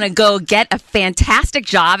is going to go get a fantastic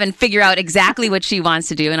job and figure out exactly what she wants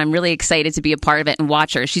to do. And I'm really excited to be a part of it and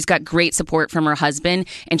watch her. She's got great support from her husband,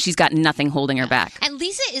 and she's got nothing holding her back. And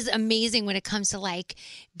Lisa is amazing when it comes to like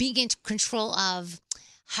being in control of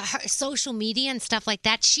her social media and stuff like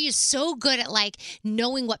that. She is so good at like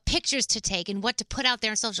knowing what pictures to take and what to put out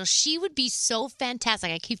there on social. She would be so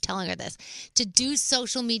fantastic. I keep telling her this, to do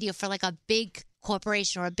social media for like a big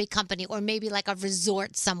corporation or a big company or maybe like a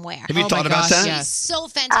resort somewhere. Have you thought about that? She's so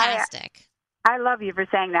fantastic. I love you for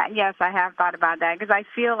saying that. Yes, I have thought about that because I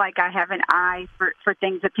feel like I have an eye for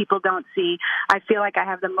things that people don't see. I feel like I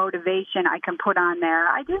have the motivation I can put on there.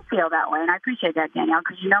 I do feel that way, and I appreciate that, Danielle,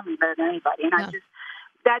 because you know me better than anybody. And I just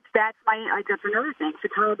that's another thing.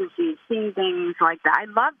 Photography, seeing things like that. I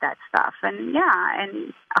love that stuff, and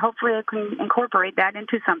hopefully I can incorporate that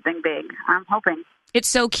into something big. I'm hoping. It's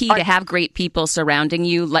so key to have great people surrounding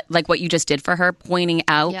you, like what you just did for her, pointing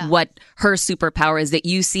out what her superpower is that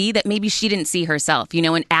you see that maybe she didn't see herself,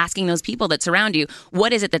 and asking those people that surround you,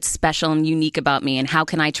 what is it that's special and unique about me, and how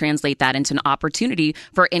can I translate that into an opportunity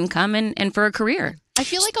for income and for a career? I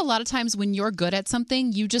feel like a lot of times when you're good at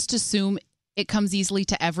something, you just assume it comes easily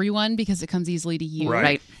to everyone because it comes easily to you.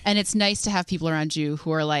 Right. And it's nice to have people around you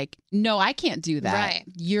who are like, no, I can't do that. Right.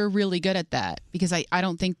 You're really good at that, because I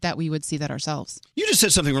don't think that we would see that ourselves. You just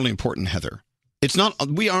said something really important, Heather. It's not,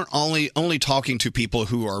 we aren't only talking to people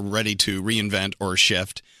who are ready to reinvent or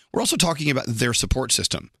shift. We're also talking about their support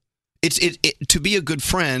system. It's to be a good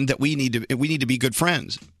friend that we need to be good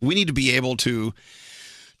friends. We need to be able to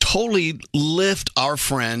totally lift our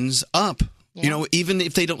friends up. Yeah. Even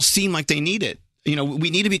if they don't seem like they need it. We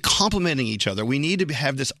need to be complimenting each other. We need to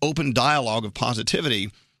have this open dialogue of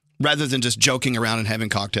positivity rather than just joking around and having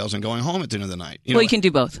cocktails and going home at the end of the night. You can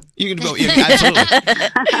do both. You can do both. Yeah,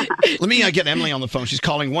 absolutely. Let me get Emily on the phone. She's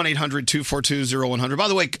calling 1-800-242-0100. By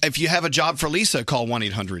the way, if you have a job for Lisa, call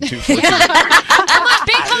 1-800-242-0100.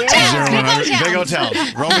 Big hotels.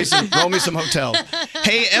 Roll me some hotels.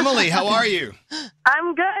 Hey, Emily, how are you?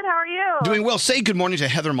 I'm good. How are you? Doing well. Say good morning to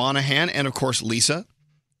Heather Monahan and, of course, Lisa.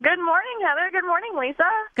 Good morning, Heather. Good morning, Lisa.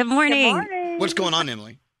 Good morning. Good morning. What's going on,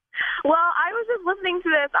 Emily? Well, I was just listening to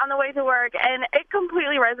this on the way to work, and it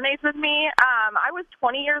completely resonates with me. I was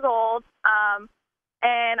 20 years old,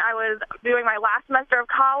 and I was doing my last semester of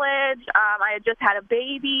college. I had just had a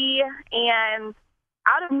baby, and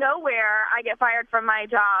out of nowhere, I get fired from my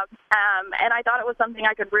job, and I thought it was something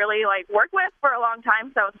I could really work with for a long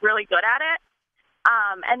time, so I was really good at it.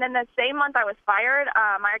 And then the same month I was fired,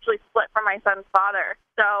 I actually split from my son's father.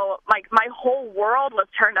 So my whole world was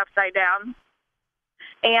turned upside down.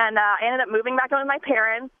 And I ended up moving back in with my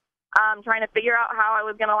parents, trying to figure out how I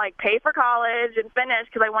was going to pay for college and finish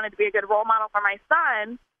because I wanted to be a good role model for my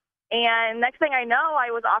son. And next thing I know,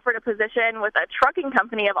 I was offered a position with a trucking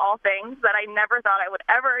company of all things that I never thought I would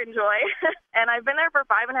ever enjoy. And I've been there for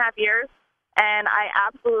 5.5 years. And I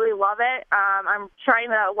absolutely love it. I'm trying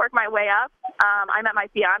to work my way up. I met my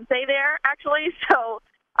fiance there, actually. So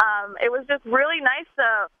it was just really nice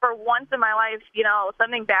to, for once in my life,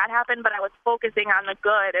 something bad happened, but I was focusing on the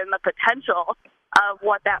good and the potential of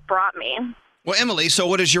what that brought me. Well, Emily, so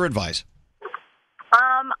what is your advice?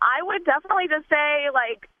 I would definitely just say,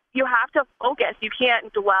 you have to focus. You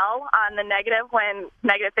can't dwell on the negative when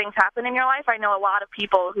negative things happen in your life. I know a lot of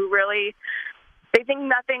people who really... they think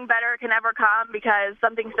nothing better can ever come because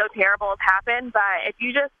something so terrible has happened. But if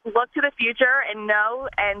you just look to the future and know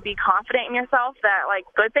and be confident in yourself that,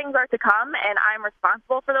 good things are to come and I'm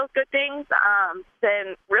responsible for those good things,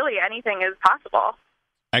 then really anything is possible.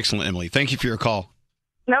 Excellent, Emily. Thank you for your call.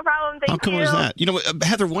 No problem. Thank you. How cool is that?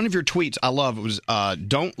 Heather, one of your tweets I love was,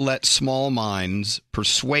 don't let small minds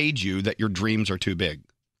persuade you that your dreams are too big.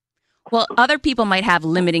 Well, other people might have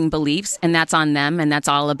limiting beliefs, and that's on them, and that's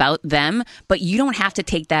all about them, but you don't have to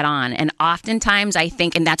take that on. And oftentimes, I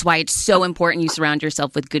think, and that's why it's so important you surround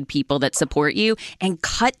yourself with good people that support you and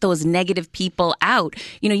cut those negative people out.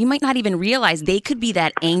 You might not even realize they could be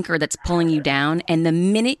that anchor that's pulling you down, and the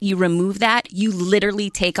minute you remove that, you literally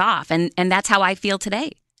take off, and that's how I feel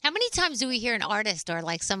today. How many times do we hear an artist or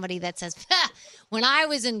somebody that says, when I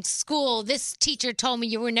was in school, this teacher told me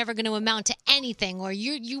you were never going to amount to anything, or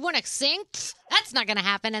you want to sing? Pfft, that's not going to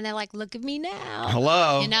happen. And they're like, look at me now.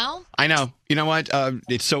 Hello. You know? I know. You know what?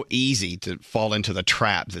 It's so easy to fall into the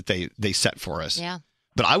trap that they set for us. Yeah.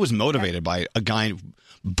 But I was motivated by a guy,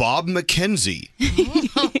 Bob McKenzie,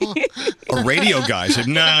 a radio guy, said,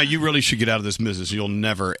 "No, you really should get out of this business. You'll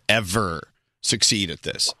never, ever succeed at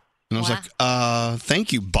this." And I was like,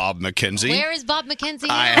 thank you, Bob McKenzie. Where is Bob McKenzie?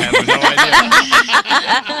 I have no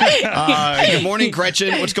idea. Good morning,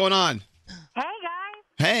 Gretchen. What's going on? Hey, guys.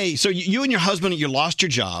 Hey, so you and your husband, you lost your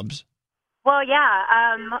jobs. Well,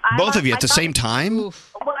 yeah. Both of you at the same time? Well,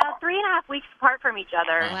 3.5 weeks apart from each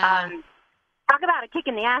other. Wow. Talk about a kick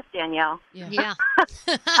in the ass, Danielle. Yeah.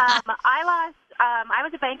 I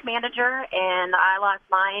was a bank manager, and I lost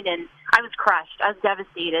mine, and I was crushed. I was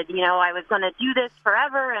devastated. You know, I was going to do this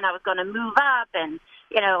forever, and I was going to move up, and,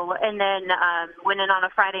 you know, and then went in on a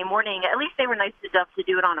Friday morning. At least they were nice enough to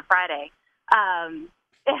do it on a Friday. And,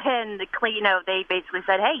 you know, they basically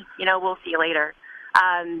said, hey, you know, we'll see you later.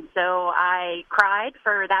 So I cried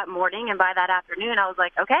for that morning, and by that afternoon, I was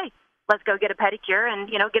like, okay, let's go get a pedicure and,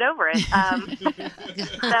 you know, get over it. So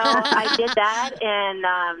I did that, and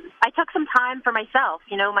I took some time for myself.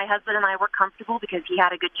 You know, my husband and I were comfortable because he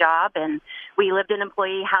had a good job, and we lived in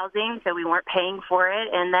employee housing, so we weren't paying for it.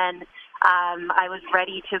 And then I was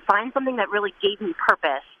ready to find something that really gave me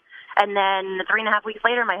purpose. And then 3.5 weeks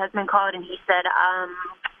later, my husband called, and he said,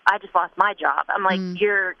 I just lost my job. I'm like,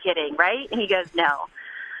 you're kidding, right? And he goes, no.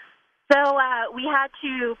 So we had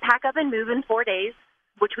to pack up and move in 4 days,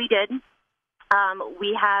 which we did.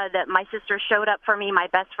 We had, my sister showed up for me, my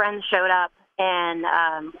best friend showed up, and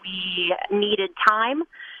we needed time.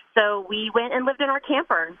 So we went and lived in our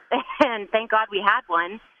camper, and thank God we had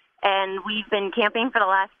one. And we've been camping for the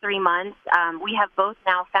last 3 months. We have both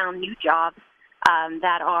now found new jobs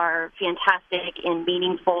that are fantastic and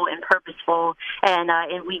meaningful and purposeful, and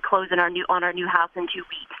we close on our new house in 2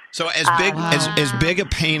 weeks. So as big a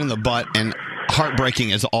pain in the butt and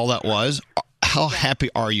heartbreaking as all that was, how happy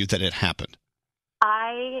are you that it happened?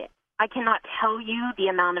 I cannot tell you the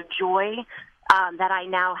amount of joy that I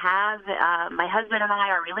now have. My husband and I,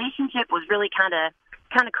 our relationship was really kind of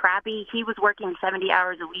crappy. He was working 70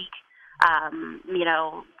 hours a week. You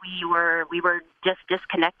know, we were just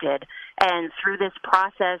disconnected. And through this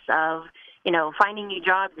process of, you know, finding new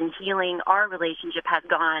jobs and healing, our relationship has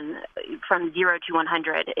gone from 0 to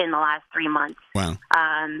 100 in the last 3 months. Wow.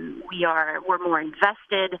 We're more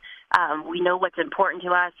invested. We know what's important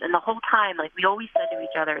to us, and the whole time, like we always said to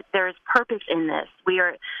each other, there is purpose in this.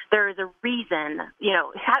 There is a reason. You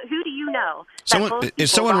know, who do you know?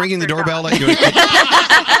 Is someone ringing the doorbell? Do you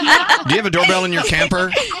have a doorbell in your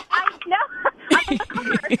camper? Okay.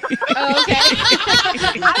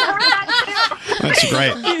 That's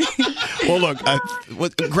great. Well,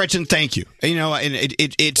 look, Gretchen, thank you. You know, and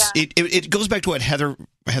it goes back to what Heather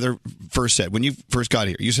first said when you first got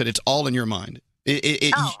here. You said it's all in your mind.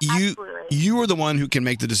 You are the one who can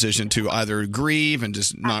make the decision to either grieve and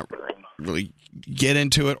just not really get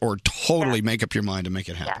into it, or totally make up your mind to make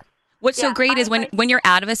it happen. What's so great is when you're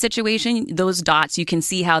out of a situation, those dots, you can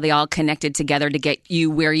see how they all connected together to get you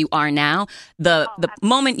where you are now. The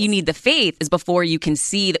moment you need the faith is before you can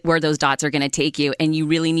see where those dots are going to take you, and you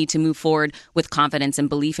really need to move forward with confidence and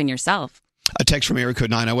belief in yourself. A text from area code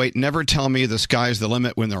 908, never tell me the sky's the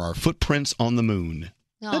limit when there are footprints on the moon.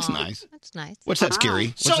 That's nice. That's nice. What's that, Scary?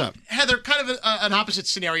 What's so, up? Heather, kind of an opposite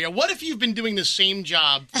scenario. What if you've been doing the same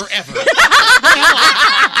job forever?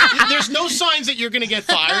 There's no signs that you're going to get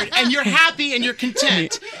fired, and you're happy and you're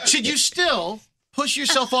content. Should you still push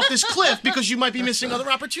yourself off this cliff because you might be missing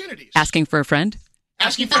other opportunities? Asking for a friend?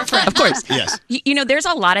 Asking for a friend. Of course. Yes. You know, there's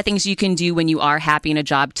a lot of things you can do when you are happy in a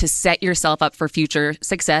job to set yourself up for future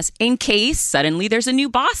success in case suddenly there's a new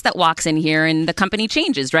boss that walks in here and the company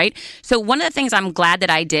changes, right? So one of the things I'm glad that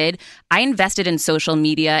I did, I invested in social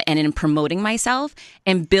media and in promoting myself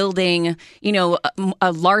and building, you know,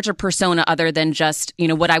 a larger persona other than just, you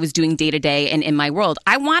know, what I was doing day to day and in my world.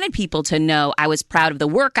 I wanted people to know I was proud of the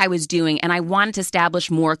work I was doing, and I wanted to establish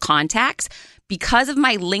more contacts. Because of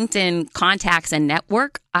my LinkedIn contacts and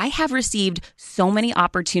network, I have received so many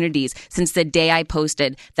opportunities since the day I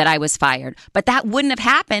posted that I was fired. But that wouldn't have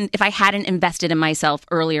happened if I hadn't invested in myself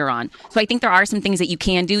earlier on. So I think there are some things that you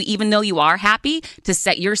can do, even though you are happy, to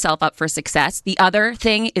set yourself up for success. The other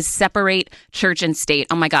thing is separate church and state.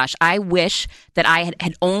 Oh my gosh, I wish that I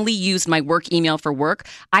had only used my work email for work.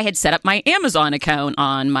 I had set up my Amazon account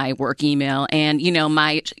on my work email and, you know,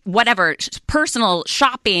 my whatever personal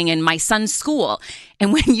shopping and my son's school. cool.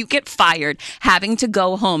 And when you get fired, having to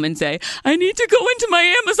go home and say, I need to go into my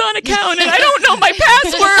Amazon account and I don't know my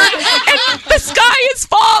password and the sky is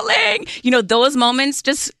falling. You know, those moments,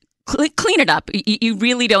 just clean it up. You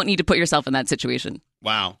really don't need to put yourself in that situation.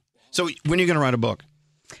 Wow. So when are you going to write a book?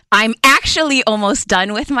 I'm actually almost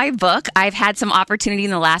done with my book. I've had some opportunity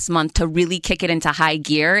in the last month to really kick it into high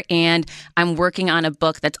gear, and I'm working on a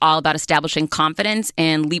book that's all about establishing confidence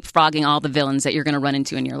and leapfrogging all the villains that you're going to run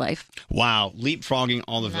into in your life. Wow. Leapfrogging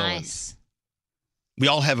all the villains. We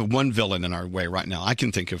all have one villain in our way right now. I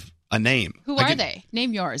can think of a name. Who are they?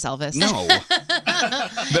 Name yours, Elvis. No.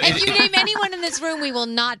 If you name anyone in this room, we will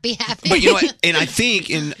not be happy. But you know what? And I think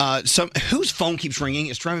in whose phone keeps ringing?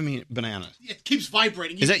 It's driving me bananas. It keeps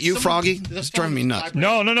vibrating. Is that you, Froggy? It's driving me nuts.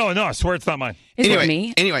 No. I swear it's not mine.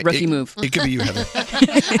 Anyway, rookie move. It could be you, Heather.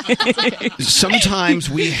 Sometimes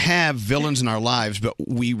we have villains in our lives, but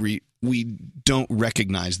we don't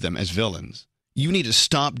recognize them as villains. You need to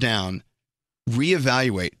stop down,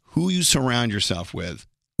 reevaluate who you surround yourself with,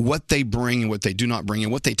 what they bring and what they do not bring,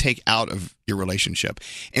 and what they take out of your relationship.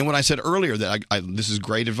 And what I said earlier, that this is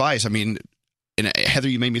great advice. I mean, and Heather,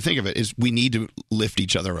 you made me think of it, is we need to lift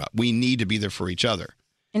each other up. We need to be there for each other.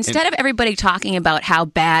 Instead of everybody talking about how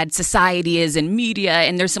bad society is and media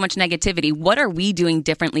and there's so much negativity, what are we doing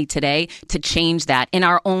differently today to change that in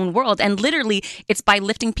our own world? And literally, it's by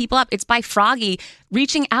lifting people up. It's by Froggy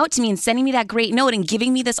reaching out to me and sending me that great note and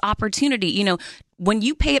giving me this opportunity. You know, when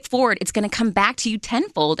you pay it forward, it's going to come back to you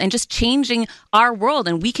tenfold and just changing our world.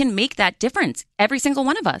 And we can make that difference, every single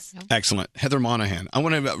one of us. Excellent. Heather Monahan, I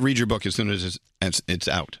want to read your book as soon as it's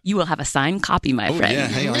out. You will have a signed copy, my friend. Yeah,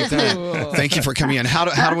 hey, I like that. Thank you for coming in. How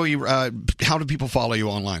do people follow you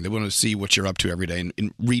online? They want to see what you're up to every day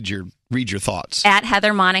and read your thoughts. At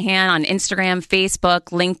Heather Monahan on Instagram,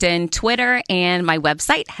 Facebook, LinkedIn, Twitter, and my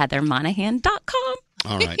website, heathermonahan.com.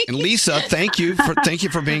 All right. And Lisa, thank you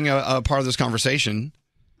for being a part of this conversation.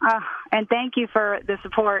 And thank you for the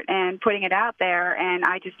support and putting it out there. And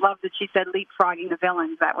I just love that she said leapfrogging the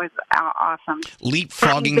villains. That was awesome.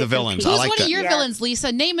 Leapfrogging the villains. Who's I like one that. of your villains,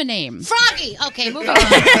 Lisa? Name a name. Froggy. Okay, move on.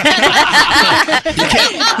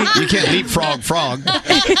 You can't leapfrog frog.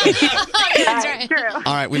 That's right.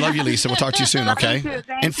 All right. We love you, Lisa. We'll talk to you soon, okay? You too.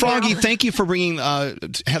 Thank And Froggy, thank you for bringing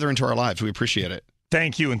Heather into our lives. We appreciate it.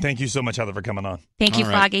 Thank you, and thank you so much, Heather, for coming on. Thank you,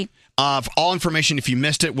 All right. Froggy. For all information, if you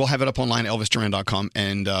missed it, we'll have it up online at ElvisDuran.com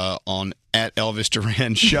and on at Elvis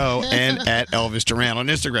Duran Show and at Elvis Duran on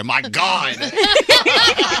Instagram. My God.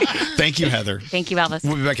 Thank you, Heather. Thank you, Elvis.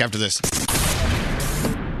 We'll be back after this.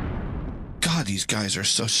 God, these guys are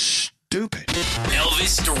so stupid.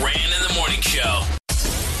 Elvis Duran in the Morning Show.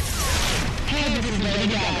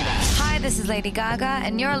 Hi, this is Lady Gaga,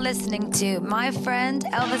 and you're listening to my friend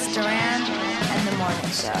Elvis Duran and the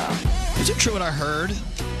Morning Show. Is it true what I heard?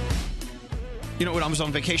 You know, when I was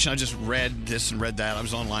on vacation, I just read this and read that. I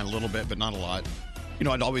was online a little bit, but not a lot. You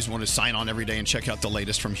know, I'd always want to sign on every day and check out the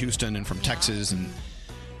latest from Houston and from Texas.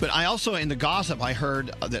 But I also, in the gossip, I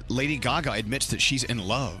heard that Lady Gaga admits that she's in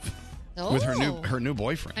love with her new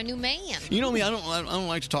boyfriend. A new man. You know me, I don't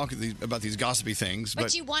like to talk about these gossipy things,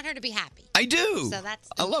 But you want her to be happy. I do. So that's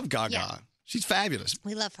I love Gaga. Yeah. She's fabulous.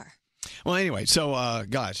 We love her. Well, anyway, so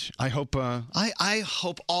gosh, I hope I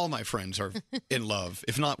hope all my friends are in love,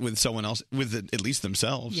 if not with someone else, with at least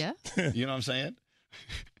themselves. Yeah. You know what I'm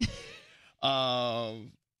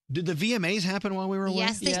saying? Did the VMAs happen while we were away?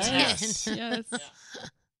 Yes, they did. Yes.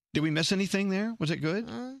 Did we miss anything there? Was it good?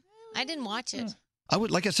 I didn't watch it.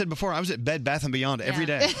 Like I said before, I was at Bed Bath & Beyond every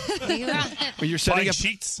day. When you're setting Buying up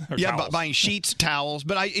sheets or yeah, towels? buying sheets, towels.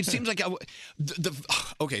 But it seems like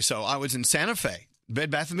okay. So I was in Santa Fe, Bed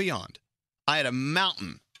Bath & Beyond. I had a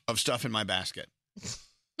mountain of stuff in my basket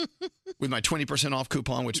with my 20% off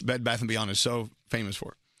coupon, which Bed Bath & Beyond is so famous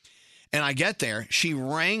for. And I get there, she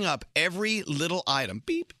rang up every little item,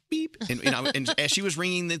 beep, beep. And as she was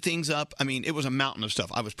ringing the things up, I mean, it was a mountain of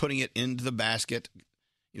stuff. I was putting it into the basket,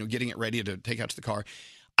 getting it ready to take out to the car.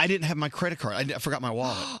 I didn't have my credit card. I forgot my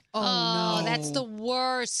wallet. Oh, that's the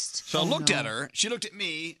worst. So I looked at her. She looked at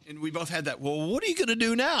me, and we both had that, well, what are you going to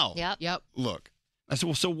do now? Yep. Look. I said,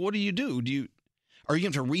 well, so what do you do? Are you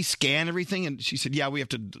going to rescan everything? And she said, yeah, we have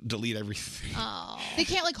to delete everything. Oh. They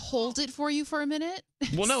can't hold it for you for a minute?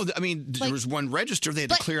 Well, no, I mean, there was one register. They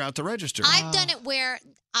had to clear out the register. I've done it where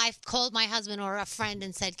I've called my husband or a friend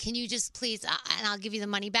and said, can you just please, and I'll give you the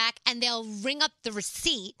money back. And they'll ring up the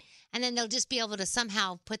receipt, and then they'll just be able to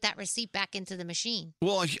somehow put that receipt back into the machine.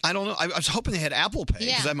 Well, I don't know. I was hoping they had Apple Pay because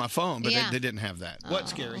Yeah. I have my phone, but Yeah. they didn't have that.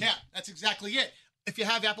 What's scary? Yeah, that's exactly it. If you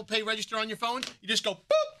have Apple Pay register on your phone, you just go boop,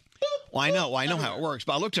 boop, Well, I know how it works.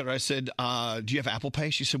 But I looked at her. I said, "Do you have Apple Pay?"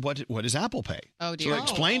 She said, "What is Apple Pay?" Oh, So dear.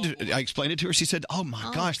 I explained it to her. She said, "Oh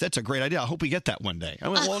my gosh, that's a great idea. I hope we get that one day." I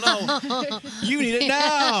went, "Well, no, you need it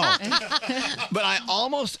now." But I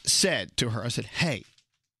almost said to her, I said, "Hey,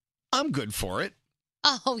 I'm good for it.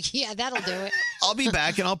 Oh, yeah, that'll do it. I'll be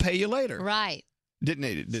back and I'll pay you later." Right. It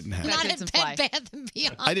didn't happen. Not at Bed Bath &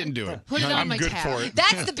 Beyond. I didn't do it. Put it on I'm my good tab. for it.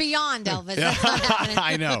 That's the Beyond, Elvis. That's not happening.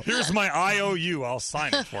 I know. Here's my IOU. I'll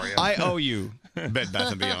sign it for you. I owe you, Bed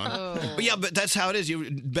Bath & Beyond. Oh. But yeah, but that's how it is.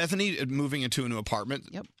 Bethany moving into a new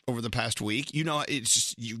apartment over the past week. You know, it's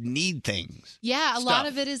just, you need things. Yeah, a lot Stuff.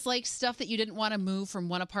 of it is like stuff that you didn't want to move from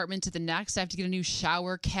one apartment to the next. I have to get a new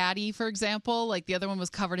shower caddy, for example. Like the other one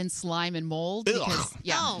was covered in slime and mold. Because,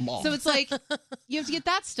 yeah. Oh. So it's like you have to get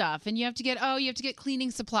that stuff, and you have to get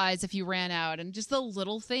cleaning supplies if you ran out, and just the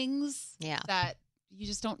little things that you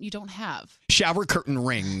just don't have. Shower curtain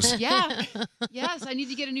rings. Yeah. Yes, I need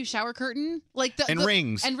to get a new shower curtain. Like And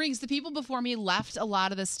rings. And rings. The people before me left a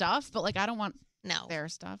lot of the stuff, but like I don't want their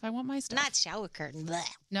stuff. I want my stuff. Not shower curtain. Blech.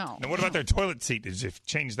 No. Now, what about their toilet seat? Did you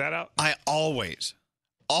change that out? I always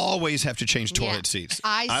have to change toilet seats.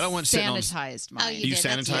 I don't want sitting on. sanitized mine. Oh, You did.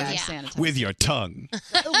 That's sanitize right. it? Yeah. With your tongue. They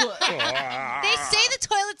say the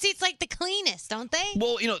toilet seat's like the cleanest, don't they?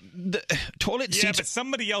 Well, you know, the toilet Yeah, seats. but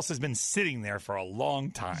somebody else has been sitting there for a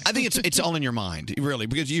long time. I think it's all in your mind, really,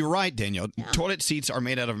 because you're right, Danielle. Toilet seats are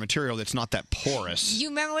made out of a material that's not that porous. You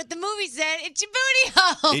remember what the movie said? It's your booty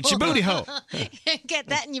hole. It's your booty hole. Get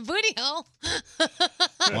that in your booty hole.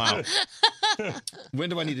 Wow. When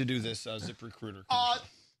do I need to do this ZipRecruiter?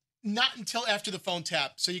 Not until after the phone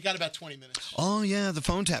tap, so you got about 20 minutes. Oh yeah, the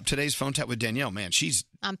phone tap. Today's phone tap with Danielle. Man,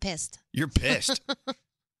 I'm pissed. You're pissed.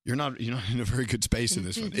 You're not in a very good space in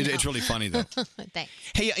this one. It's really funny though. Thanks.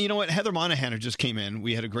 Hey, you know what? Heather Monahan just came in.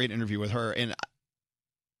 We had a great interview with her, and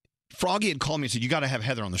Froggy had called me and said, "You got to have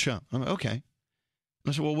Heather on the show." I'm like, "Okay."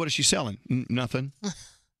 I said, "Well, what is she selling?" Nothing.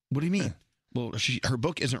 What do you mean? Well, her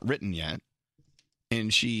book isn't written yet,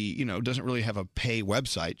 and she, doesn't really have a pay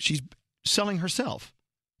website. She's selling herself,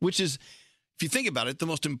 which is, if you think about it, the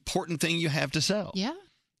most important thing you have to sell. Yeah.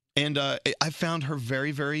 And I found her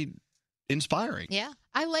very, very inspiring. Yeah.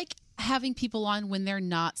 I like having people on when they're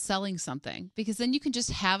not selling something, because then you can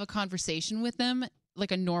just have a conversation with them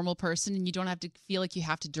like a normal person, and you don't have to feel like you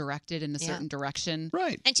have to direct it in a certain direction.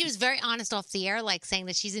 Right. And she was very honest off the air, like saying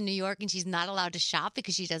that she's in New York and she's not allowed to shop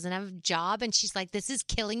because she doesn't have a job. And she's like, this is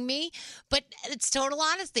killing me. But it's total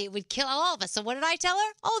honesty. It would kill all of us. So what did I tell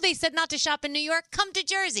her? Oh, they said not to shop in New York. Come to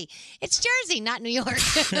Jersey. It's Jersey, not New York.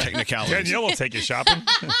 Technicalities. Danielle will take you shopping.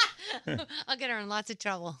 I'll get her in lots of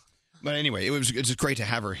trouble. But anyway, it's just great to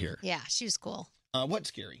have her here. Yeah, she was cool. What's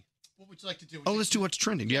scary? What would you like to do? Oh, let's do What's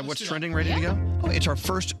Trending. Do you have What's Trending ready to go? Oh, it's our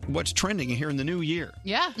first What's Trending here in the new year.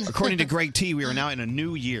 Yeah. According to Greg T, we are now in a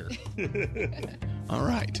new year. All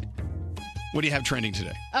right. What do you have trending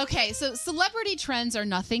today? Okay, so celebrity trends are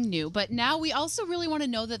nothing new, but now we also really want to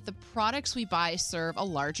know that the products we buy serve a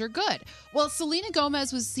larger good. Well, Selena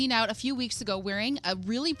Gomez was seen out a few weeks ago wearing a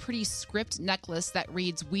really pretty script necklace that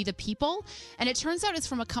reads "We the People," and it turns out it's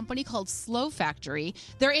from a company called Slow Factory.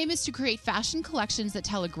 Their aim is to create fashion collections that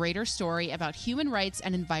tell a greater story about human rights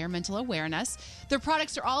and environmental awareness. Their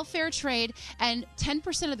products are all fair trade, and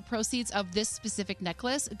 10% of the proceeds of this specific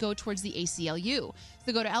necklace go towards the ACLU.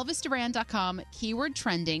 So go to ElvisDuran.com, keyword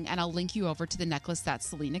trending, and I'll link you over to the necklace that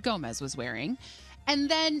Selena Gomez was wearing. And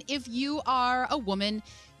then if you are a woman,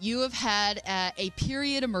 you have had a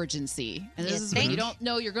period emergency. And this is when you don't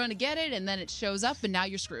know you're going to get it, and then it shows up, and now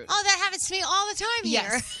you're screwed. Oh, that happens to me all the time here.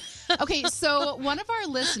 Yes. Okay, so one of our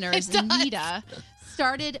listeners, Nita,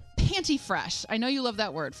 started Panty Fresh. I know you love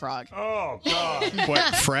that word, Frog. Oh, God.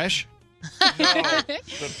 What, fresh?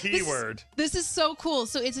 The P word. This is so cool.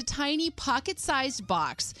 So it's a tiny pocket-sized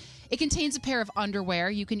box. It contains a pair of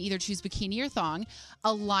underwear. You can either choose bikini or thong,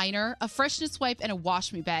 a liner, a freshness wipe, and a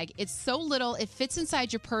wash me bag. It's so little, it fits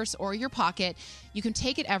inside your purse or your pocket. You can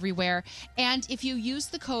take it everywhere. And if you use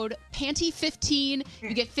the code PANTY15,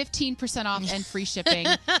 you get 15% off and free shipping.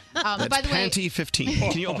 That's by the way,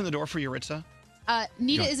 Panty15. Can you open the door for Yaritza?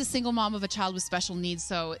 Nita Go. is a single mom of a child with special needs,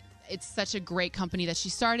 so it's such a great company that she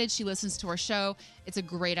started. She listens to our show. It's a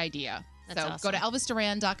great idea. That's so awesome. go to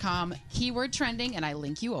ElvisDuran.com, keyword trending, and I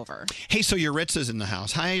link you over. Hey, so Yaritza's in the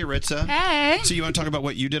house. Hi, Yaritza. Hey. So you want to talk about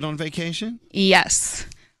what you did on vacation? Yes.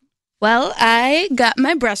 Well, I got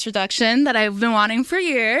my breast reduction that I've been wanting for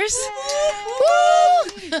years.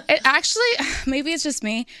 Woo! It actually, maybe it's just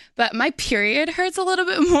me, but my period hurts a little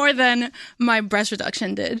bit more than my breast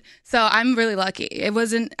reduction did. So I'm really lucky. It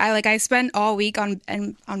wasn't, I spent all week on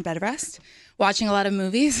bed rest, watching a lot of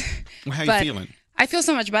movies. Well, how are But you feeling? I feel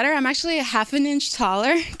so much better. I'm actually a half an inch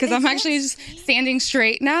taller because I'm actually just standing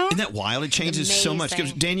straight now. Isn't that wild? It changes so much.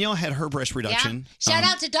 'Cause Danielle had her breast reduction. Shout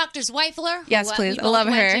out to Dr. Zweifler. Yes, who, please. we I love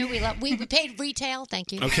both went her. to. We paid retail.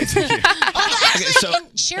 Thank you. Okay, thank you. Actually, so-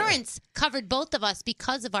 insurance covered both of us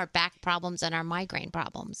because of our back problems and our migraine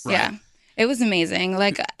problems. Yeah, it was amazing.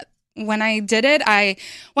 Like when I did it,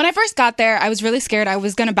 when I first got there, I was really scared I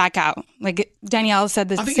was going to back out. Like Danielle said,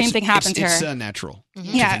 the I think same it's- thing happened to her. It's natural. to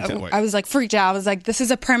Yeah, think that way. I was like freaked out. I was like, this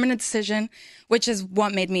is a permanent decision, which is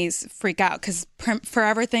what made me freak out because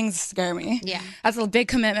forever things scare me. Yeah. That's a big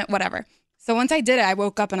commitment, whatever. So once I did it, I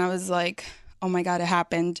woke up and I was like, oh my God, it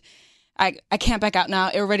happened. I can't back out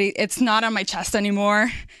now. It's not on my chest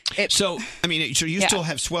anymore. So you Yeah. still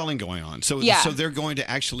have swelling going on. So Yeah. so they're going to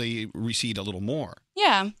actually recede a little more.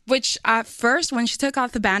 Yeah, which at first, when she took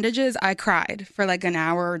off the bandages, I cried for like an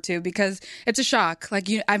hour or two because it's a shock. Like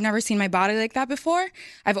I've never seen my body like that before.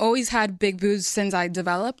 I've always had big boobs since I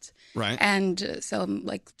developed. Right. And so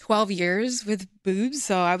like 12 years with boobs.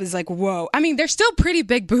 So I was like, whoa. I mean, they're still pretty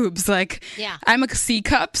big boobs. Like Yeah. I'm a C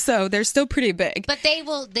cup, so they're still pretty big. But they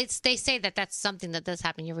say that that's something that does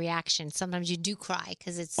happen, your reaction. Sometimes you do cry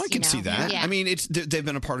because it's, I can see that. Yeah. I mean, they've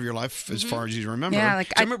been a part of your life as far as you remember. Yeah,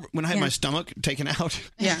 like I remember when I had yeah. my stomach taken out,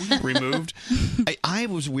 Yeah. removed. I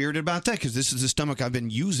was weird about that because this is the stomach I've been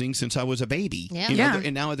using since I was a baby. Yeah. You know, Yeah.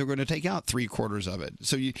 and now they're going to take out 3/4 of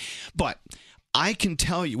it. But I can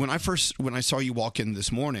tell you when I saw you walk in this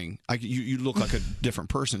morning, you look like a different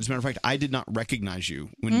person. As a matter of fact, I did not recognize you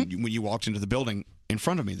when you walked into the building in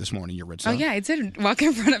front of me this morning. Your red Oh, son. yeah, I did walk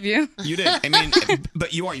in front of you. You did. I mean,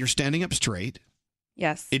 but you're standing up straight.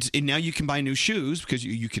 Yes. And now you can buy new shoes because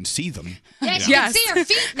you can see them. Yeah, You she know? can see her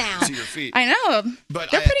feet now. See your feet. I know.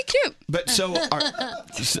 But They're pretty cute. But so,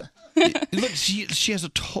 look, she has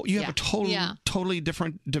you have a totally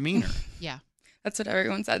different demeanor. Yeah. That's what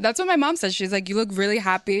everyone said. That's what my mom says. She's like, you look really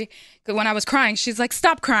happy. 'Cause when I was crying, she's like,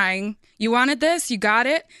 stop crying. You wanted this, you got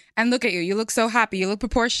it, and look at you. You look so happy. You look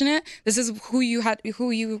proportionate. This is who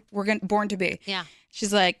you were born to be. Yeah.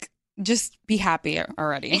 She's like, just be happy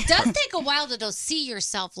already. It does take a while to see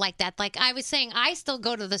yourself like that. Like I was saying, I still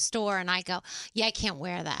go to the store and I go, yeah, I can't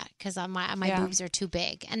wear that because my Yeah. boobs are too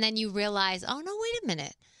big. And then you realize, oh, no, wait a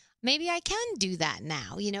minute. Maybe I can do that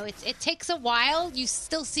now. You know, it takes a while. You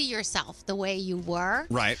still see yourself the way you were.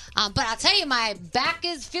 Right. But I'll tell you, my back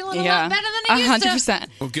is feeling a Yeah. lot better than it used to. 100%.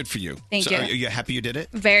 Well, good for you. Thank so you. Are you happy you did it?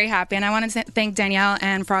 Very happy. And I want to thank Danielle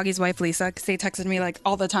and Froggy's wife, Lisa, because they texted me like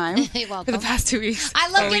all the time You're for welcome. the past 2 weeks. I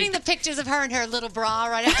love a getting week. the pictures of her in her little bra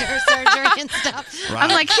right after her surgery and stuff. Right.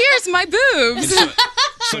 I'm like, here's my boobs.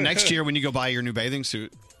 So next year when you go buy your new bathing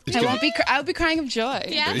suit, it's I gonna won't be. I'll be crying of joy.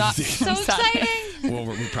 Yeah, Not- so I'm sorry. exciting. Well,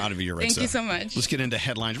 we're proud of you, Ritza. Thank you so much. Let's get into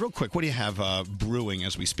headlines real quick. What do you have brewing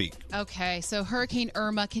as we speak? Okay, so Hurricane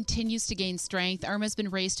Irma continues to gain strength. Irma's been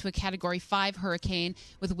raised to a Category 5 hurricane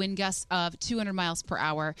with wind gusts of 200 miles per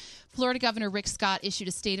hour. Florida Governor Rick Scott issued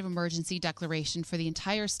a state of emergency declaration for the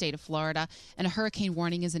entire state of Florida, and a hurricane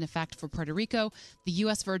warning is in effect for Puerto Rico, the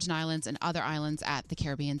U.S. Virgin Islands, and other islands at the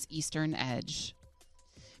Caribbean's eastern edge.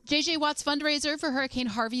 J.J. Watt's fundraiser for Hurricane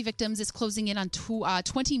Harvey victims is closing in on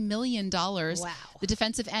 $20 million. Wow. The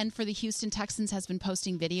defensive end for the Houston Texans has been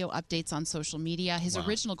posting video updates on social media. His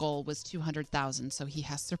original goal was $200,000, so he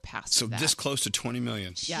has surpassed So that. this close to $20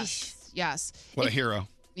 million. Yes. What a hero.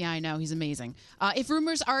 Yeah, I know. He's amazing. If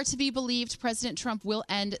rumors are to be believed, President Trump will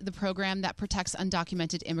end the program that protects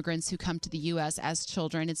undocumented immigrants who come to the U.S. as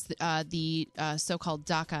children. It's the so-called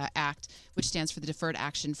DACA Act, which stands for the Deferred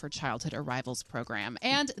Action for Childhood Arrivals Program.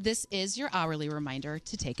 And this is your hourly reminder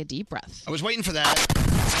to take a deep breath. I was waiting for that.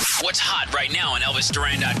 What's hot right now on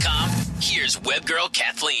ElvisDuran.com? Here's webgirl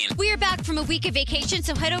Kathleen. We are back from a week of vacation,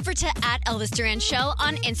 so head over to @ElvisDuran Show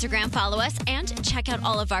on Instagram, follow us, and check out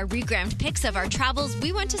all of our regrammed pics of our travels.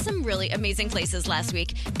 We went to some really amazing places last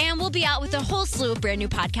week, and we'll be out with a whole slew of brand new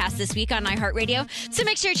podcasts this week on iHeartRadio. So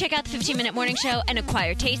make sure to check out the 15-Minute Morning Show and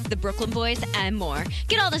Acquire Taste, the Brooklyn Boys, and more.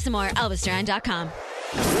 Get all this and more at ElvisDuran.com.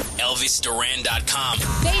 ElvisDuran.com.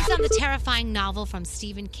 Based on the terrifying novel from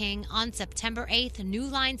Stephen King, on September 8th, New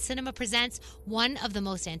Line Cinema presents one of the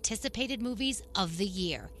most anticipated movies of the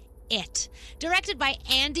year, It. Directed by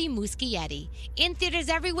Andy Muschietti. In theaters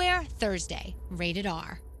everywhere, Thursday. Rated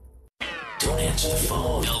R. Don't answer the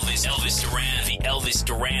phone. Elvis Duran, the Elvis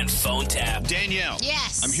Duran phone tap. Danielle.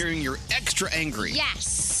 Yes. I'm hearing you're extra angry. Yes.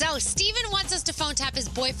 So Steven wants us to phone tap his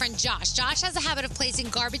boyfriend, Josh. Josh has a habit of placing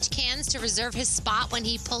garbage cans to reserve his spot when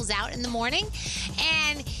he pulls out in the morning.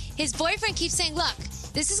 And his boyfriend keeps saying, look,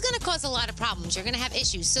 this is going to cause a lot of problems. You're going to have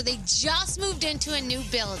issues. So they just moved into a new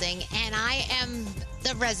building, and I am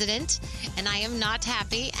the resident, and I am not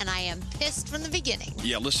happy, and I am pissed from the beginning.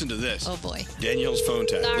 Yeah, listen to this. Oh, boy. Danielle's phone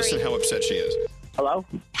tap. Sorry. Listen how upset she is. Hello?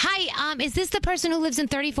 Hi, is this the person who lives in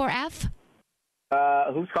 34F?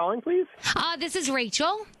 Who's calling, please? This is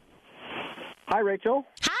Rachel. Hi, Rachel.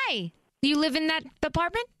 Hi. You live in that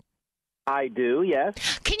apartment? I do, yes.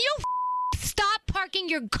 Can you stop parking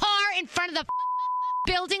your car in front of the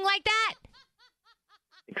building like that?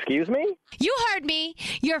 Excuse me? You heard me.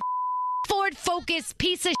 You're Ford Focus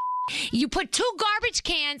piece of You put 2 garbage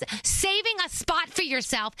cans, saving a spot for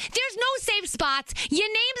yourself. There's no safe spots. Your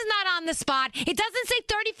name's not on the spot. It doesn't say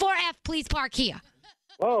 34F. Please park here.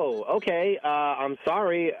 Oh, okay. I'm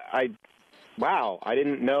sorry. Wow, I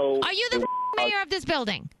didn't know. Are you the mayor of this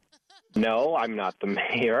building? No, I'm not the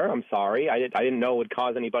mayor. I'm sorry. I didn't know it would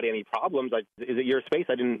cause anybody any problems. Is it your space?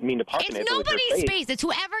 I didn't mean to park in it. It's It was your nobody's space. It's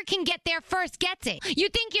whoever can get there first gets it. You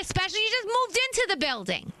think you're special? You just moved into the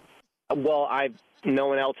building. Well, no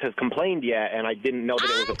one else has complained yet, and I didn't know that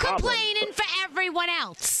it was a problem. Complaining for everyone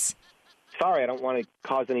else. Sorry, I don't want to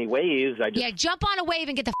cause any waves. Yeah, jump on a wave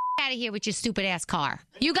and get the out of here with your stupid ass car.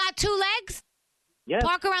 You got 2 legs? Yes.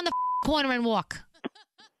 Park around the corner and walk.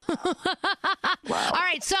 All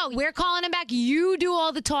right, so we're calling him back. You do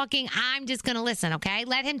all the talking. I'm just going to listen, okay?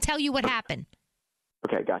 Let him tell you what happened.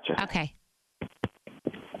 Okay, gotcha. Okay.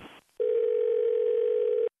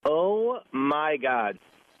 Oh, my God.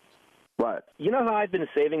 What? You know how I've been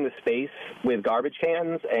saving the space with garbage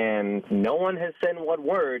cans and no one has said one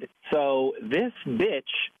word? So this bitch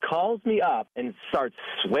calls me up and starts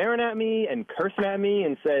swearing at me and cursing at me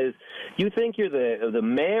and says, "You think you're the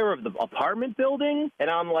mayor of the apartment building?"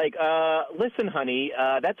 And I'm like, listen, honey,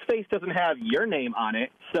 that space doesn't have your name on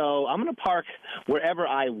it, so I'm going to park wherever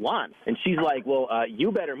I want. And she's like, well,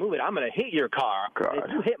 you better move it. I'm going to hit your car. God.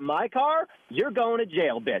 If you hit my car, you're going to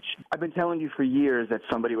jail, bitch. I've been telling you for years that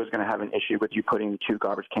somebody was going to have an issue with you putting 2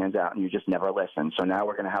 garbage cans out, and you just never listened. So now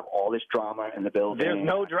we're going to have all this drama in the building. There's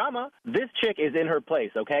no drama. This chick is in her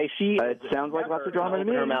place, okay? It sounds like lots of drama to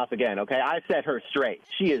me. Her mouth again, okay? I set her straight.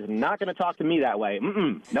 She is not going to talk to me that way.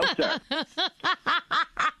 No, sir.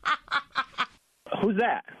 Who's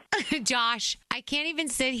that? Josh, I can't even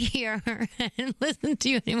sit here and listen to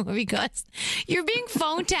you anymore because you're being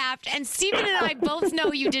phone tapped, and Stephen and I both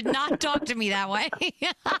know you did not talk to me that way.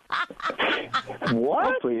 What?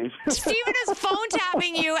 Oh, please. Stephen is phone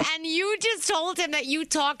tapping you, and you just told him that you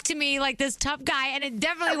talked to me like this tough guy, and it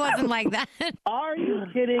definitely wasn't like that. Are you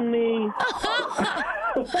kidding me?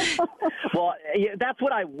 Well, yeah, that's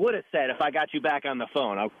what I would have said if I got you back on the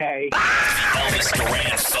phone, okay? Elvis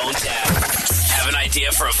Duran phone tap. Have an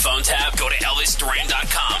idea for a phone tap? Go to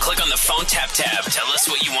ElvisDuran.com. Click on the phone tap tab. Tell us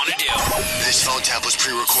what you want to do. This phone tap was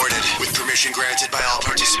pre-recorded with permission granted by all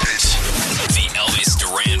participants. The Elvis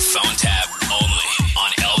Duran phone tap only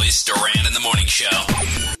on Elvis Duran in the Morning Show.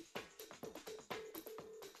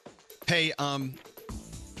 Hey,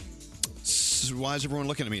 why is everyone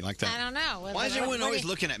looking at me like that? I don't know. Why is everyone always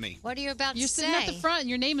looking at me? What are you about You're to sitting say? at the front and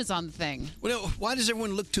your name is on the thing. Well, why does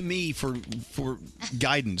everyone look to me for guidance and Because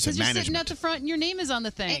you're sitting management? at the front and your name is on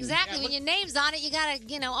the thing. Exactly. When your name's on it, you got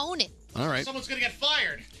to, own it. All right. Someone's going to get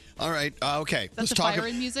fired. All right. Okay. That's the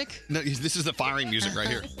firing music? No, this is the firing music right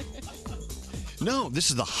here. No,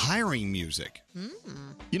 this is the hiring music.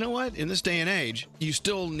 You know what? In this day and age, you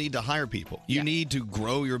still need to hire people. You need to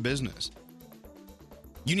grow your business.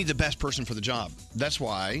 You need the best person for the job. That's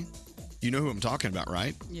why, you know who I'm talking about,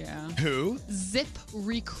 right? Yeah. Who? Zip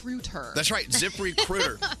Recruiter. That's right, Zip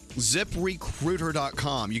Recruiter.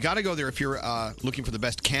 ZipRecruiter.com. You got to go there if you're looking for the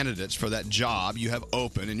best candidates for that job you have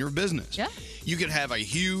open in your business. Yeah. You could have a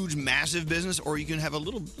huge, massive business, or you can have a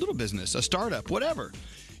little business, a startup, whatever.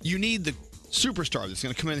 You need the superstar that's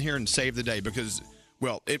going to come in here and save the day because,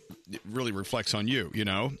 well, it really reflects on you, you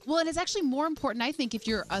know? Well, and it's actually more important, I think, if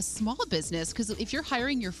you're a small business, because if you're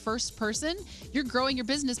hiring your first person, you're growing your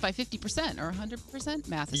business by 50% or 100%.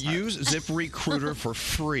 Math is hard. Use ZipRecruiter for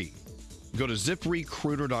free. Go to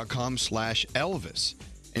ZipRecruiter.com/Elvis,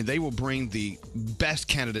 and they will bring the best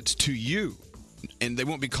candidates to you, and they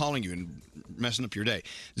won't be calling you and messing up your day.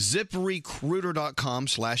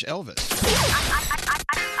 ZipRecruiter.com/Elvis.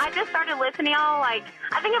 I just started listening, y'all, I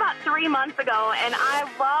think about 3 months ago, and I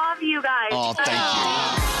love you guys. Oh, thank you.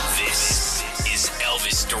 This is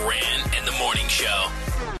Elvis Duran and the Morning Show.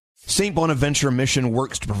 St. Bonaventure Mission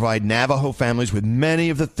works to provide Navajo families with many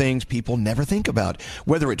of the things people never think about.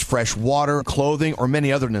 Whether it's fresh water, clothing, or many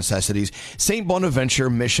other necessities, St. Bonaventure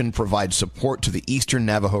Mission provides support to the Eastern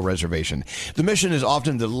Navajo Reservation. The mission is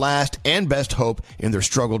often the last and best hope in their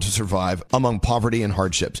struggle to survive among poverty and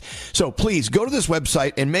hardships. So please go to this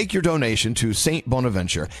website and make your donation to St.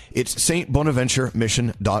 Bonaventure. It's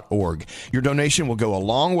stbonaventuremission.org. Your donation will go a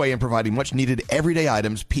long way in providing much needed everyday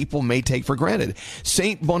items people may take for granted.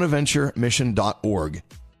 stbonaventuremission.org.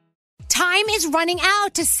 Time is running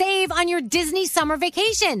out to save on your Disney summer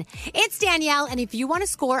vacation. It's Danielle, and if you want to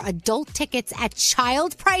score adult tickets at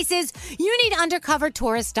child prices, you need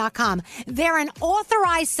UndercoverTourist.com. They're an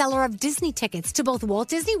authorized seller of Disney tickets to both Walt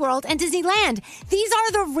Disney World and Disneyland. These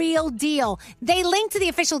are the real deal. They link to the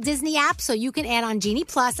official Disney app so you can add on Genie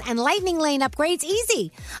Plus and Lightning Lane upgrades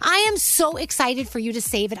easy. I am so excited for you to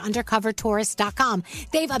save at UndercoverTourist.com.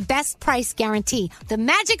 They have a best price guarantee. The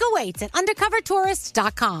magic awaits at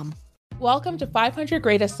UndercoverTourist.com. Welcome to 500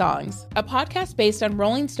 Greatest Songs, a podcast based on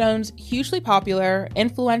Rolling Stone's hugely popular,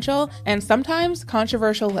 influential, and sometimes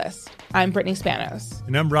controversial list. I'm Brittany Spanos.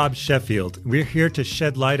 And I'm Rob Sheffield. We're here to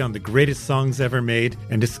shed light on the greatest songs ever made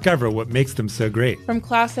and discover what makes them so great. From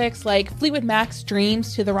classics like Fleetwood Mac's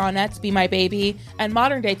Dreams to the Ronettes' Be My Baby, and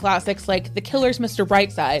modern-day classics like The Killer's Mr.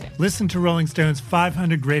 Brightside. Listen to Rolling Stone's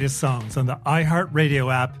 500 Greatest Songs on the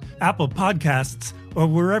iHeartRadio app, Apple Podcasts, or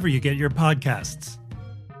wherever you get your podcasts.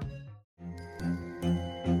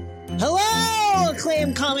 Hello,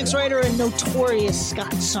 acclaimed comics writer and notorious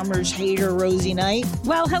Scott Summers hater, Rosie Knight.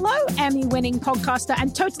 Well, hello, Emmy-winning podcaster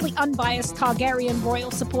and totally unbiased Targaryen royal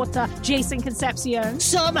supporter, Jason Concepcion.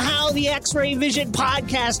 Somehow the X-Ray Vision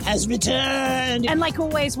podcast has returned. And like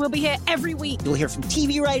always, we'll be here every week. You'll hear from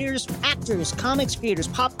TV writers, actors, comics creators,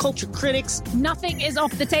 pop culture critics. Nothing is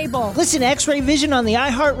off the table. Listen to X-Ray Vision on the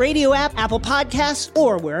iHeartRadio app, Apple Podcasts,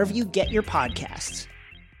 or wherever you get your podcasts.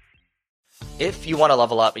 If you want to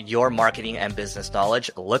level up your marketing and business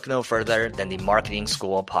knowledge, look no further than the Marketing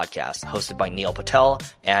School podcast, hosted by Neil Patel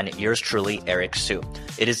and yours truly, Eric Su.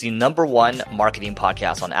 It is the #1 marketing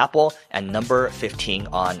podcast on Apple and number 15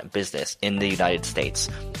 on business in the United States.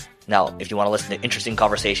 Now, if you want to listen to interesting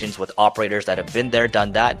conversations with operators that have been there,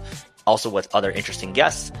 done that, also with other interesting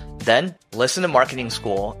guests, then listen to Marketing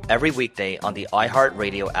School every weekday on the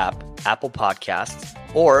iHeartRadio app, Apple Podcasts,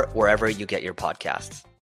 or wherever you get your podcasts.